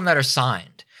lot of them that are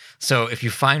signed. So if you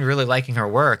find really liking her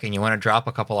work and you want to drop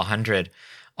a couple of hundred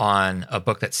on a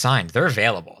book that's signed, they're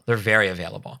available. They're very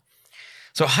available.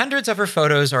 So hundreds of her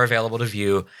photos are available to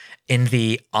view in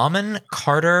the Amon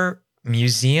Carter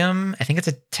Museum. I think it's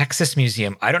a Texas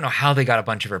museum. I don't know how they got a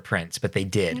bunch of her prints, but they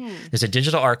did. There's a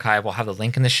digital archive. We'll have the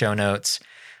link in the show notes.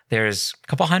 There's a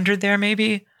couple hundred there,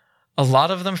 maybe. A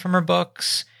lot of them from her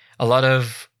books. And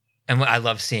I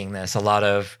love seeing this, a lot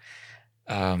of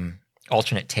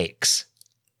alternate takes.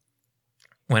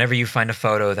 Whenever you find a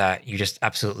photo that you just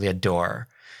absolutely adore,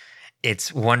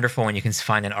 it's wonderful when you can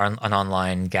find an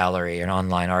online gallery, an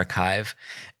online archive,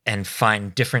 and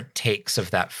find different takes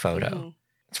of that photo.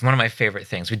 It's one of my favorite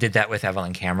things. We did that with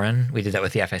Evelyn Cameron. We did that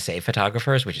with the FSA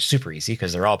photographers, which is super easy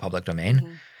because they're all public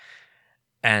domain.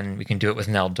 And we can do it with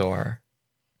Nell Dorr.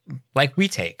 Like we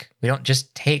don't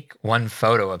just take one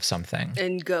photo of something.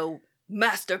 And go,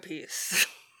 masterpiece.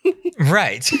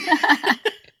 Right.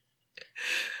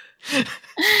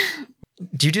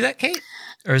 Do you do that, Kate?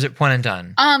 Or is it one and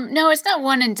done? No, it's not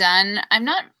one and done. I'm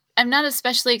not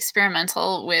especially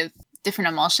experimental with different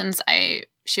emulsions. I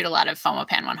shoot a lot of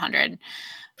Fomopan 100,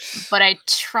 but I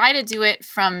try to do it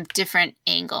from different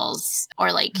angles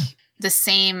or like the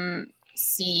same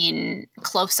scene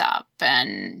close up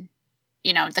and,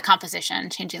 the composition,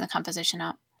 changing the composition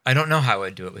up. I don't know how I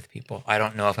would do it with people. I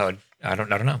don't know if I would, I don't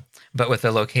know. But with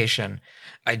the location,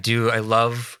 I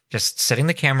love just setting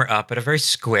the camera up at a very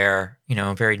square,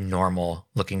 very normal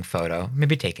looking photo,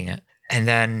 maybe taking it, and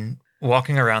then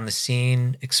walking around the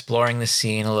scene, exploring the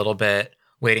scene a little bit,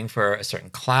 waiting for a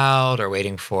certain cloud or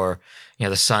waiting for,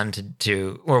 the sun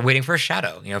or waiting for a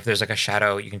shadow. If there's like a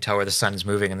shadow, you can tell where the sun is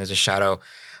moving and there's a shadow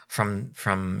from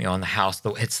on the house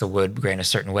that hits the wood grain a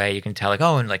certain way. You can tell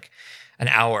in like an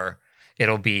hour,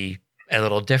 it'll be a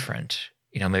little different.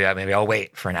 Maybe I'll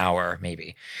wait for an hour,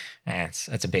 maybe. That's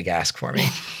a big ask for me,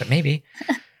 but maybe.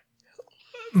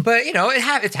 But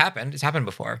it's happened. It's happened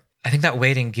before. I think that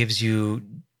waiting gives you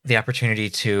the opportunity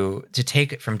to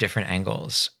take it from different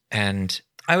angles. And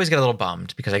I always get a little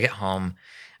bummed because I get home,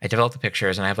 I develop the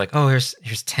pictures, and I have like,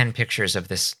 here's 10 pictures of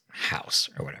this house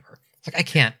or whatever. It's like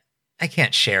I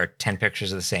can't share 10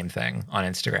 pictures of the same thing on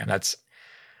Instagram. That's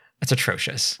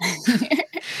atrocious.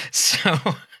 So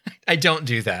I don't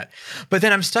do that. But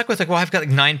then I'm stuck with I've got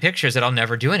 9 pictures that I'll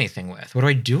never do anything with. What do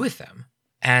I do with them?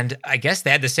 And I guess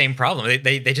they had the same problem.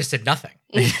 They just did nothing.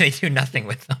 They do nothing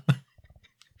with them.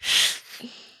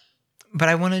 But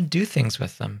I want to do things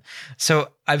with them. So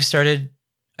I've started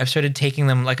taking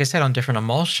them, like I said, on different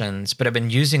emulsions, but I've been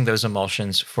using those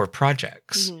emulsions for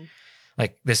projects.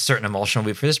 Like this certain emulsion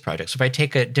will be for this project. So if I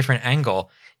take a different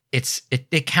angle,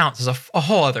 it counts as a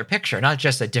whole other picture, not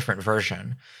just a different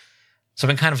version. So I've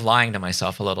been kind of lying to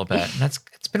myself a little bit. And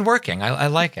it's been working. I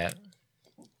like it.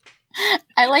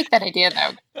 I like that idea,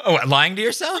 though. Oh, lying to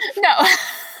yourself? No.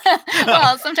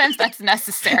 Well, sometimes that's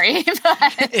necessary.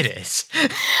 But, it is.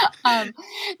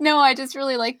 No, I just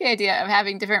really like the idea of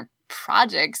having different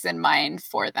projects in mind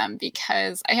for them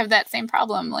because I have that same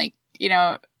problem. Like, you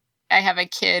know, I have a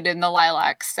kid in the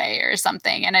lilacs, say, or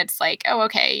something, and it's like, oh,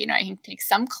 okay, you know, I can take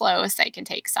some close, I can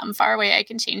take some far away, I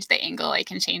can change the angle, I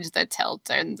can change the tilt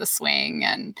and the swing.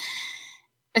 And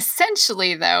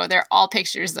essentially, though, they're all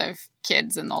pictures of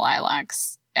kids in the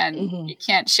lilacs, and you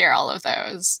can't share all of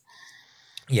those.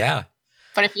 Yeah.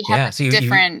 But if you have a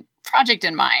different project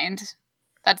in mind,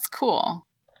 that's cool.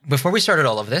 Before we started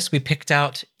all of this, we picked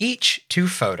out each 2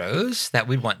 photos that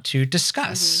we'd want to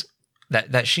discuss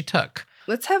that she took.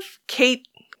 Let's have Kate.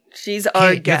 She's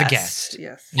our guest. You're the guest.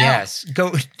 Yes. Yes.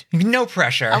 Go. No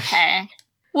pressure. Okay.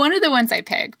 One of the ones I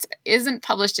picked isn't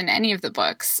published in any of the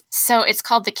books. So it's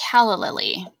called The Calla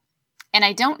Lily. And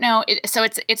I don't know. So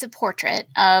it's a portrait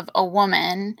of a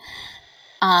woman,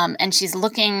 and she's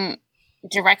looking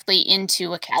directly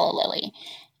into a calla lily.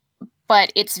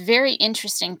 But it's very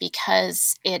interesting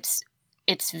because it's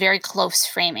very close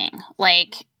framing.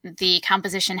 Like, the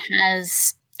composition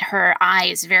has her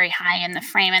eyes very high in the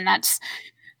frame, and that's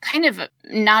kind of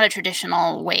not a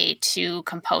traditional way to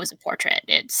compose a portrait.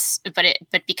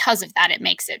 But because of that, it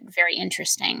makes it very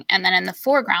interesting. And then in the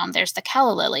foreground, there's the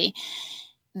calla lily.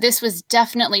 This was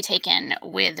definitely taken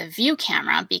with a view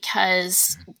camera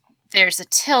because there's a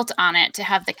tilt on it to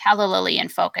have the calla lily in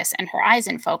focus and her eyes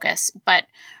in focus, but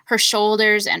her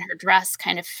shoulders and her dress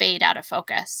kind of fade out of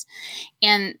focus.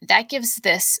 And that gives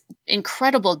this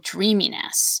incredible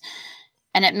dreaminess.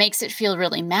 And it makes it feel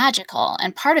really magical.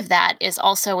 And part of that is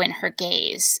also in her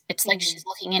gaze. It's like she's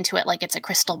looking into it like it's a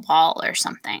crystal ball or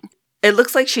something. It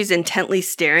looks like she's intently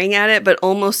staring at it, but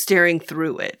almost staring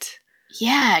through it.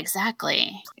 Yeah,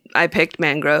 exactly. I picked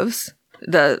mangroves.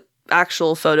 The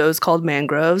actual photo is called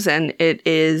Mangroves, and it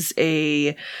is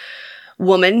a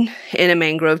woman in a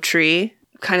mangrove tree,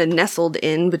 kind of nestled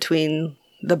in between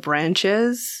the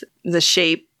branches. The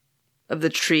shape of the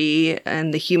tree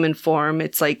and the human form,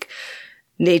 it's like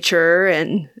nature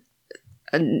and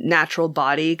a natural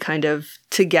body kind of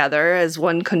together as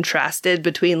one contrasted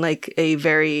between like a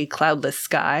very cloudless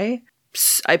sky.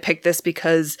 I picked this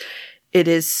because it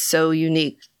is so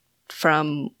unique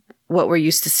from what we're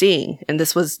used to seeing. And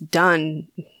this was done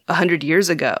 100 years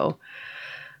ago.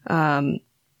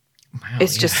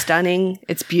 It's just stunning.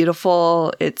 It's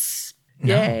beautiful. It's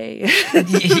yay. Yay.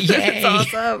 It's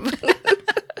awesome.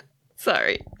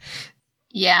 Sorry.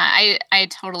 Yeah, I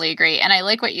totally agree. And I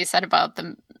like what you said about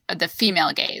the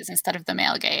female gaze instead of the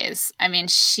male gaze. I mean,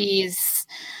 she's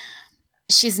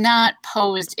not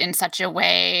posed in such a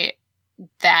way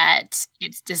that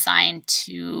it's designed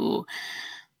to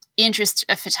interest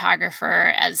a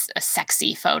photographer as a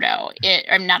sexy photo.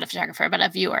 Or not a photographer, but a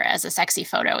viewer as a sexy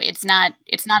photo. It's not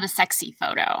a sexy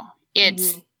photo.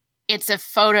 It's a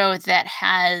photo that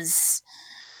has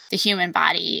the human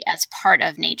body as part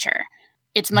of nature.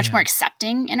 It's much more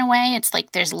accepting in a way. It's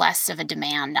like there's less of a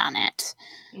demand on it.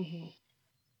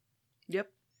 Yep.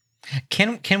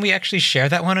 Can we actually share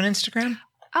that one on Instagram?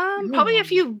 Probably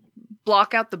if you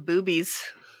block out the boobies.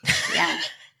 Yeah.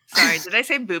 Sorry, did I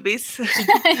say boobies?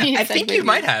 I think you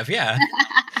might have, yeah.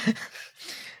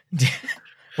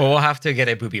 Well, we'll have to get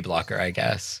a booby blocker, I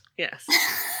guess. Yes.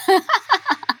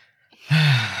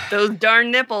 Those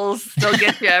darn nipples, they'll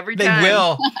get you every time. They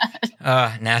will.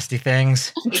 Nasty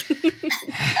things.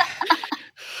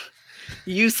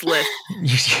 Useless.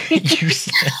 Useless.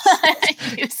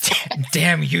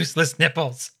 Damn useless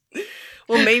nipples.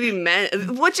 Well, maybe men,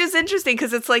 which is interesting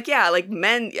because it's like, yeah, like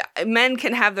men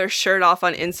can have their shirt off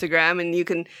on Instagram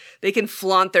and they can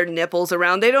flaunt their nipples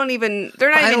around. They're not even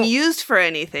used for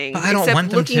anything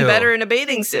except looking better in a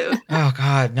bathing suit. Oh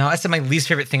God, no! That's my least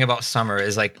favorite thing about summer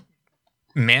is like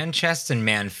man chests and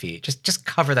man feet. Just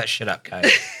cover that shit up, guys.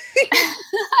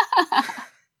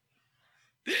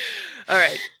 All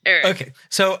right, Eric. Okay,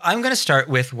 so I'm going to start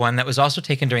with one that was also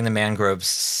taken during the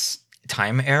mangroves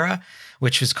time era,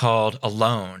 which is called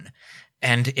Alone.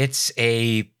 And it's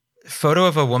a photo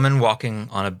of a woman walking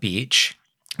on a beach.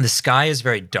 The sky is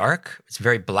very dark. It's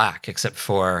very black, except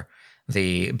for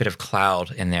the bit of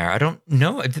cloud in there. I don't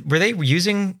know. Were they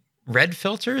using red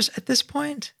filters at this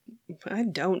point? I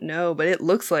don't know, but it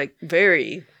looks like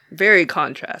very, very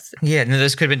contrasting. Yeah, no,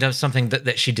 this could have been something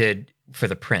that she did for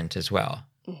the print as well.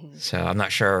 Mm-hmm. So I'm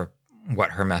not sure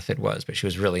what her method was, but she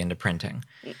was really into printing.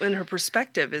 And her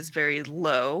perspective is very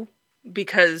low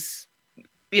because,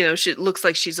 she looks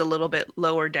like she's a little bit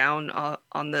lower down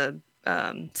on the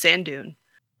sand dune.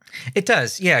 It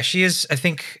does. Yeah, she is, I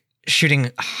think,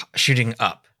 shooting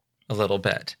up a little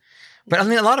bit. But I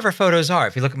mean, a lot of her photos are.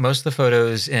 If you look at most of the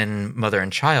photos in Mother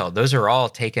and Child, those are all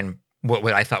taken what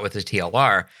I thought was a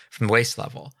TLR from waist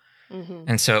level.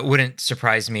 And so it wouldn't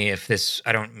surprise me if this,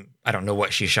 I don't know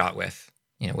what she shot with,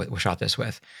 what shot this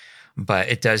with, but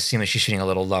it does seem like she's shooting a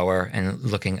little lower and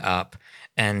looking up.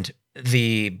 And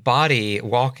the body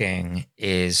walking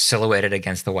is silhouetted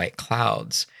against the white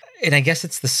clouds. And I guess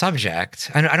it's the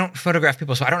subject. I don't photograph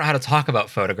people, so I don't know how to talk about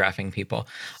photographing people.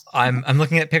 I'm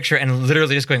looking at a picture and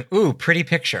literally just going, ooh, pretty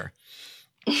picture.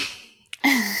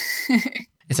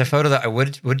 It's a photo that I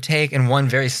would take, and one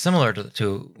very similar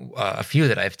to a few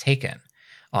that I've taken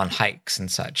on hikes and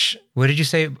such. What did you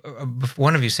say?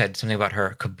 One of you said something about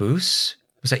her caboose.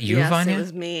 Was that you, Vanya? Yes, it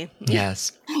was me.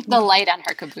 Yes. The light on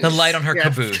her caboose. The light on her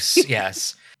caboose,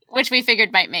 yes. Which we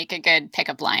figured might make a good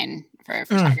pickup line for a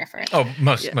photographer. Oh,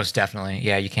 most definitely.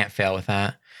 Yeah, you can't fail with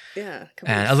that. Yeah.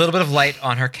 And a little bit of light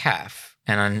on her calf.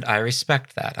 And I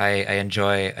respect that. I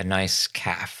enjoy a nice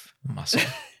calf muscle.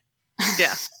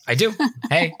 Yeah. I do.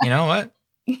 Hey, you know what?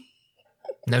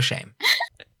 No shame.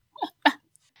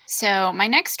 So my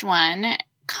next one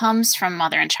comes from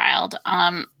Mother and Child.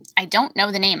 I don't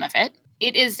know the name of it.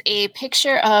 It is a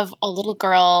picture of a little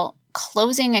girl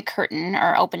closing a curtain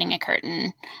or opening a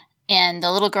curtain, and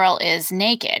the little girl is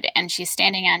naked and she's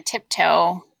standing on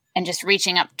tiptoe and just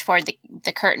reaching up toward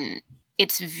the curtain.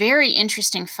 It's a very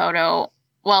interesting photo.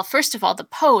 Well, first of all, the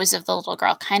pose of the little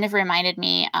girl kind of reminded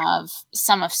me of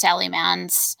some of Sally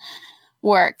Mann's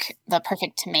work, The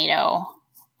Perfect Tomato,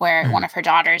 where one of her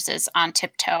daughters is on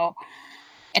tiptoe.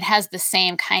 It has the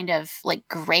same kind of like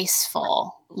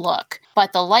graceful look,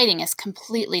 but the lighting is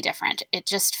completely different. It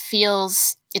just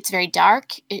feels, it's very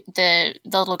dark. The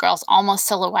little girl's almost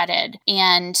silhouetted,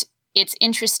 and it's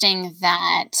interesting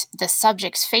that the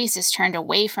subject's face is turned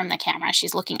away from the camera.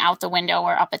 She's looking out the window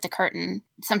or up at the curtain.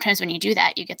 Sometimes when you do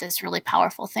that, you get this really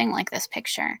powerful thing like this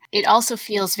picture. It also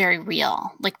feels very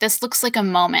real. Like this looks like a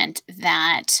moment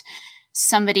that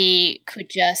somebody could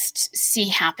just see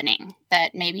happening,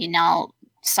 that maybe Nell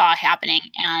saw happening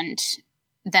and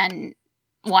then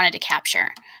wanted to capture.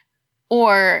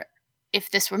 Or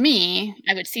if this were me,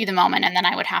 I would see the moment and then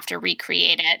I would have to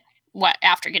recreate it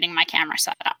after getting my camera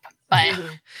set up. But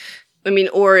I mean,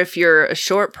 or if you're a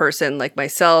short person like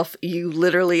myself, you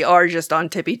literally are just on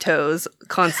tippy toes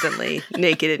constantly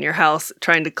naked in your house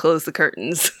trying to close the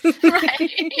curtains.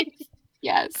 Right.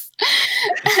 Yes.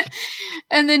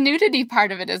 And the nudity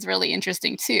part of it is really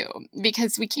interesting too,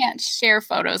 because we can't share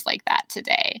photos like that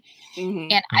today.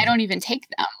 And I don't even take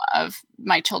them of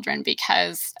my children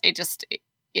because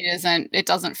it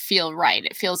doesn't feel right.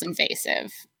 It feels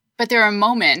invasive. But there are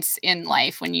moments in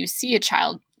life when you see a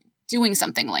child doing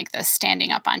something like this,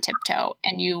 standing up on tiptoe,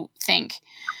 and you think,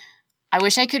 I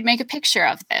wish I could make a picture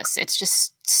of this. It's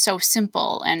just so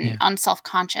simple and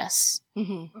unselfconscious.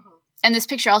 And this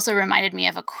picture also reminded me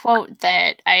of a quote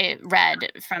that I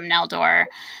read from Nell Dorr.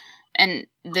 And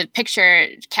the picture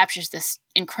captures this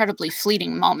incredibly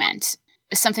fleeting moment.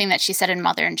 Something that she said in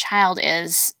Mother and Child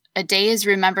is, a day is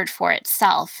remembered for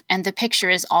itself, and the picture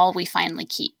is all we finally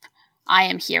keep. I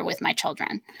am here with my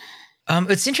children.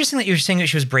 It's interesting that you're saying that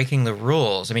she was breaking the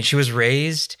rules. I mean, she was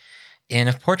raised in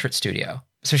a portrait studio.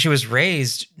 So she was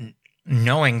raised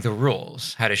knowing the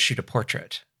rules, how to shoot a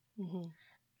portrait.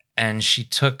 And she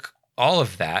took all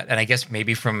of that, and I guess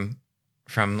maybe from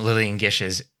Lillian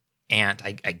Gish's aunt,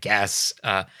 I guess,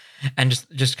 and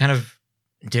just kind of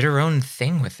did her own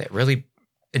thing with it. Really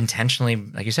intentionally,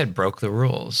 like you said, broke the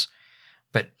rules,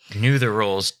 but knew the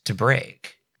rules to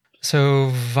break. So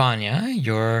Vanya,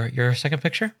 your second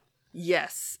picture?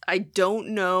 Yes. I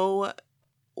don't know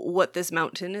what this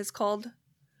mountain is called,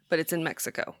 but it's in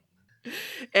Mexico.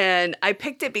 And I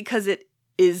picked it because it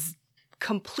is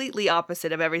completely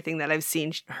opposite of everything that I've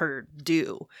seen her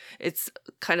do. It's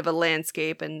kind of a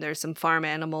landscape, and there's some farm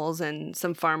animals and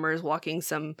some farmers walking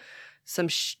some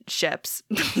sheps,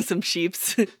 some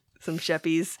sheeps, some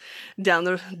sheppies down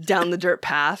the dirt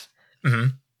path.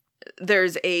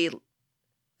 There's a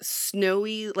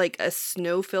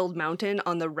snow-filled mountain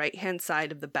on the right-hand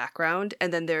side of the background,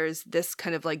 and then there's this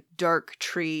kind of like dark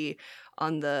tree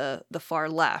on the far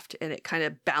left, and it kind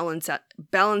of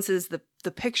balances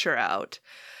the picture out.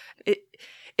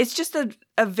 It's just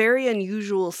a very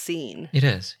unusual scene. It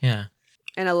is, yeah.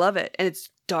 And I love it. And it's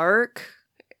dark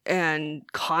and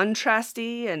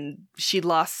contrasty, and she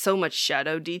lost so much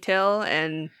shadow detail,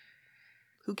 and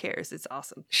who cares? It's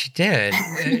awesome. She did.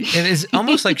 It is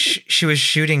almost like she was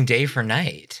shooting day for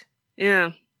night.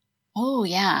 Yeah. Oh,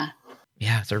 yeah.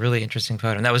 Yeah, it's a really interesting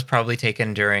photo. And that was probably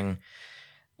taken during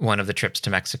one of the trips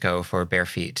to Mexico for Bare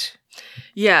Feet.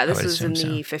 Yeah, this was in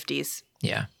the 50s.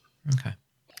 Yeah. Okay.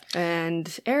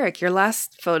 And Eric, your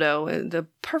last photo, the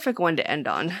perfect one to end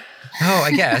on. Oh,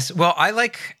 I guess. Well, I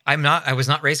was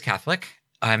not raised Catholic.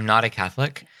 I'm not a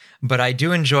Catholic, but I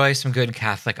do enjoy some good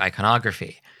Catholic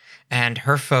iconography. And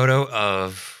her photo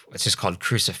of what's just called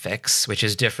Crucifix, which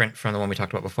is different from the one we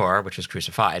talked about before, which was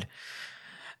Crucified.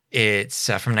 It's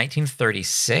from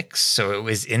 1936. So it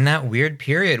was in that weird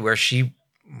period where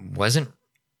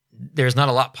there's not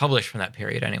a lot published from that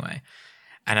period anyway.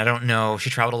 And I don't know, she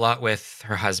traveled a lot with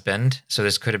her husband. So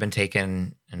this could have been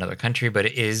taken in another country, but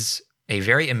it is a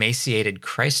very emaciated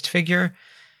Christ figure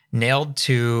nailed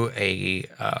to a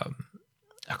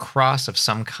cross of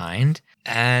some kind.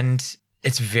 And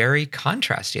it's very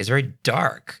contrasty. It's very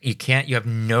dark. You have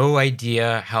no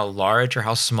idea how large or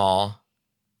how small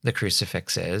the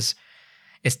crucifix is.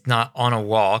 It's not on a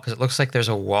wall because it looks like there's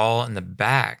a wall in the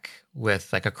back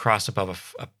with like a cross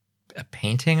above a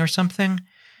painting or something.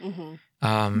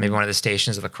 Mm-hmm. Maybe one of the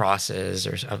Stations of the Crosses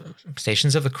or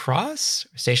Stations of the Cross?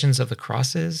 Stations of the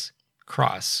Crosses?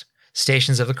 Cross.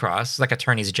 Stations of the Cross, like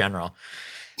Attorneys General.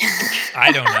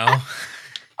 I don't know.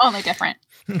 Only different.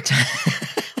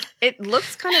 It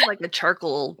looks kind of like a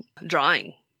charcoal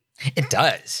drawing. It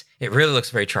does. It really looks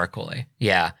very charcoal-y.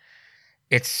 Yeah.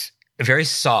 It's very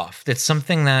soft. It's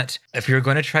something that if you're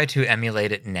going to try to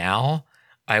emulate it now,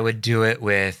 I would do it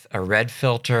with a red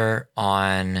filter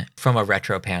from a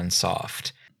RetroPan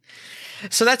Soft.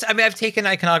 So I've taken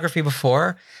iconography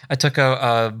before. I took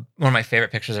one of my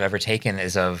favorite pictures I've ever taken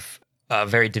is of a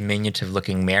very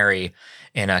diminutive-looking Mary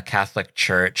in a Catholic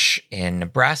church in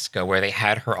Nebraska where they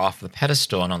had her off the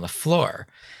pedestal and on the floor.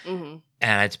 Mm-hmm.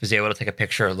 And I was able to take a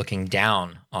picture looking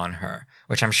down on her,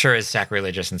 which I'm sure is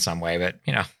sacrilegious in some way, but,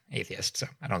 atheist, so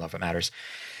I don't know if it matters.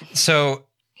 So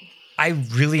I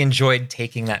really enjoyed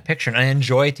taking that picture, and I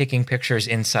enjoy taking pictures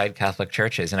inside Catholic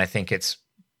churches. And I think it's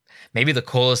maybe the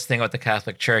coolest thing about the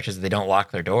Catholic Church is that they don't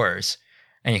lock their doors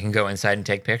and you can go inside and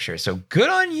take pictures. So good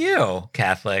on you,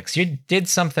 Catholics. You did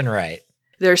something right.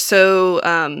 They're so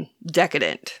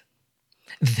decadent.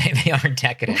 They are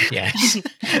decadent, yes.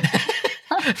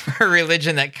 For a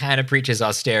religion that kind of preaches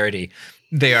austerity,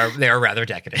 they are rather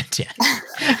decadent,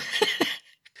 yeah.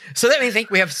 So that means I think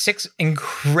we have 6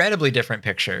 incredibly different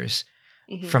pictures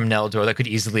from Nell Dore that could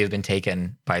easily have been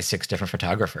taken by 6 different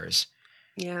photographers.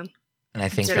 Yeah. And I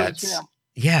think That's that's true.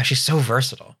 Yeah, she's so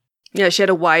versatile. Yeah, she had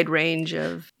a wide range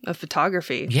of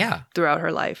photography throughout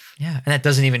her life. Yeah, and that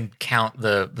doesn't even count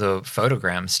the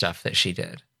photogram stuff that she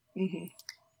did. Mm-hmm.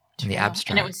 In the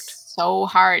abstract. And it was so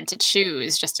hard to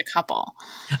choose just a couple.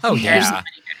 Oh, yeah. There's so many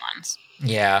good ones.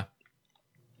 Yeah.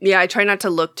 Yeah, I try not to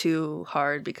look too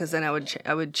hard because then I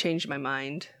would change my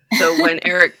mind. So when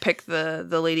Eric picked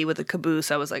the lady with the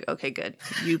caboose, I was like, okay, good.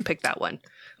 You pick that one.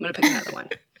 I'm going to pick another one.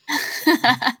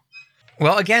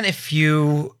 Well, again, if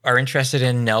you are interested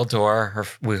in Nell Dore,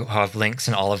 we'll have links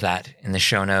and all of that in the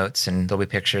show notes, and there'll be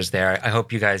pictures there. I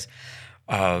hope you guys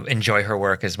enjoy her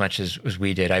work as much as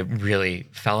we did. I really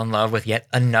fell in love with yet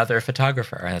another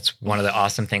photographer, and that's one of the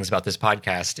awesome things about this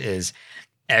podcast is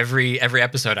every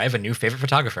episode I have a new favorite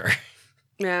photographer.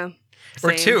 Yeah.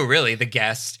 Or 2, really, the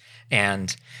guest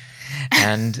and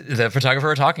the photographer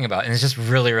we're talking about, and it's just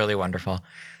really, really wonderful.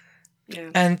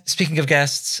 Yeah. And speaking of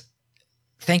guests,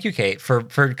 thank you, Kate, for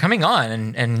coming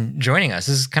on and joining us.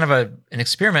 This is kind of an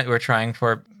experiment we're trying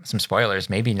for some spoilers.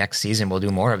 Maybe next season we'll do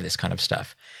more of this kind of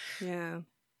stuff. Yeah.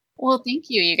 Well, thank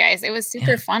you, you guys. It was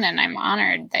super fun, and I'm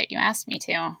honored that you asked me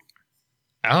to.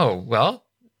 Oh, well,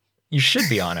 you should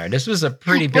be honored. This was a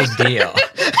pretty big deal.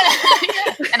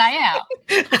 And I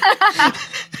am.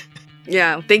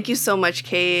 Yeah. Thank you so much,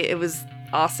 Kate. It was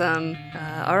awesome.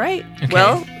 All right. Okay.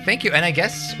 Well, thank you. And I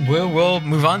guess we'll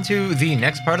move on to the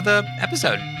next part of the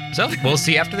episode. So we'll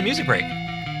see you after the music break.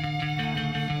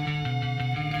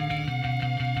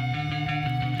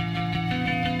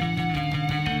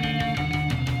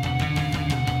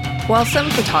 while some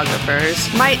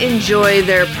photographers might enjoy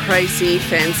their pricey,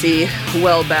 fancy,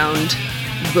 well-bound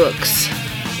books,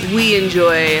 we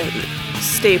enjoy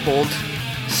stapled,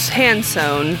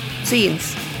 hand-sewn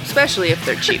zines, especially if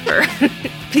they're cheaper,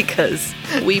 because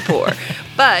we poor.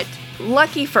 But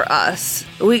lucky for us,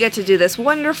 we get to do this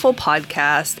wonderful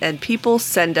podcast, and people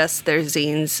send us their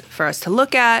zines for us to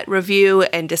look at, review,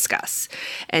 and discuss.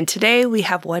 And today we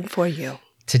have one for you.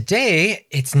 Today,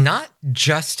 it's not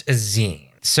just a zine.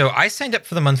 So I signed up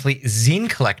for the monthly zine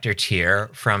collector tier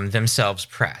from Themselves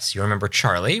Press. You remember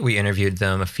Charlie? We interviewed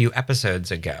them a few episodes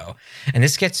ago. And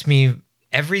this gets me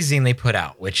every zine they put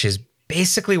out, which is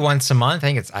basically once a month. I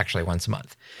think it's actually once a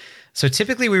month. So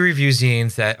typically we review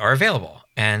zines that are available.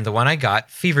 And the one I got,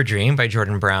 Fever Dream by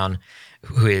Jordan Brown,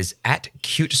 who is at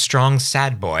Cute Strong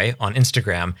Sad Boy on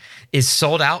Instagram, is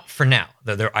sold out for now,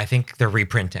 though I think they're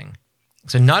reprinting.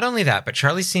 So not only that, but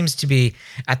Charlie seems to be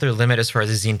at their limit as far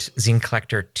as the zine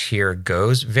collector tier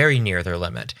goes, very near their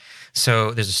limit.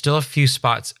 So there's still a few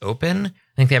spots open.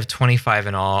 I think they have 25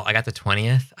 in all. I got the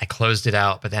 20th. I closed it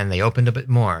out, but then they opened a bit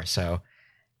more. So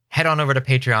head on over to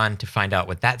Patreon to find out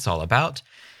what that's all about.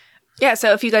 Yeah,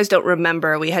 so if you guys don't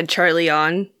remember, we had Charlie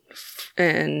on,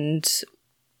 and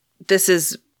this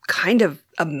is kind of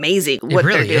amazing what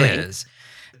they're doing. It really is.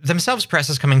 Themselves Press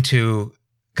is coming to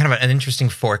kind of an interesting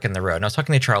fork in the road. And I was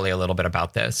talking to Charlie a little bit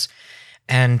about this,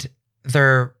 and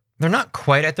they're not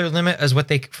quite at their limit as what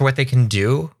they can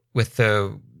do with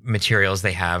the materials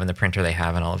they have and the printer they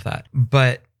have and all of that,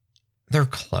 but they're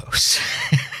close.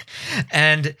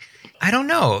 And I don't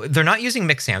know, they're not using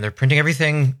Mixam. They're printing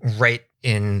everything right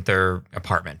in their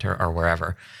apartment or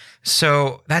wherever.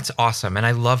 So that's awesome. And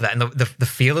I love that. And the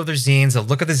feel of their zines, the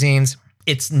look of the zines,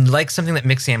 it's like something that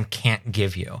Mixam can't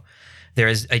give you. There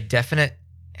is a definite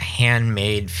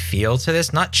handmade feel to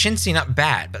this. Not chintzy, not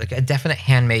bad, but like a definite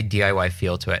handmade DIY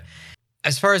feel to it.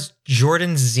 As far as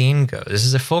Jordan's zine goes, this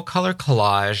is a full color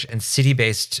collage and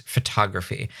city-based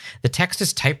photography. The text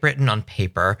is typewritten on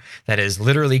paper that is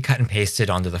literally cut and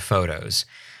pasted onto the photos.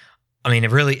 I mean,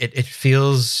 it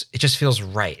just feels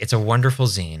right. It's a wonderful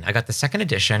zine. I got the second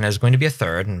edition. There's going to be a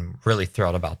third, and I'm really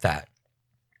thrilled about that.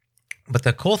 But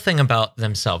the cool thing about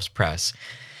Themselves Press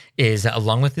is that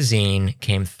along with the zine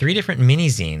came 3 different mini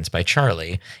zines by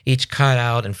Charlie, each cut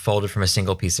out and folded from a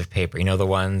single piece of paper. You know, the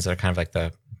ones that are kind of like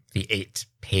the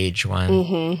 8-page one.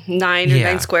 Mm-hmm.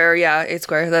 9 square. Yeah, 8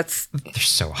 square. They're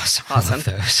so awesome. I love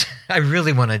those. I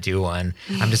really want to do one.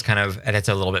 I'm just and it's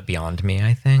a little bit beyond me,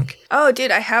 I think. Oh, dude,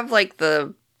 I have like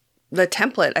the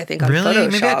template, I think, on really?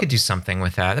 Photoshop. Maybe I could do something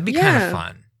with that. That'd be kind of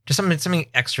fun. Just something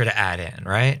extra to add in,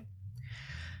 right?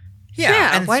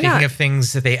 Yeah, and why speaking not? of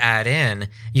things that they add in,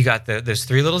 you got those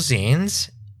 3 little zines,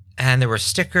 and there were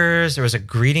stickers, there was a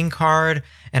greeting card,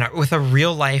 and with a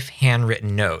real-life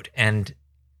handwritten note. And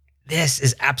this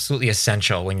is absolutely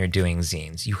essential when you're doing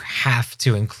zines. You have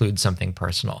to include something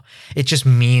personal. It just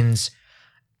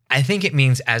I think it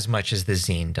means as much as the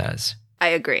zine does. I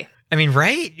agree. I mean,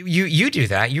 right? You do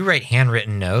that. You write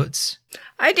handwritten notes.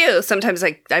 I do. Sometimes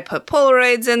I put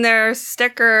Polaroids in there,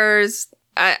 stickers.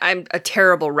 I'm a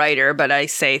terrible writer, but I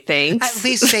say thanks. At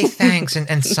least say thanks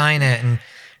and sign it, and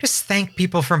just thank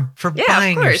people for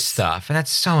buying your stuff. And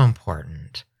that's so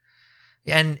important.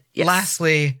 And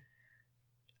lastly,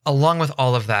 along with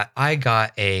all of that, I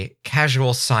got a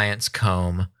Casual Science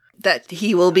comb that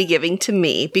he will be giving to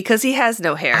me because he has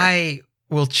no hair. I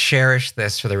will cherish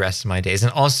this for the rest of my days. In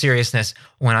all seriousness,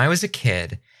 when I was a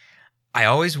kid, I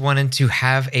always wanted to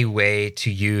have a way to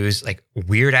use like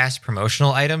weird ass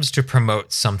promotional items to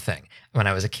promote something. When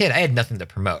I was a kid, I had nothing to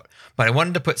promote, but I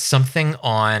wanted to put something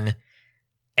on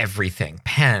everything.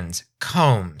 Pens,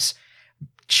 combs,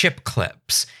 chip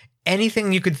clips,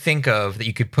 anything you could think of that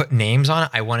you could put names on.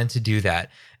 I wanted to do that.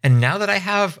 And now that I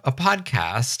have a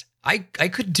podcast, I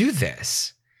could do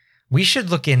this. We should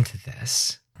look into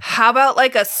this. How about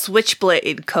like a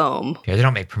switchblade comb? Yeah, they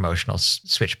don't make promotional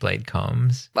switchblade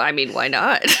combs. I mean, why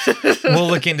not? We'll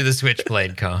look into the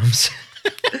switchblade combs.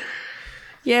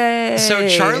 Yay. So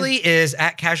Charlie is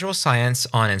at Casual Science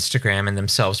on Instagram, and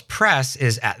Themselves Press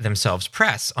is at Themselves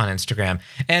Press on Instagram.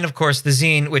 And of course, the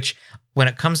zine, which when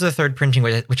it comes to the third printing,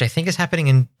 which I think is happening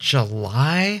in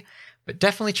July, but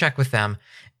definitely check with them,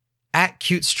 at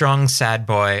Cute Strong Sad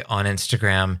Boy on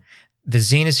Instagram. The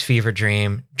zine is Fever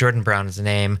Dream. Jordan Brown is the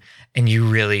name. And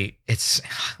I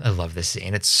love this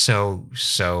zine. It's so,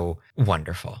 so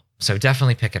wonderful. So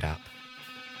definitely pick it up.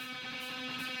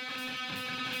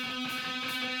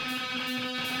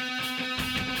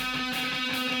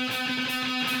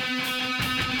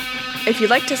 If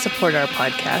you'd like to support our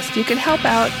podcast, you can help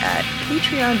out at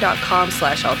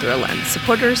patreon.com/allthroughalens.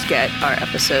 Supporters get our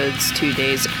episodes 2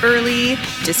 days early,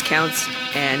 discounts,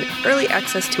 and early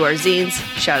access to our zines,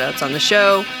 shout-outs on the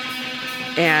show,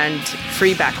 and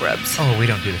free back rubs. Oh, we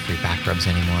don't do the free back rubs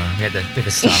anymore. We had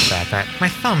to stop that. My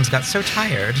thumbs got so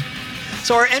tired.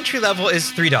 So our entry level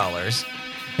is $3,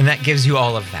 and that gives you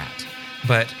all of that.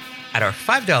 But at our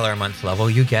 $5 a month level,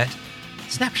 you get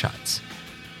snapshots,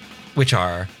 which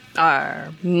are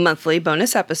our monthly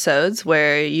bonus episodes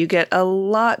where you get a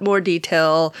lot more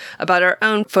detail about our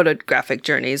own photographic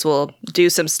journeys. We'll do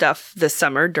some stuff this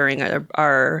summer during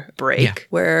our break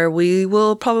where we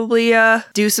will probably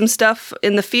do some stuff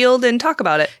in the field and talk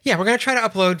about it. Yeah, we're going to try to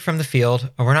upload from the field.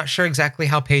 We're not sure exactly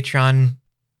how Patreon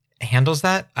handles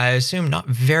that. I assume not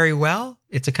very well.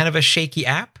 It's a kind of a shaky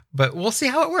app, but we'll see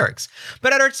how it works.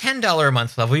 But at our $10 a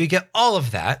month level, you get all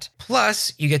of that.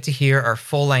 Plus, you get to hear our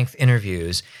full-length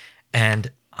interviews.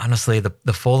 And honestly,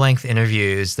 the full-length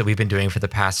interviews that we've been doing for the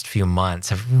past few months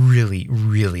have really,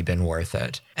 really been worth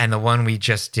it. And the one we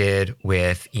just did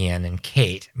with Ian and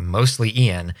Kate, mostly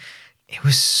Ian, it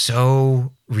was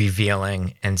so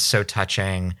revealing and so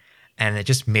touching, and it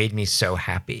just made me so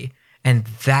happy. And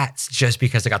that's just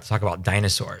because I got to talk about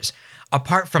dinosaurs.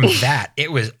 Apart from that,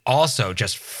 it was also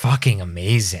just fucking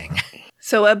amazing.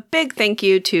 So a big thank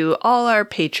you to all our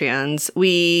Patreons.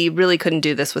 We really couldn't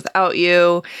do this without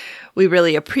you. We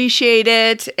really appreciate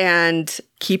it. And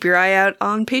keep your eye out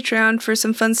on Patreon for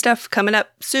some fun stuff coming up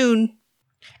soon.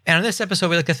 And on this episode,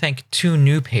 we'd like to thank 2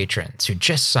 new patrons who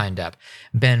just signed up,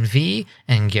 Ben V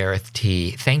and Gareth T.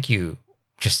 Thank you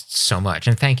just so much.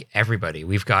 And thank everybody.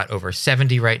 We've got over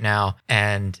 70 right now,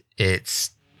 and it's,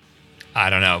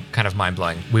 I don't know, kind of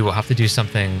mind-blowing. We will have to do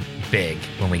something big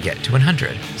when we get to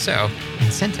 100. So,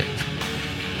 incentive.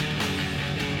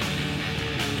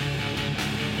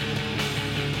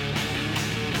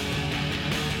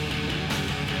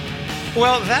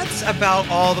 Well, that's about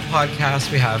all the podcasts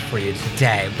we have for you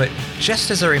today. But just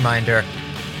as a reminder,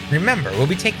 remember, we'll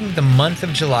be taking the month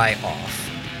of July off.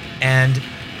 And,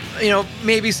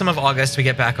 maybe some of August we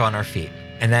get back on our feet.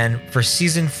 And then for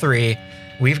season 3,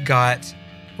 we've got,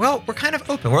 well, we're kind of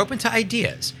open. We're open to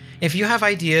ideas. If you have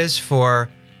ideas for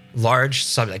large,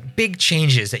 big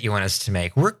changes that you want us to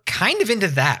make, we're kind of into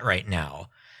that right now.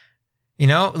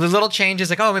 The little changes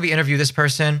like, oh, maybe interview this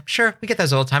person. Sure, we get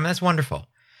those all the time, and that's wonderful.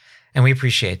 And we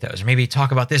appreciate those. Or maybe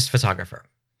talk about this photographer.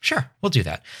 Sure, we'll do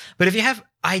that. But if you have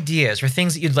ideas or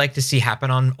things that you'd like to see happen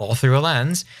on All Through a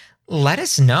Lens, let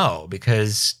us know,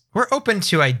 because we're open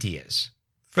to ideas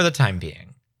for the time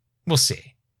being. We'll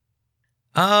see.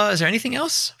 Is there anything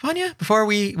else, Vanya, before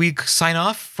we sign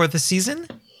off for the season?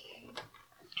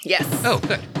 Yes. Oh,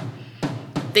 good.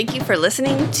 Thank you for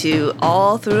listening to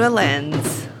All Through a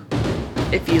Lens.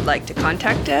 If you'd like to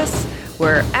contact us,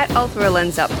 we're at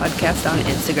allthroughalens.podcast on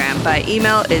Instagram. By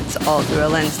email, it's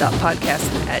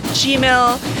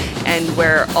allthroughalens.podcast@gmail.com. And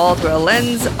we're All Through a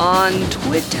Lens on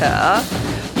Twitter.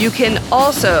 You can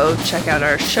also check out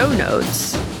our show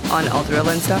notes on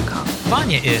allthroughalens.com.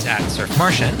 Vanya is at Surf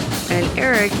Martian. And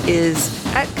Eric is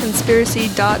at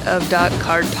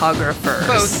conspiracy.of.cartographers.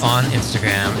 Both on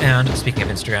Instagram. And speaking of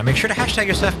Instagram, make sure to hashtag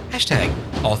your stuff. Hashtag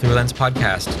All Through a Lens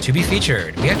Podcast to be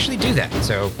featured. We actually do that,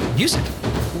 so use it.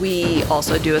 We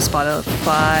also do a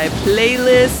Spotify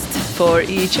playlist for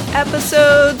each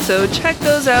episode, so check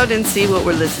those out and see what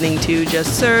we're listening to.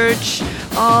 Just search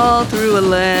All Through a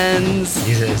Lens.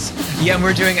 Jesus. Yeah, and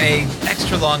we're doing a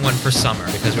extra long one for summer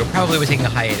because we're probably taking a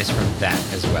hiatus from that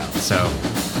as well. So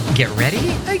get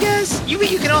ready, I guess. You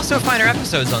can also find our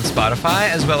episodes on Spotify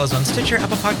as well as on Stitcher,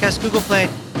 Apple Podcasts, Google Play,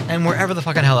 and wherever the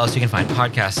fucking hell else you can find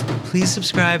podcasts. Please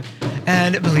subscribe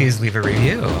and please leave a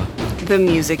review. The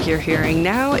music you're hearing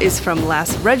now is from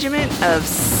Last Regiment of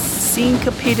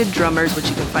Syncopated Drummers, which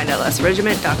you can find at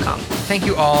lastregiment.com. Thank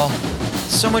you all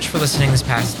so much for listening this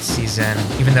past season,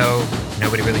 even though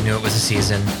nobody really knew it was a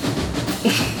season.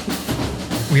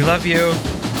 We love you.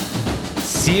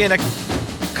 See you in a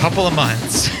couple of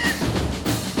months.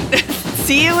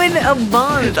 See you in a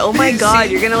month. Oh my God,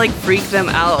 you're gonna freak them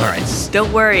out. All right.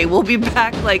 Don't worry, we'll be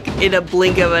back in a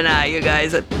blink of an eye, you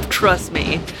guys. Trust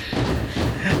me.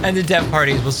 And the dev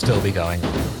parties will still be going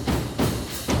on.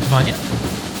 Vanya?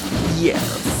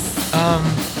 Yes.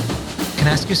 Can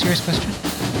I ask you a serious question?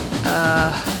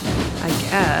 I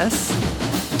guess.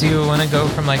 Do you want to go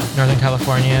from Northern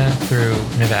California through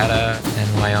Nevada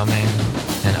and Wyoming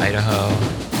and Idaho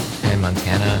and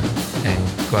Montana and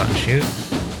go out and shoot?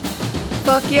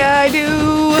 Fuck yeah, I do.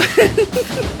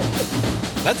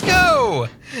 Let's go.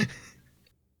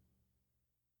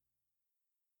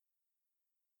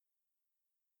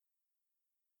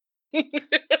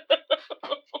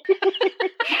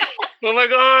 Oh my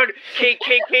God. Cake.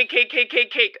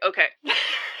 Okay.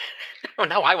 Oh,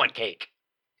 now I want cake.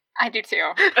 I do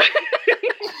too.